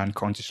consciously and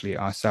unconsciously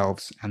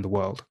ourselves and the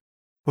world.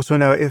 Well, so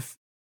now if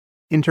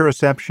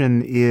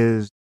interoception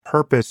is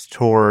purposed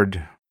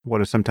toward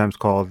what is sometimes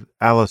called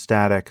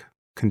allostatic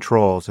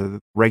control, so the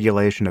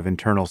regulation of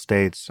internal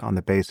states on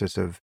the basis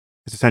of,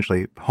 it's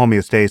essentially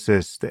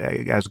homeostasis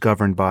as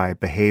governed by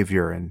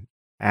behavior and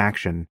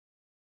action.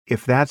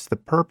 If that's the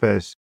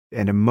purpose,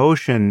 and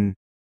emotion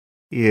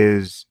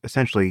is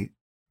essentially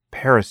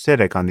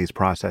parasitic on these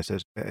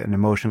processes, an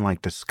emotion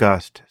like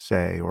disgust,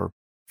 say, or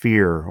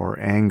fear or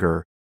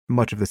anger,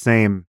 much of the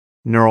same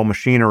neural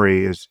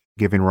machinery is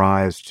giving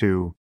rise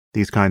to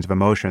these kinds of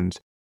emotions.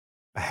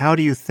 How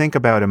do you think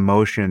about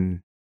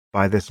emotion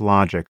by this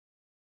logic?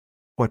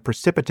 what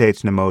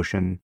precipitates an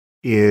emotion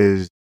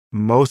is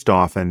most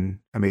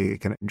often, I mean,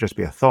 it can just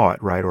be a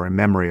thought, right, or a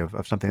memory of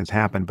something that's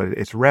happened, but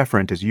its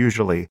referent is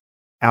usually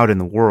out in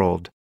the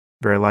world,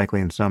 very likely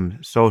in some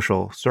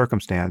social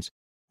circumstance.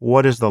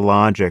 What is the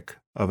logic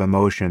of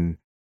emotion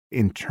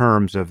in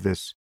terms of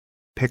this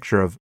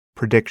picture of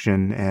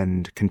prediction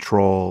and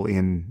control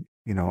in,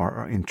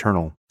 our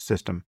internal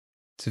system?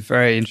 It's a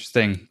very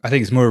interesting, I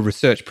think it's more a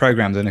research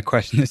program than a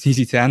question that's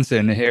easy to answer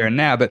in the here and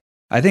now. But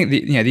I think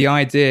the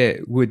idea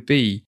would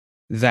be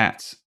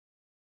that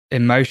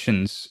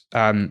emotions,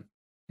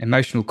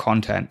 emotional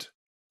content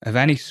of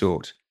any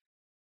sort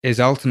is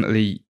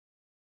ultimately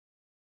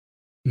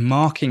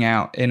marking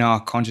out in our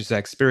conscious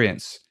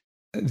experience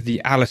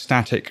the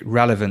allostatic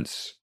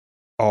relevance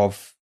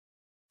of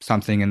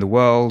something in the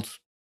world,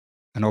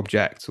 an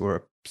object or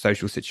a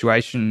social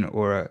situation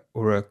or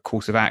a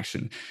course of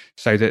action,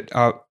 so that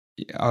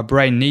our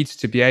brain needs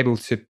to be able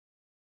to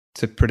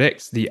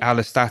predict the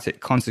allostatic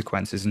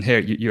consequences. And here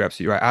you're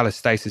absolutely right.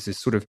 Allostasis is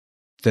sort of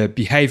the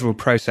behavioral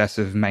process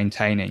of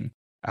maintaining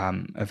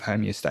of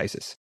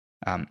homeostasis.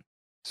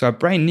 So our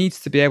brain needs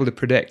to be able to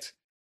predict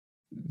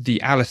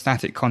the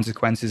allostatic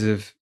consequences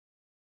of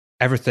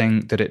every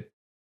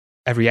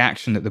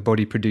action that the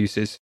body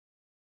produces,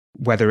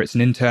 whether it's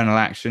an internal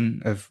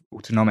action of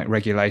autonomic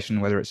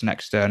regulation, whether it's an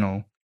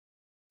external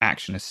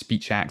action, a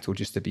speech act, or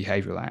just a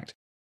behavioral act.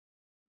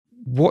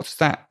 What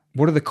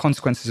are the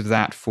consequences of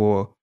that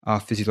for our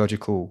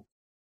physiological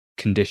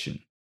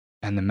condition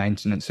and the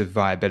maintenance of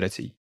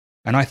viability?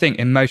 And I think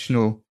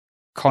emotional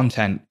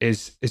content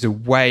is a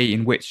way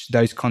in which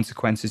those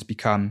consequences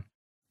become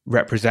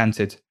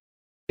represented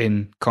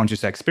in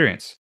conscious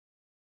experience.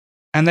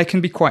 And they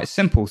can be quite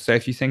simple. So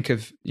if you think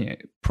of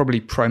probably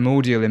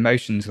primordial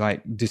emotions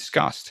like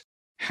disgust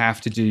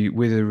have to do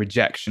with a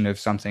rejection of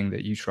something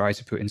that you try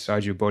to put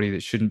inside your body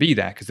that shouldn't be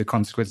there, because the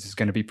consequence is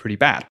going to be pretty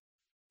bad.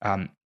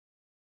 And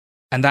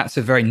that's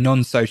a very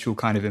non-social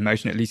kind of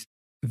emotion, at least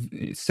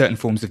certain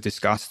forms of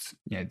disgust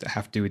that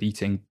have to do with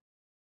eating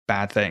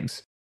bad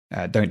things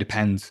don't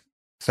depend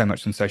so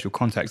much on social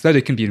context, though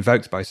they can be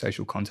invoked by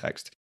social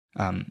context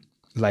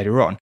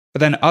later on. But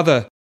then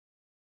other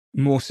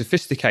more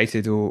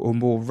sophisticated or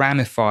more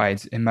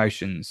ramified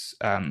emotions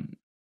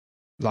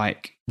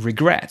like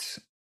regret.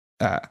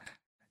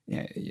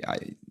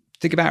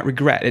 Think about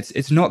regret.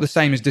 It's not the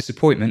same as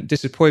disappointment.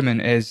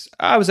 Disappointment is,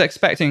 I was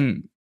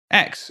expecting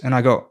X and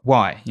I got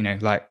Y,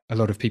 like a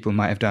lot of people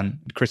might have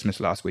done Christmas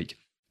last week.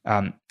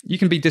 You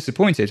can be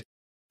disappointed,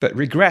 but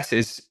regret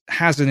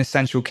has an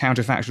essential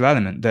counterfactual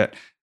element that,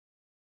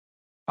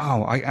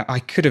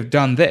 I could have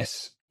done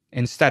this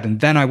instead,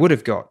 and then I would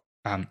have got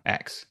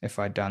X if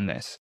I'd done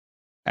this.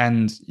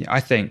 And I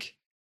think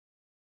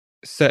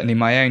certainly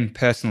my own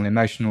personal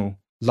emotional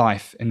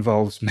life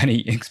involves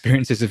many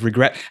experiences of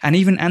regret, and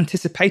even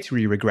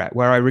anticipatory regret,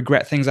 where I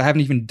regret things I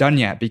haven't even done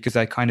yet because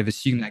I kind of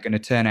assume they're going to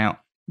turn out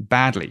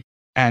badly.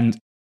 And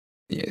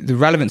the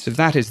relevance of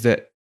that is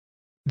that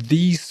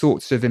these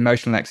sorts of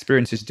emotional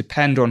experiences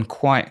depend on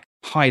quite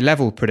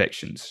high-level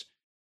predictions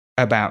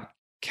about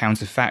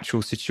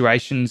counterfactual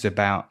situations,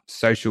 about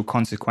social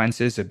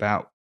consequences,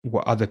 about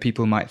what other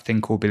people might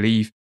think or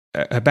believe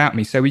about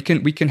me. So we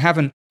can have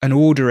an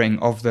ordering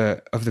of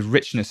the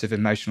richness of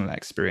emotional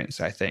experience,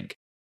 I think,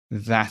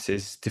 that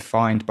is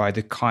defined by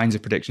the kinds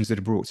of predictions that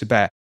are brought to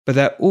bear. But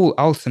they're all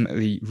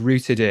ultimately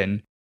rooted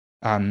in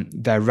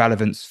their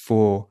relevance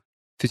for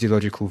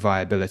physiological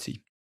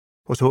viability.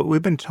 Well, so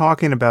we've been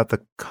talking about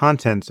the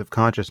contents of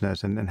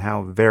consciousness and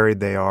how varied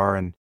they are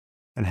and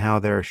how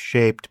they're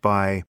shaped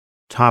by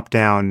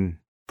top-down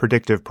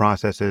predictive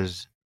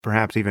processes,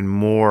 perhaps even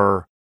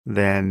more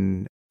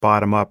than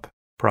bottom-up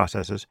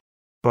processes.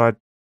 But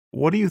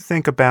what do you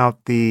think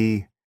about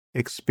the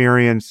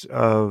experience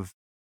of,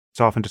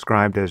 it's often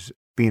described as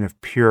being of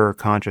pure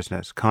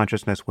consciousness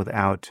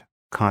without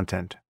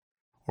content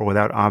or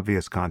without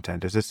obvious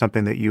content? Is this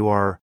something that you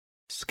are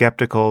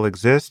skeptical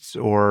exists,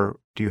 or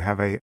do you have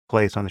a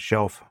place on the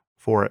shelf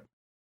for it?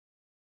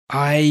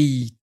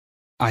 I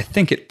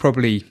think it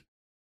probably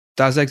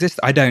does exist.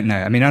 I don't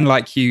know. I mean,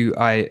 unlike you,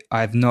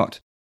 I've not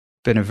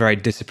been a very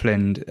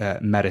disciplined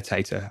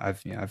meditator.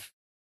 I've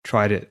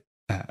tried it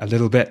a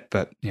little bit,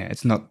 but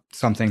it's not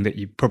something that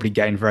you probably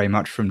gain very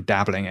much from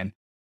dabbling in.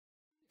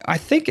 I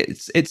think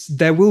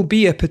there will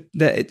be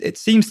it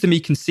seems to me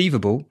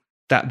conceivable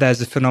that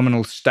there's a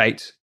phenomenal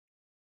state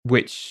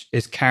which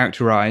is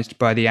characterized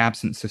by the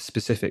absence of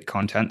specific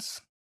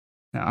contents.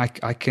 Now,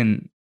 I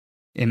can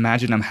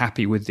imagine, I'm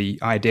happy with the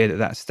idea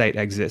that state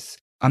exists.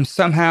 I'm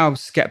somehow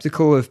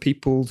skeptical of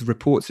people's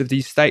reports of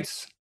these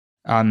states.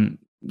 And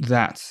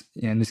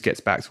this gets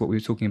back to what we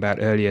were talking about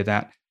earlier,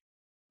 that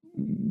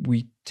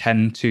we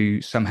tend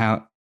to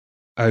somehow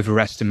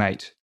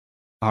overestimate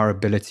our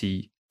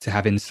ability to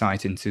have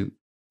insight into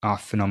our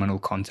phenomenal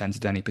content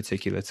at any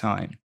particular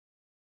time.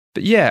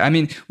 But yeah, I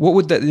mean, what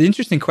would the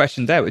interesting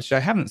question there, which I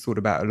haven't thought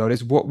about a lot,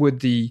 is what would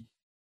the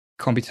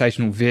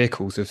computational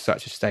vehicles of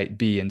such a state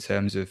be in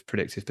terms of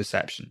predictive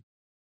perception?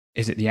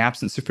 Is it the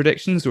absence of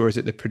predictions, or is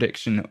it the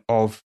prediction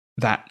of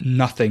that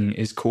nothing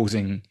is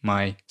causing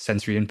my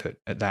sensory input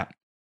at that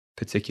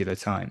particular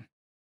time.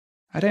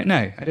 I don't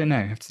know.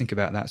 I have to think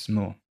about that some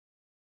more.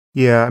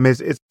 Yeah, I mean,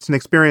 it's an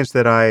experience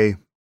that I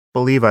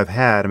believe I've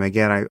had. I mean,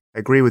 again, I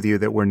agree with you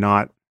that we're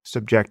not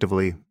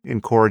subjectively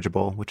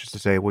incorrigible, which is to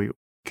say we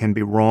can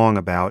be wrong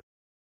about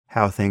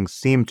how things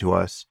seem to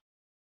us.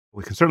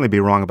 We can certainly be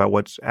wrong about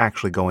what's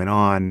actually going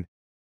on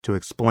to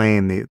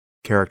explain the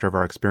character of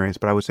our experience,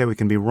 but I would say we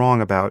can be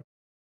wrong about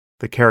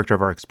the character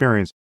of our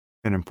experience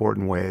in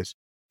important ways,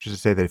 which is to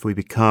say that if we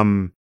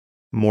become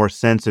more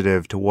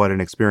sensitive to what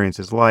an experience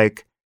is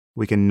like,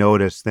 we can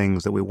notice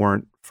things that we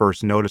weren't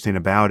first noticing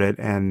about it.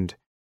 And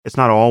it's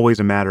not always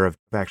a matter of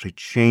actually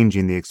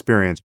changing the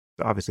experience.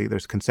 Obviously,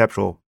 there's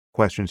conceptual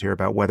questions here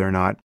about whether or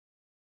not,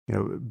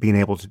 being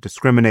able to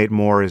discriminate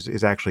more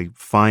is actually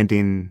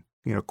finding,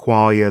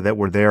 qualia that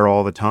were there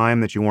all the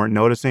time that you weren't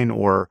noticing,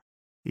 or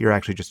you're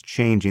actually just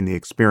changing the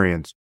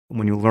experience.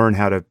 When you learn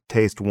how to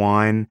taste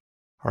wine,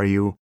 are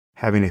you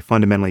having a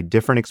fundamentally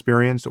different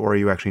experience, or are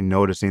you actually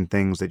noticing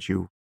things that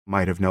you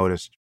might have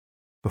noticed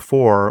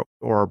before,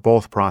 or are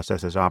both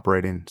processes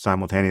operating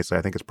simultaneously?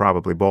 I think it's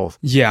probably both.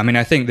 Yeah, I mean,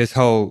 I think this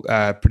whole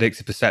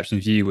predictive perception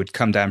view would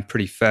come down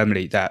pretty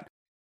firmly that,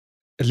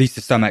 at least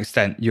to some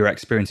extent, your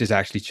experience is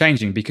actually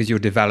changing because you're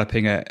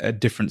developing a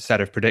different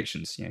set of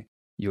predictions.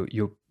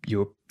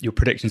 Your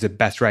predictions are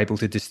better able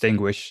to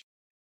distinguish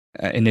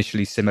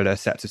initially similar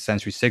sets of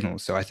sensory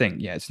signals. So I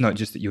think, it's not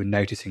just that you're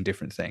noticing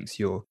different things;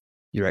 your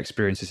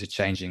experiences are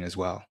changing as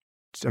well.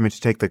 I mean,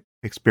 to take the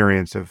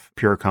experience of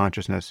pure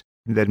consciousness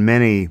that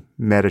many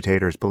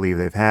meditators believe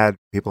they've had.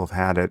 People have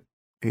had it,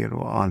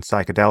 on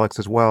psychedelics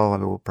as well. I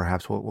mean,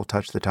 perhaps we'll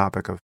touch the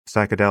topic of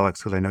psychedelics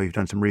because I know you've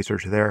done some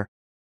research there.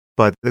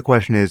 But the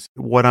question is,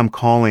 what I'm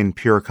calling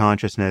pure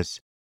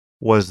consciousness,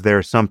 was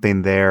there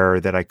something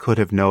there that I could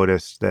have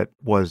noticed that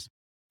was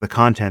the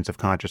contents of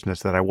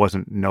consciousness that I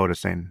wasn't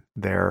noticing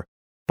there?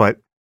 But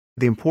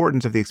the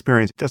importance of the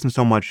experience doesn't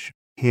so much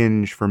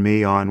hinge for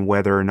me on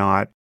whether or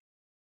not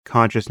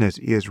consciousness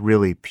is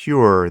really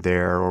pure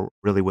there or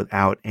really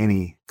without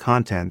any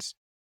contents.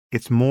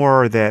 It's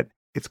more that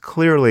it's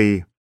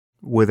clearly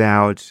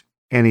without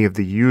any of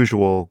the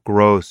usual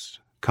gross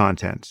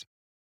contents.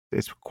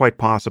 It's quite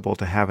possible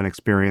to have an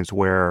experience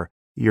where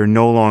you're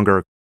no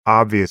longer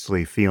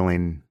obviously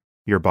feeling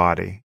your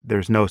body.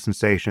 There's no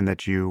sensation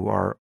that you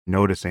are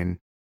noticing.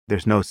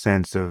 There's no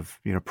sense of,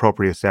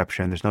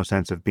 proprioception. There's no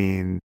sense of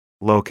being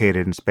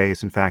located in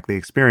space. In fact, the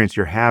experience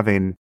you're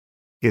having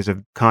is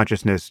a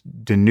consciousness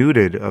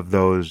denuded of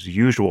those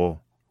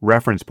usual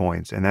reference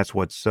points. And that's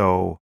what's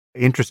so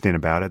interesting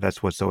about it.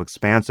 That's what's so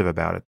expansive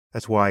about it.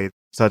 That's why it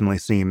suddenly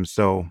seems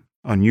so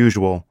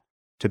unusual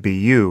to be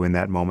you in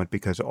that moment,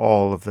 because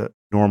all of the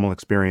normal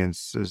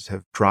experiences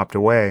have dropped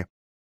away.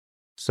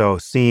 So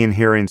seeing,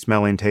 hearing,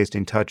 smelling,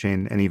 tasting,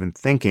 touching, and even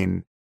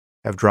thinking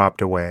have dropped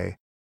away.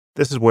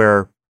 This is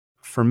where,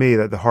 for me,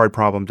 that the hard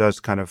problem does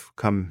kind of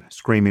come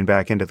screaming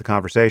back into the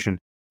conversation.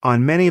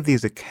 On many of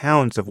these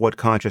accounts of what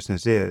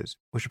consciousness is,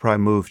 we should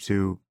probably move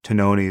to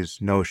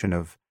Tononi's notion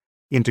of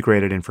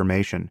integrated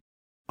information.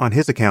 On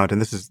his account,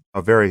 and this is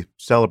a very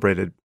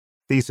celebrated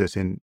thesis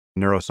in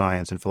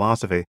neuroscience and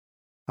philosophy,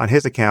 on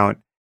his account,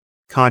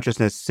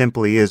 consciousness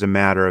simply is a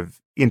matter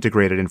of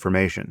integrated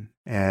information.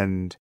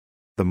 And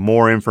the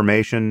more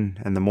information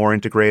and the more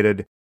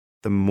integrated,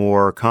 the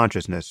more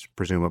consciousness,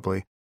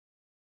 presumably.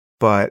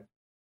 But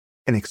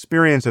an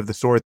experience of the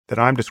sort that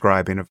I'm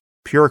describing of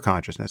pure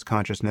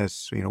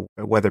consciousness,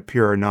 whether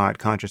pure or not,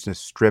 consciousness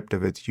stripped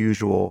of its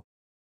usual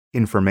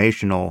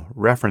informational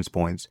reference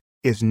points,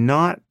 is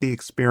not the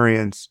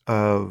experience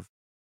of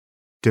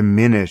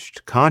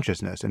diminished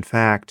consciousness. In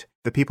fact,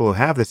 the people who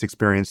have this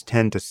experience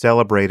tend to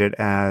celebrate it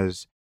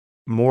as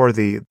more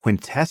the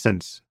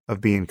quintessence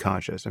of being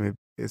conscious. I mean,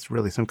 it's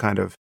really some kind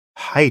of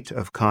height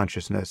of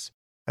consciousness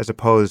as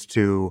opposed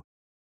to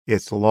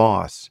its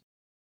loss.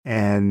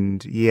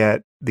 And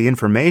yet the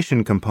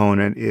information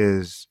component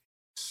is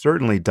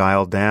certainly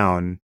dialed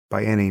down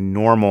by any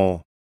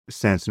normal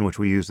sense in which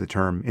we use the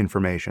term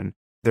information.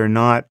 They're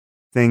not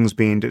things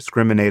being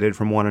discriminated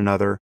from one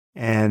another.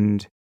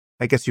 And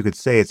I guess you could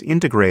say it's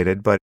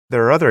integrated, but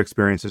there are other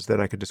experiences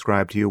that I could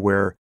describe to you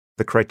where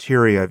the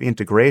criteria of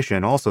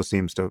integration also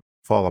seems to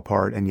fall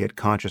apart, and yet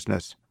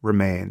consciousness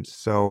remains.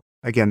 So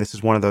again, this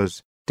is one of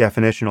those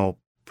definitional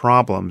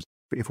problems.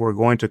 If we're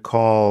going to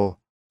call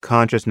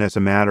consciousness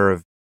a matter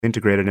of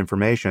integrated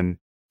information,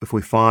 if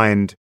we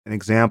find an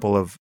example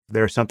of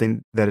there's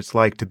something that it's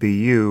like to be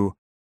you,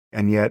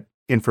 and yet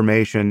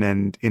information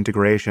and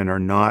integration are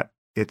not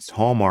its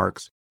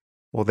hallmarks,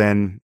 well,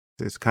 then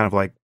it's kind of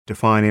like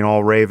defining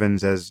all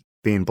ravens as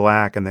being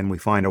black, and then we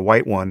find a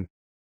white one.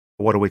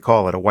 What do we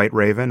call it? A white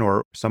raven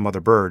or some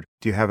other bird?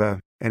 Do you have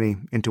any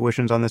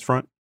intuitions on this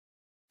front?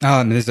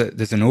 There's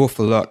an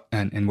awful lot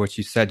in what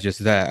you said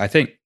just there. I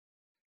think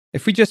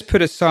if we just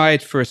put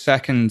aside for a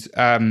second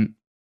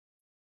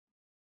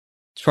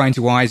trying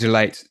to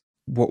isolate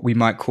what we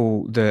might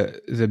call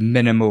the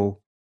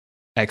minimal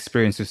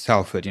experience of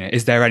selfhood,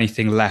 is there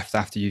anything left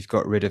after you've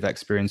got rid of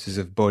experiences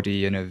of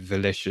body and of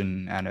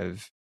volition and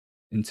of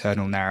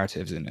internal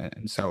narratives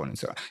and so on and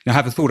so on. Now,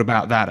 have a thought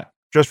about that.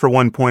 Just for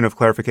one point of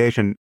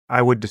clarification,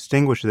 I would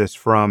distinguish this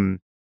from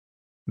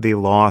the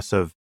loss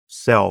of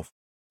self,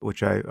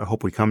 which I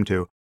hope we come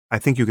to. I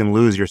think you can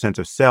lose your sense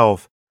of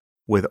self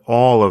with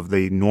all of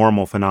the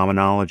normal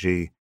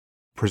phenomenology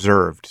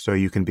preserved. So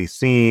you can be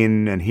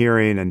seeing and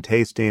hearing and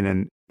tasting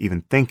and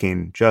even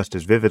thinking just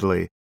as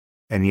vividly,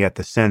 and yet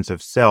the sense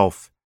of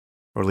self,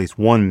 or at least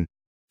one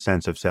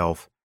sense of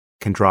self,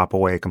 can drop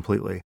away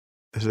completely.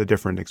 This is a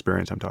different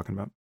experience I'm talking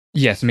about.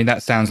 Yes, I mean,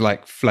 that sounds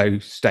like flow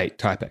state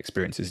type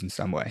experiences in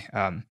some way.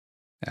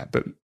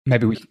 But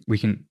maybe we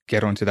can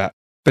get onto that.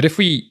 But if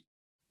we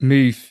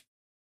move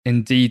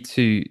indeed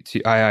to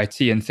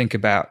IIT and think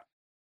about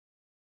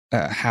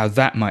how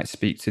that might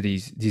speak to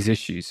these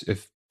issues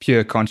of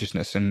pure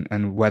consciousness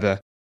and whether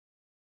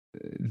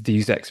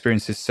these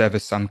experiences serve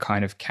as some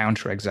kind of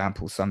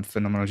counterexample, some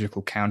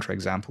phenomenological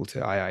counterexample to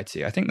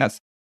IIT. I think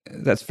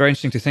that's very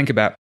interesting to think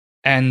about.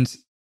 And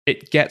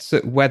it gets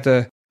at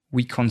whether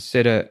we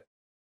consider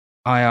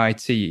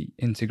IIT,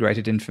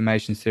 integrated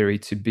information theory,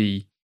 to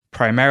be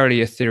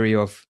primarily a theory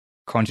of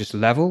conscious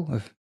level,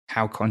 of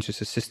how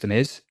conscious a system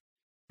is,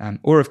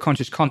 or of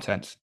conscious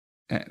content,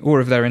 or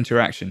of their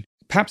interaction.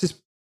 Perhaps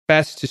it's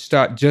best to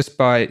start just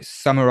by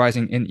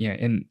summarizing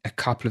in a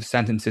couple of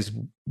sentences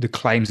the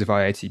claims of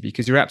IIT,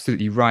 because you're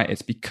absolutely right.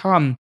 It's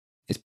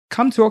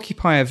come to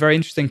occupy a very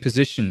interesting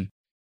position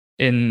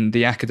in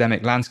the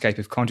academic landscape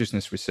of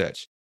consciousness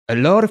research. A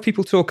lot of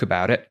people talk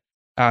about it,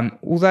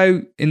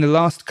 although in the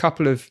last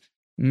couple of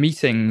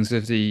meetings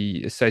of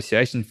the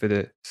Association for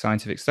the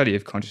Scientific Study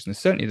of Consciousness,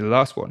 certainly the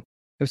last one,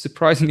 there was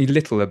surprisingly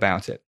little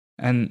about it.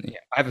 And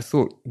I have a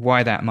thought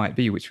why that might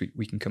be, which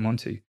we can come on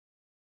to.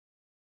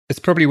 It's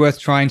probably worth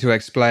trying to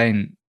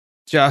explain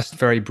just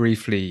very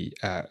briefly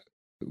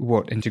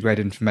what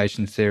integrated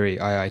information theory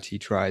IIT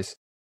tries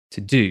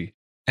to do.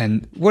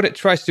 And what it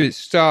tries to do, it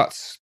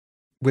starts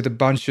with a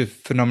bunch of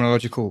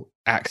phenomenological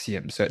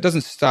axioms. So it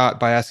doesn't start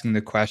by asking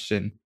the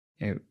question,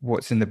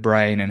 what's in the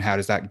brain and how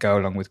does that go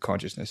along with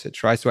consciousness? It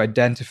tries to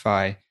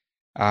identify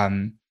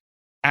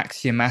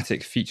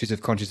axiomatic features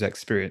of conscious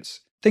experience,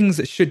 things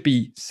that should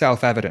be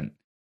self-evident,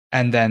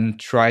 and then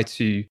try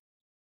to,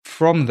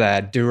 from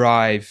there,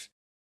 derive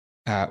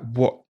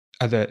what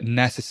are the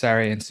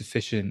necessary and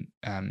sufficient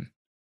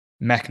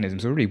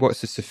mechanisms, or really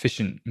what's the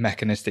sufficient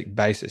mechanistic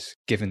basis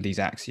given these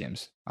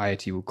axioms.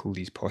 IIT will call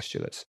these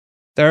postulates.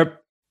 There are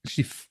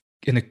actually,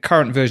 in the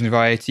current version of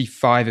IIT,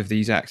 5 of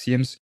these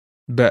axioms,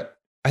 but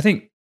I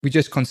think we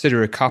just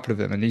consider a couple of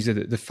them, and these are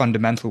the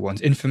fundamental ones: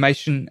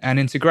 information and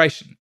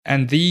integration.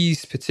 And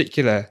these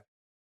particular,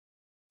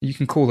 you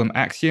can call them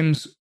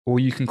axioms, or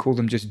you can call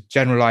them just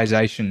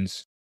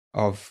generalizations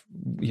of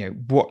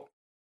what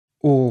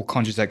all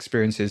conscious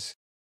experiences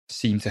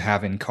seem to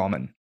have in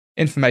common.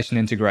 Information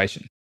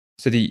integration.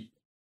 So the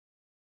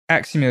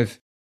axiom of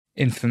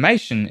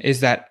information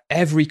is that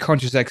every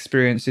conscious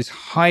experience is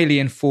highly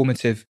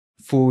informative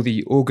for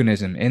the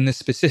organism, in the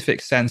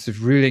specific sense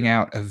of ruling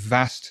out a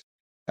vast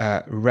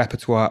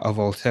repertoire of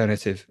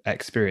alternative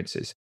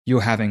experiences.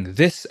 You're having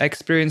this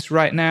experience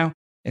right now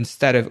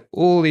instead of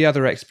all the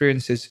other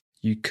experiences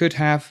you could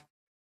have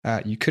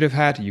had,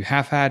 you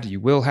have had, you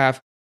will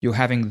have. You're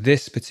having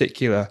this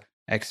particular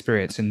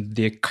experience, and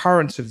the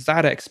occurrence of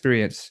that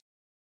experience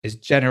is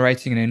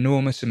generating an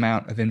enormous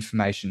amount of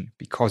information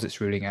because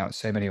it's ruling out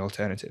so many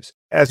alternatives.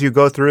 As you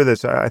go through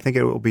this, I think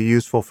it will be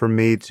useful for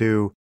me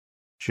to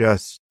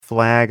just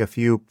flag a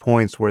few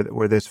points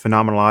where this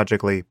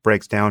phenomenologically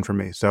breaks down for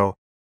me. So,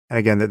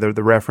 again,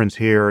 the reference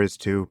here is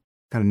to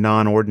kind of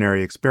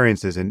non-ordinary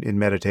experiences in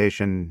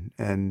meditation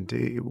and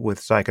with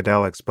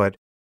psychedelics, but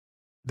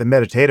the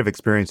meditative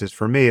experiences,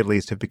 for me at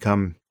least, have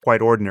become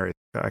quite ordinary.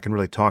 I can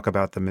really talk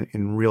about them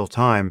in real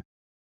time.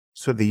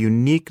 So the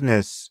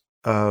uniqueness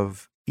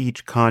of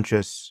each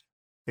conscious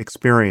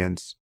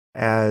experience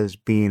as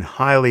being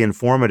highly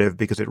informative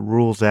because it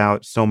rules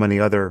out so many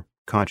other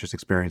conscious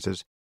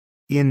experiences.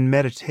 In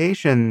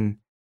meditation,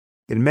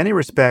 in many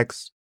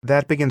respects,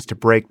 that begins to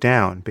break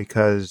down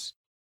because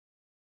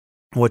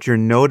what you're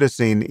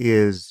noticing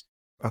is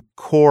a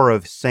core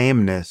of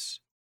sameness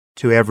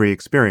to every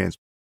experience.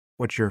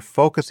 What you're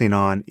focusing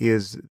on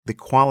is the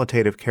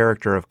qualitative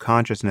character of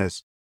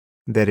consciousness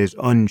that is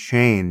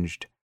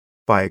unchanged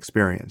by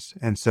experience.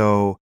 And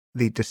so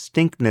the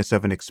distinctness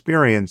of an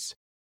experience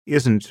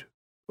isn't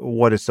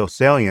what is so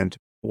salient.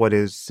 What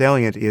is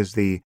salient is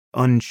the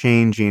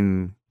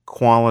unchanging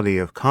quality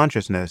of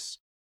consciousness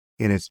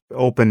in its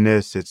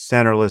openness, its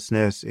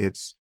centerlessness,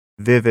 its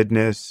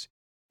vividness.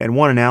 And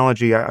one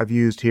analogy I've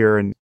used here,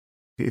 and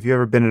if you've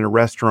ever been in a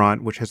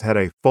restaurant which has had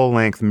a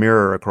full-length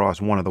mirror across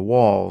one of the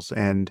walls,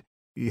 and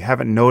you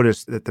haven't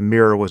noticed that the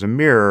mirror was a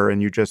mirror,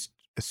 and you just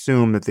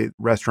assume that the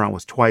restaurant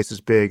was twice as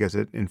big as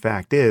it in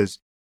fact is,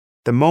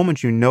 the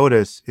moment you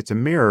notice it's a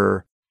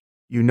mirror,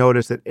 you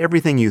notice that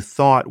everything you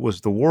thought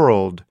was the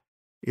world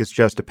is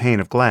just a pane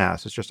of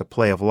glass. It's just a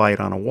play of light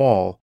on a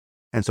wall.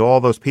 And so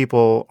all those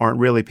people aren't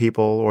really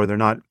people, or they're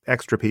not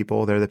extra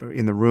people. They're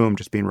in the room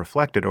just being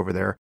reflected over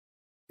there.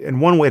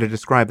 And one way to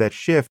describe that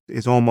shift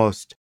is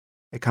almost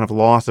a kind of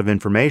loss of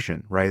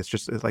information, right?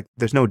 It's like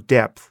there's no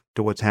depth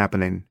to what's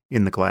happening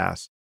in the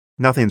glass.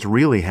 Nothing's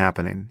really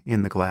happening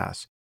in the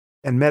glass.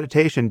 And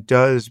meditation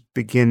does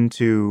begin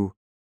to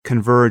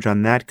converge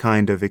on that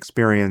kind of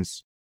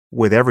experience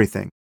with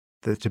everything.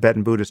 The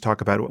Tibetan Buddhists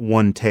talk about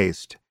one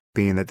taste,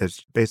 being that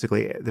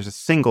there's a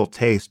single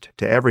taste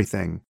to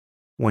everything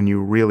when you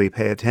really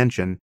pay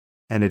attention.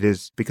 And it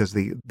is because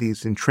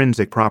these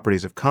intrinsic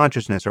properties of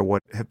consciousness are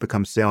what have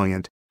become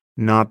salient,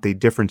 not the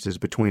differences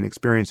between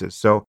experiences.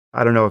 So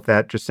I don't know if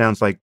that just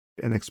sounds like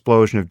an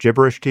explosion of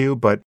gibberish to you,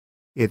 but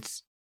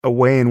it's a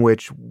way in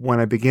which when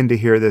I begin to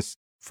hear this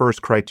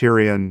first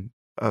criterion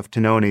of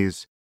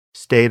Tononi's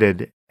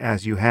stated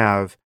as you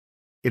have,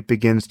 it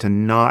begins to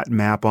not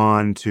map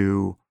on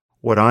to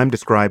what I'm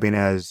describing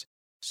as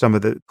some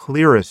of the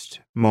clearest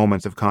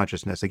moments of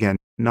consciousness. Again,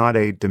 not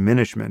a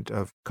diminishment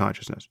of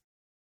consciousness.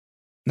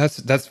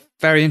 That's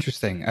very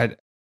interesting.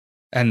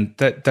 And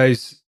that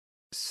those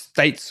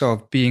states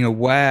of being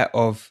aware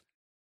of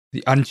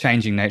the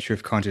unchanging nature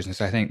of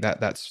consciousness, I think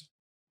that's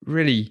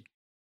really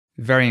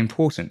very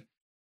important.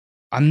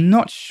 I'm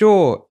not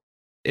sure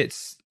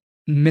it's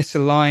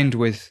misaligned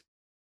with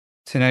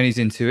Tononi's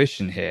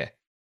intuition here,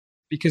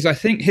 because I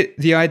think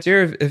the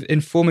idea of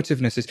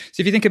informativeness is, so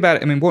if you think about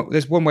it, I mean,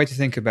 there's one way to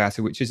think about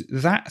it, which is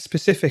that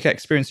specific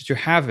experience that you're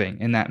having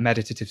in that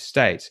meditative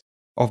state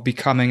of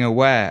becoming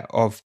aware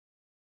of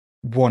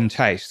one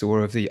taste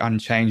or of the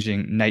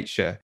unchanging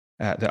nature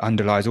that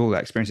underlies all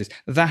experiences.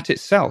 That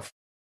itself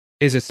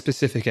is a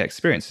specific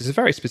experience. It's a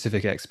very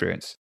specific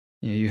experience.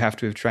 You have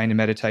to have trained in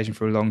meditation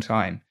for a long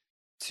time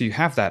to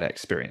have that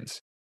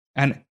experience.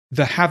 And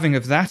the having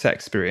of that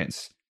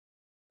experience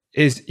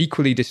is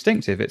equally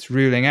distinctive. It's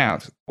ruling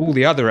out all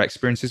the other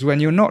experiences when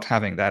you're not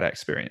having that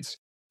experience.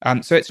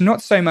 So it's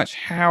not so much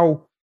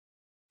how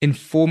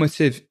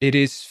informative it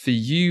is for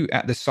you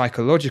at the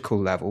psychological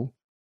level.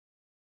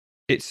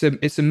 It's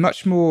a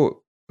much more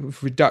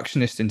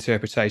reductionist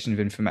interpretation of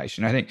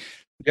information. I think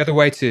the other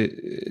way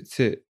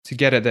to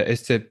get at that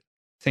is to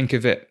think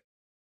of it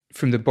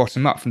from the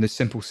bottom up, from the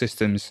simple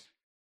systems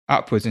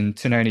upwards. And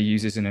Tononi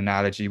uses an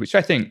analogy, which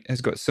I think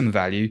has got some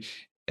value.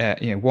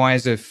 Why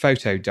is a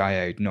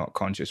photodiode not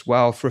conscious?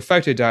 Well, for a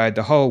photodiode,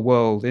 the whole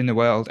world, inner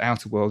world,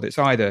 outer world, it's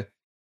either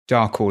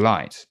dark or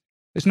light.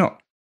 The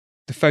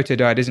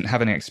photodiode isn't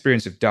having an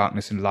experience of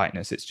darkness and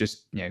lightness. It's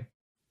just,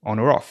 on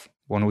or off,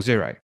 1 or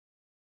 0.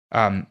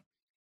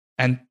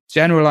 And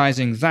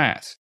generalizing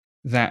that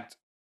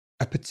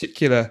a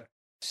particular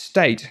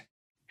state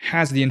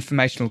has the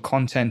informational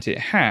content it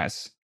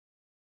has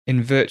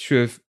in virtue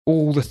of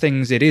all the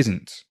things it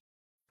isn't,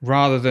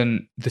 rather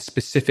than the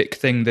specific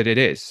thing that it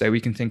is. So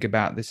we can think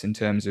about this in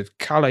terms of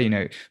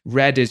color.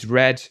 Red is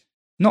red,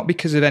 not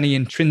because of any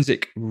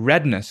intrinsic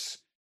redness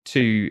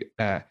to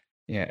a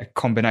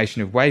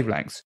combination of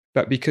wavelengths,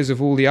 but because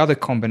of all the other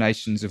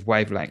combinations of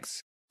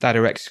wavelengths that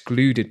are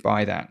excluded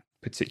by that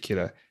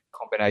particular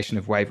combination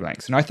of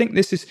wavelengths. And I think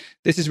this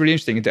is really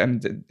interesting.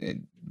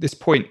 This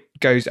point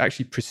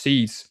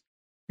precedes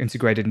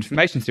integrated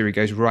information theory,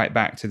 goes right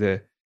back to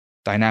the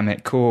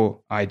dynamic core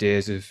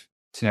ideas of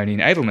Tononi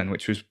and Edelman,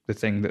 which was the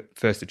thing that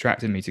first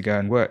attracted me to go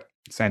and work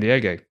in San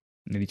Diego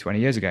nearly 20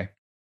 years ago.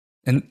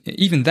 And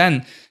even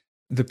then,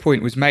 the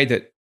point was made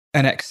that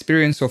an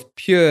experience of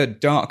pure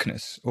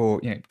darkness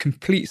or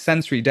complete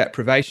sensory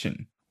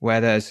deprivation,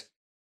 where there's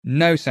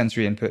no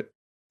sensory input,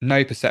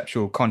 no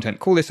perceptual content,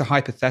 call this a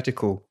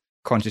hypothetical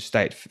conscious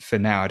state for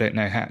now. I don't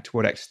know to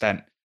what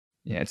extent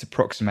it's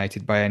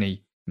approximated by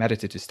any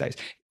meditative states.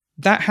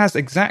 That has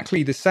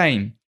exactly the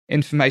same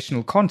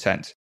informational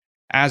content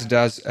as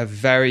does a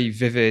very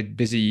vivid,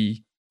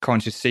 busy,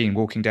 conscious scene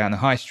walking down the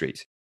high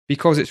street,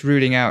 because it's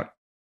ruling out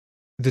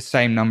the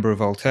same number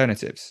of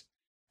alternatives.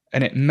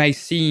 And it may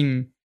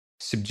seem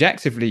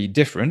subjectively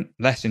different,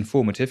 less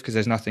informative because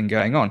there's nothing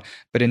going on,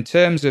 but in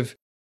terms of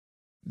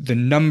the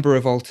number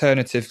of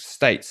alternative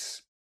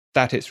states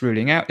that it's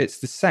ruling out, it's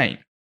the same.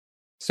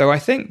 So I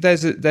think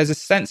there's a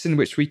sense in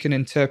which we can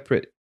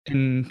interpret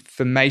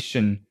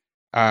information,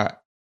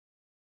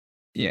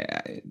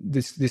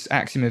 this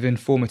axiom of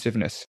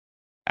informativeness,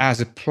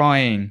 as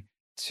applying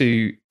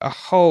to a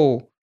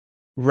whole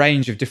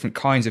range of different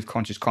kinds of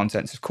conscious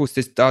contents. Of course,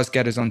 this does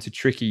get us onto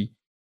tricky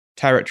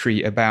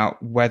territory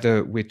about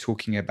whether we're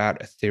talking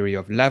about a theory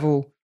of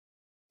level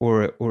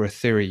or a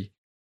theory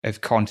of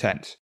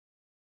content.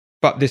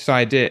 But this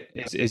idea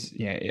is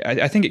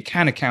I think it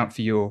can account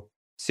for your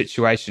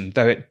situation,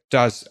 though it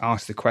does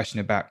ask the question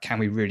about, can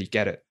we really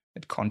get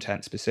at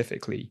content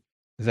specifically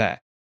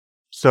there?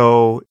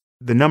 So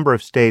the number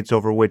of states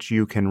over which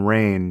you can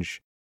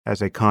range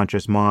as a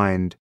conscious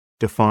mind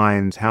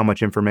defines how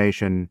much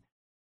information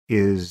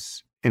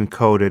is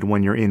encoded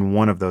when you're in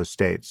one of those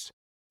states.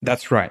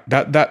 That's right.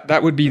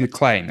 That would be the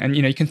claim. And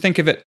you can think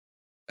of it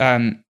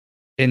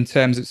in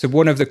terms of, so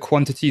one of the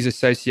quantities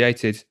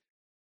associated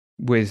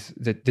with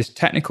this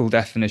technical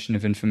definition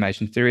of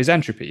information theory is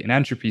entropy. And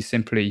entropy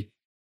simply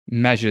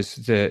measures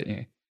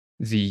the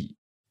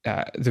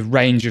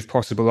range of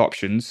possible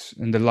options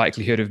and the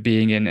likelihood of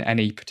being in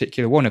any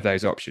particular one of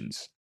those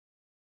options.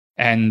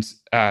 And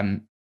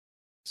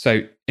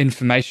so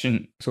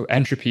information, so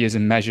entropy is a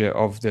measure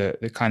of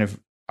the kind of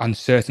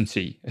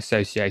uncertainty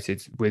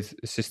associated with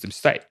the system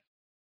state.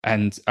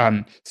 And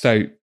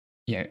so,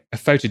 a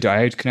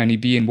photodiode can only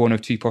be in one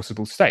of two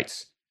possible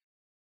states.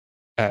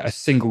 A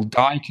single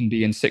die can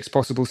be in 6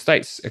 possible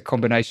states. A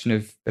combination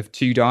of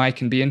 2 die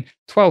can be in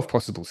 12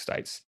 possible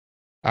states.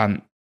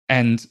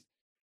 And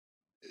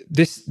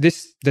this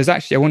there's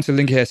actually, I want to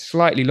link here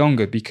slightly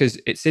longer because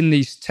it's in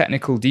these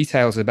technical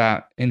details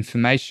about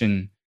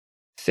information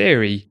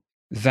theory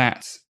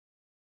that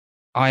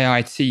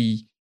IIT,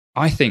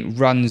 I think,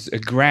 runs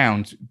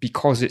aground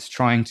because it's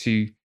trying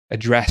to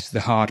address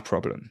the hard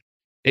problem.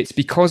 It's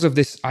because of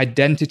this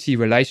identity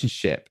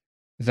relationship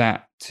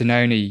that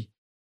Tononi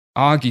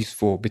argues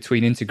for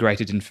between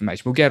integrated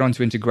information. We'll get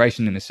onto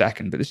integration in a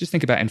second, but let's just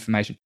think about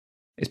information.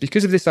 It's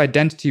because of this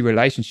identity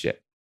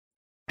relationship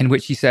in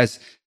which he says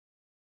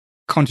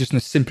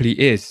consciousness simply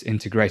is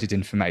integrated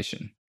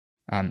information,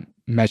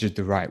 measured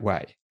the right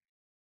way,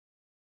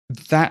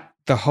 that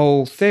the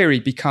whole theory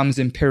becomes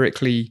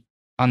empirically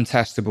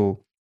untestable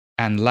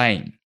and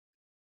lame.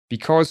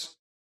 Because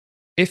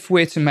if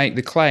we're to make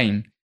the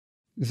claim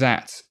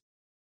that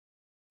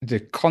the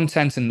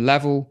content and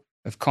level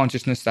of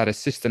consciousness that a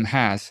system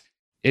has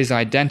is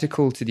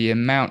identical to the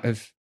amount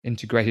of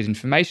integrated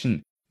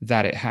information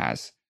that it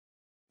has,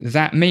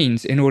 that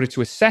means in order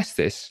to assess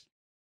this,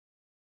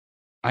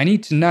 I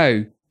need to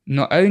know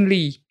not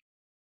only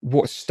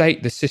what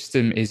state the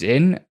system is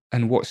in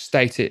and what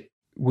state it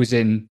was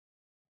in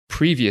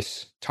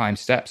previous time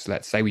steps,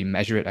 let's say we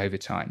measure it over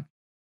time,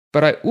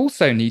 but I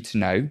also need to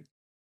know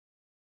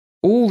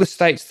all the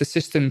states the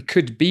system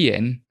could be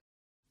in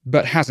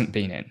but hasn't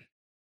been in.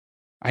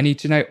 I need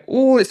to know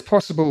all its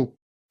possible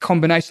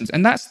combinations,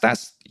 and that's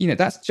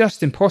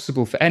just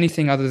impossible for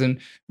anything other than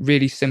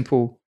really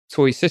simple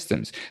toy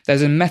systems.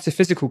 There's a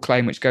metaphysical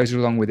claim which goes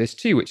along with this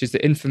too, which is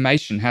that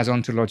information has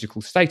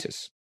ontological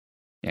status.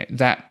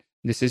 That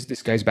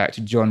this goes back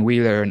to John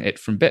Wheeler and It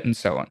from Bit and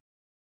so on.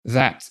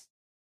 That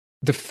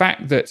the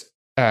fact that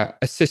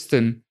a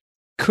system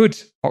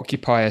could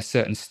occupy a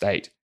certain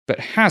state but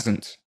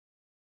hasn't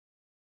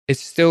is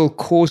still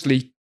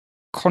causally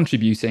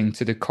contributing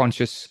to the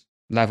conscious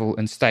level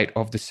and state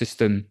of the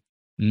system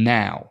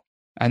now.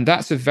 And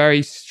that's a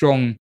very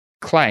strong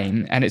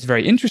claim, and it's a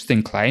very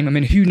interesting claim. I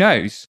mean, who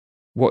knows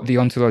what the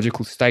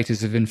ontological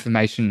status of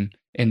information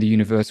in the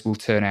universe will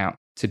turn out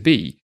to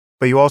be.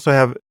 But you also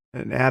have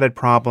an added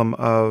problem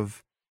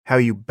of how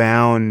you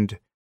bound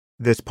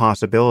this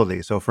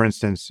possibility. So for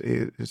instance,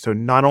 so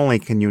not only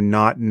can you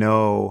not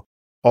know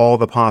all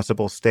the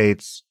possible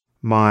states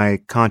my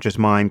conscious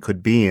mind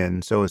could be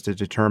in so as to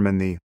determine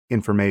the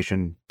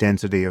information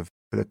density of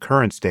the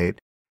current state,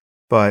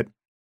 but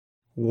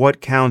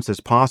what counts as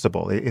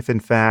possible? If in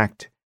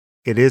fact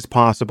it is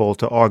possible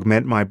to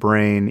augment my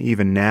brain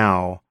even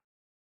now,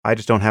 I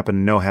just don't happen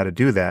to know how to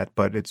do that,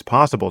 but it's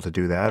possible to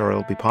do that, or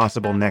it'll be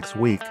possible next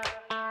week.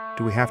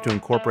 Do we have to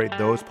incorporate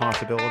those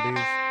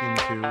possibilities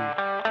into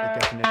the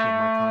definition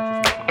of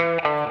my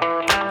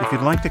consciousness? If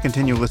you'd like to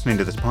continue listening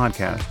to this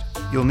podcast,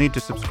 you'll need to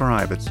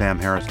subscribe at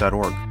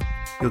samharris.org.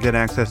 You'll get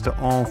access to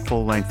all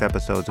full-length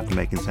episodes of the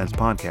Making Sense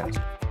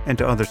podcast and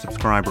to other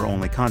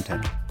subscriber-only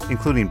content,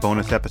 including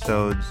bonus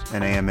episodes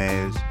and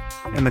AMAs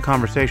and the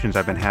conversations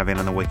I've been having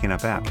on the Waking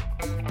Up app.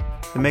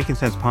 The Making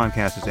Sense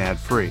podcast is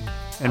ad-free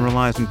and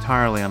relies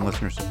entirely on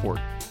listener support,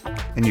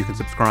 and you can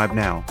subscribe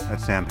now at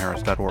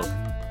samharris.org.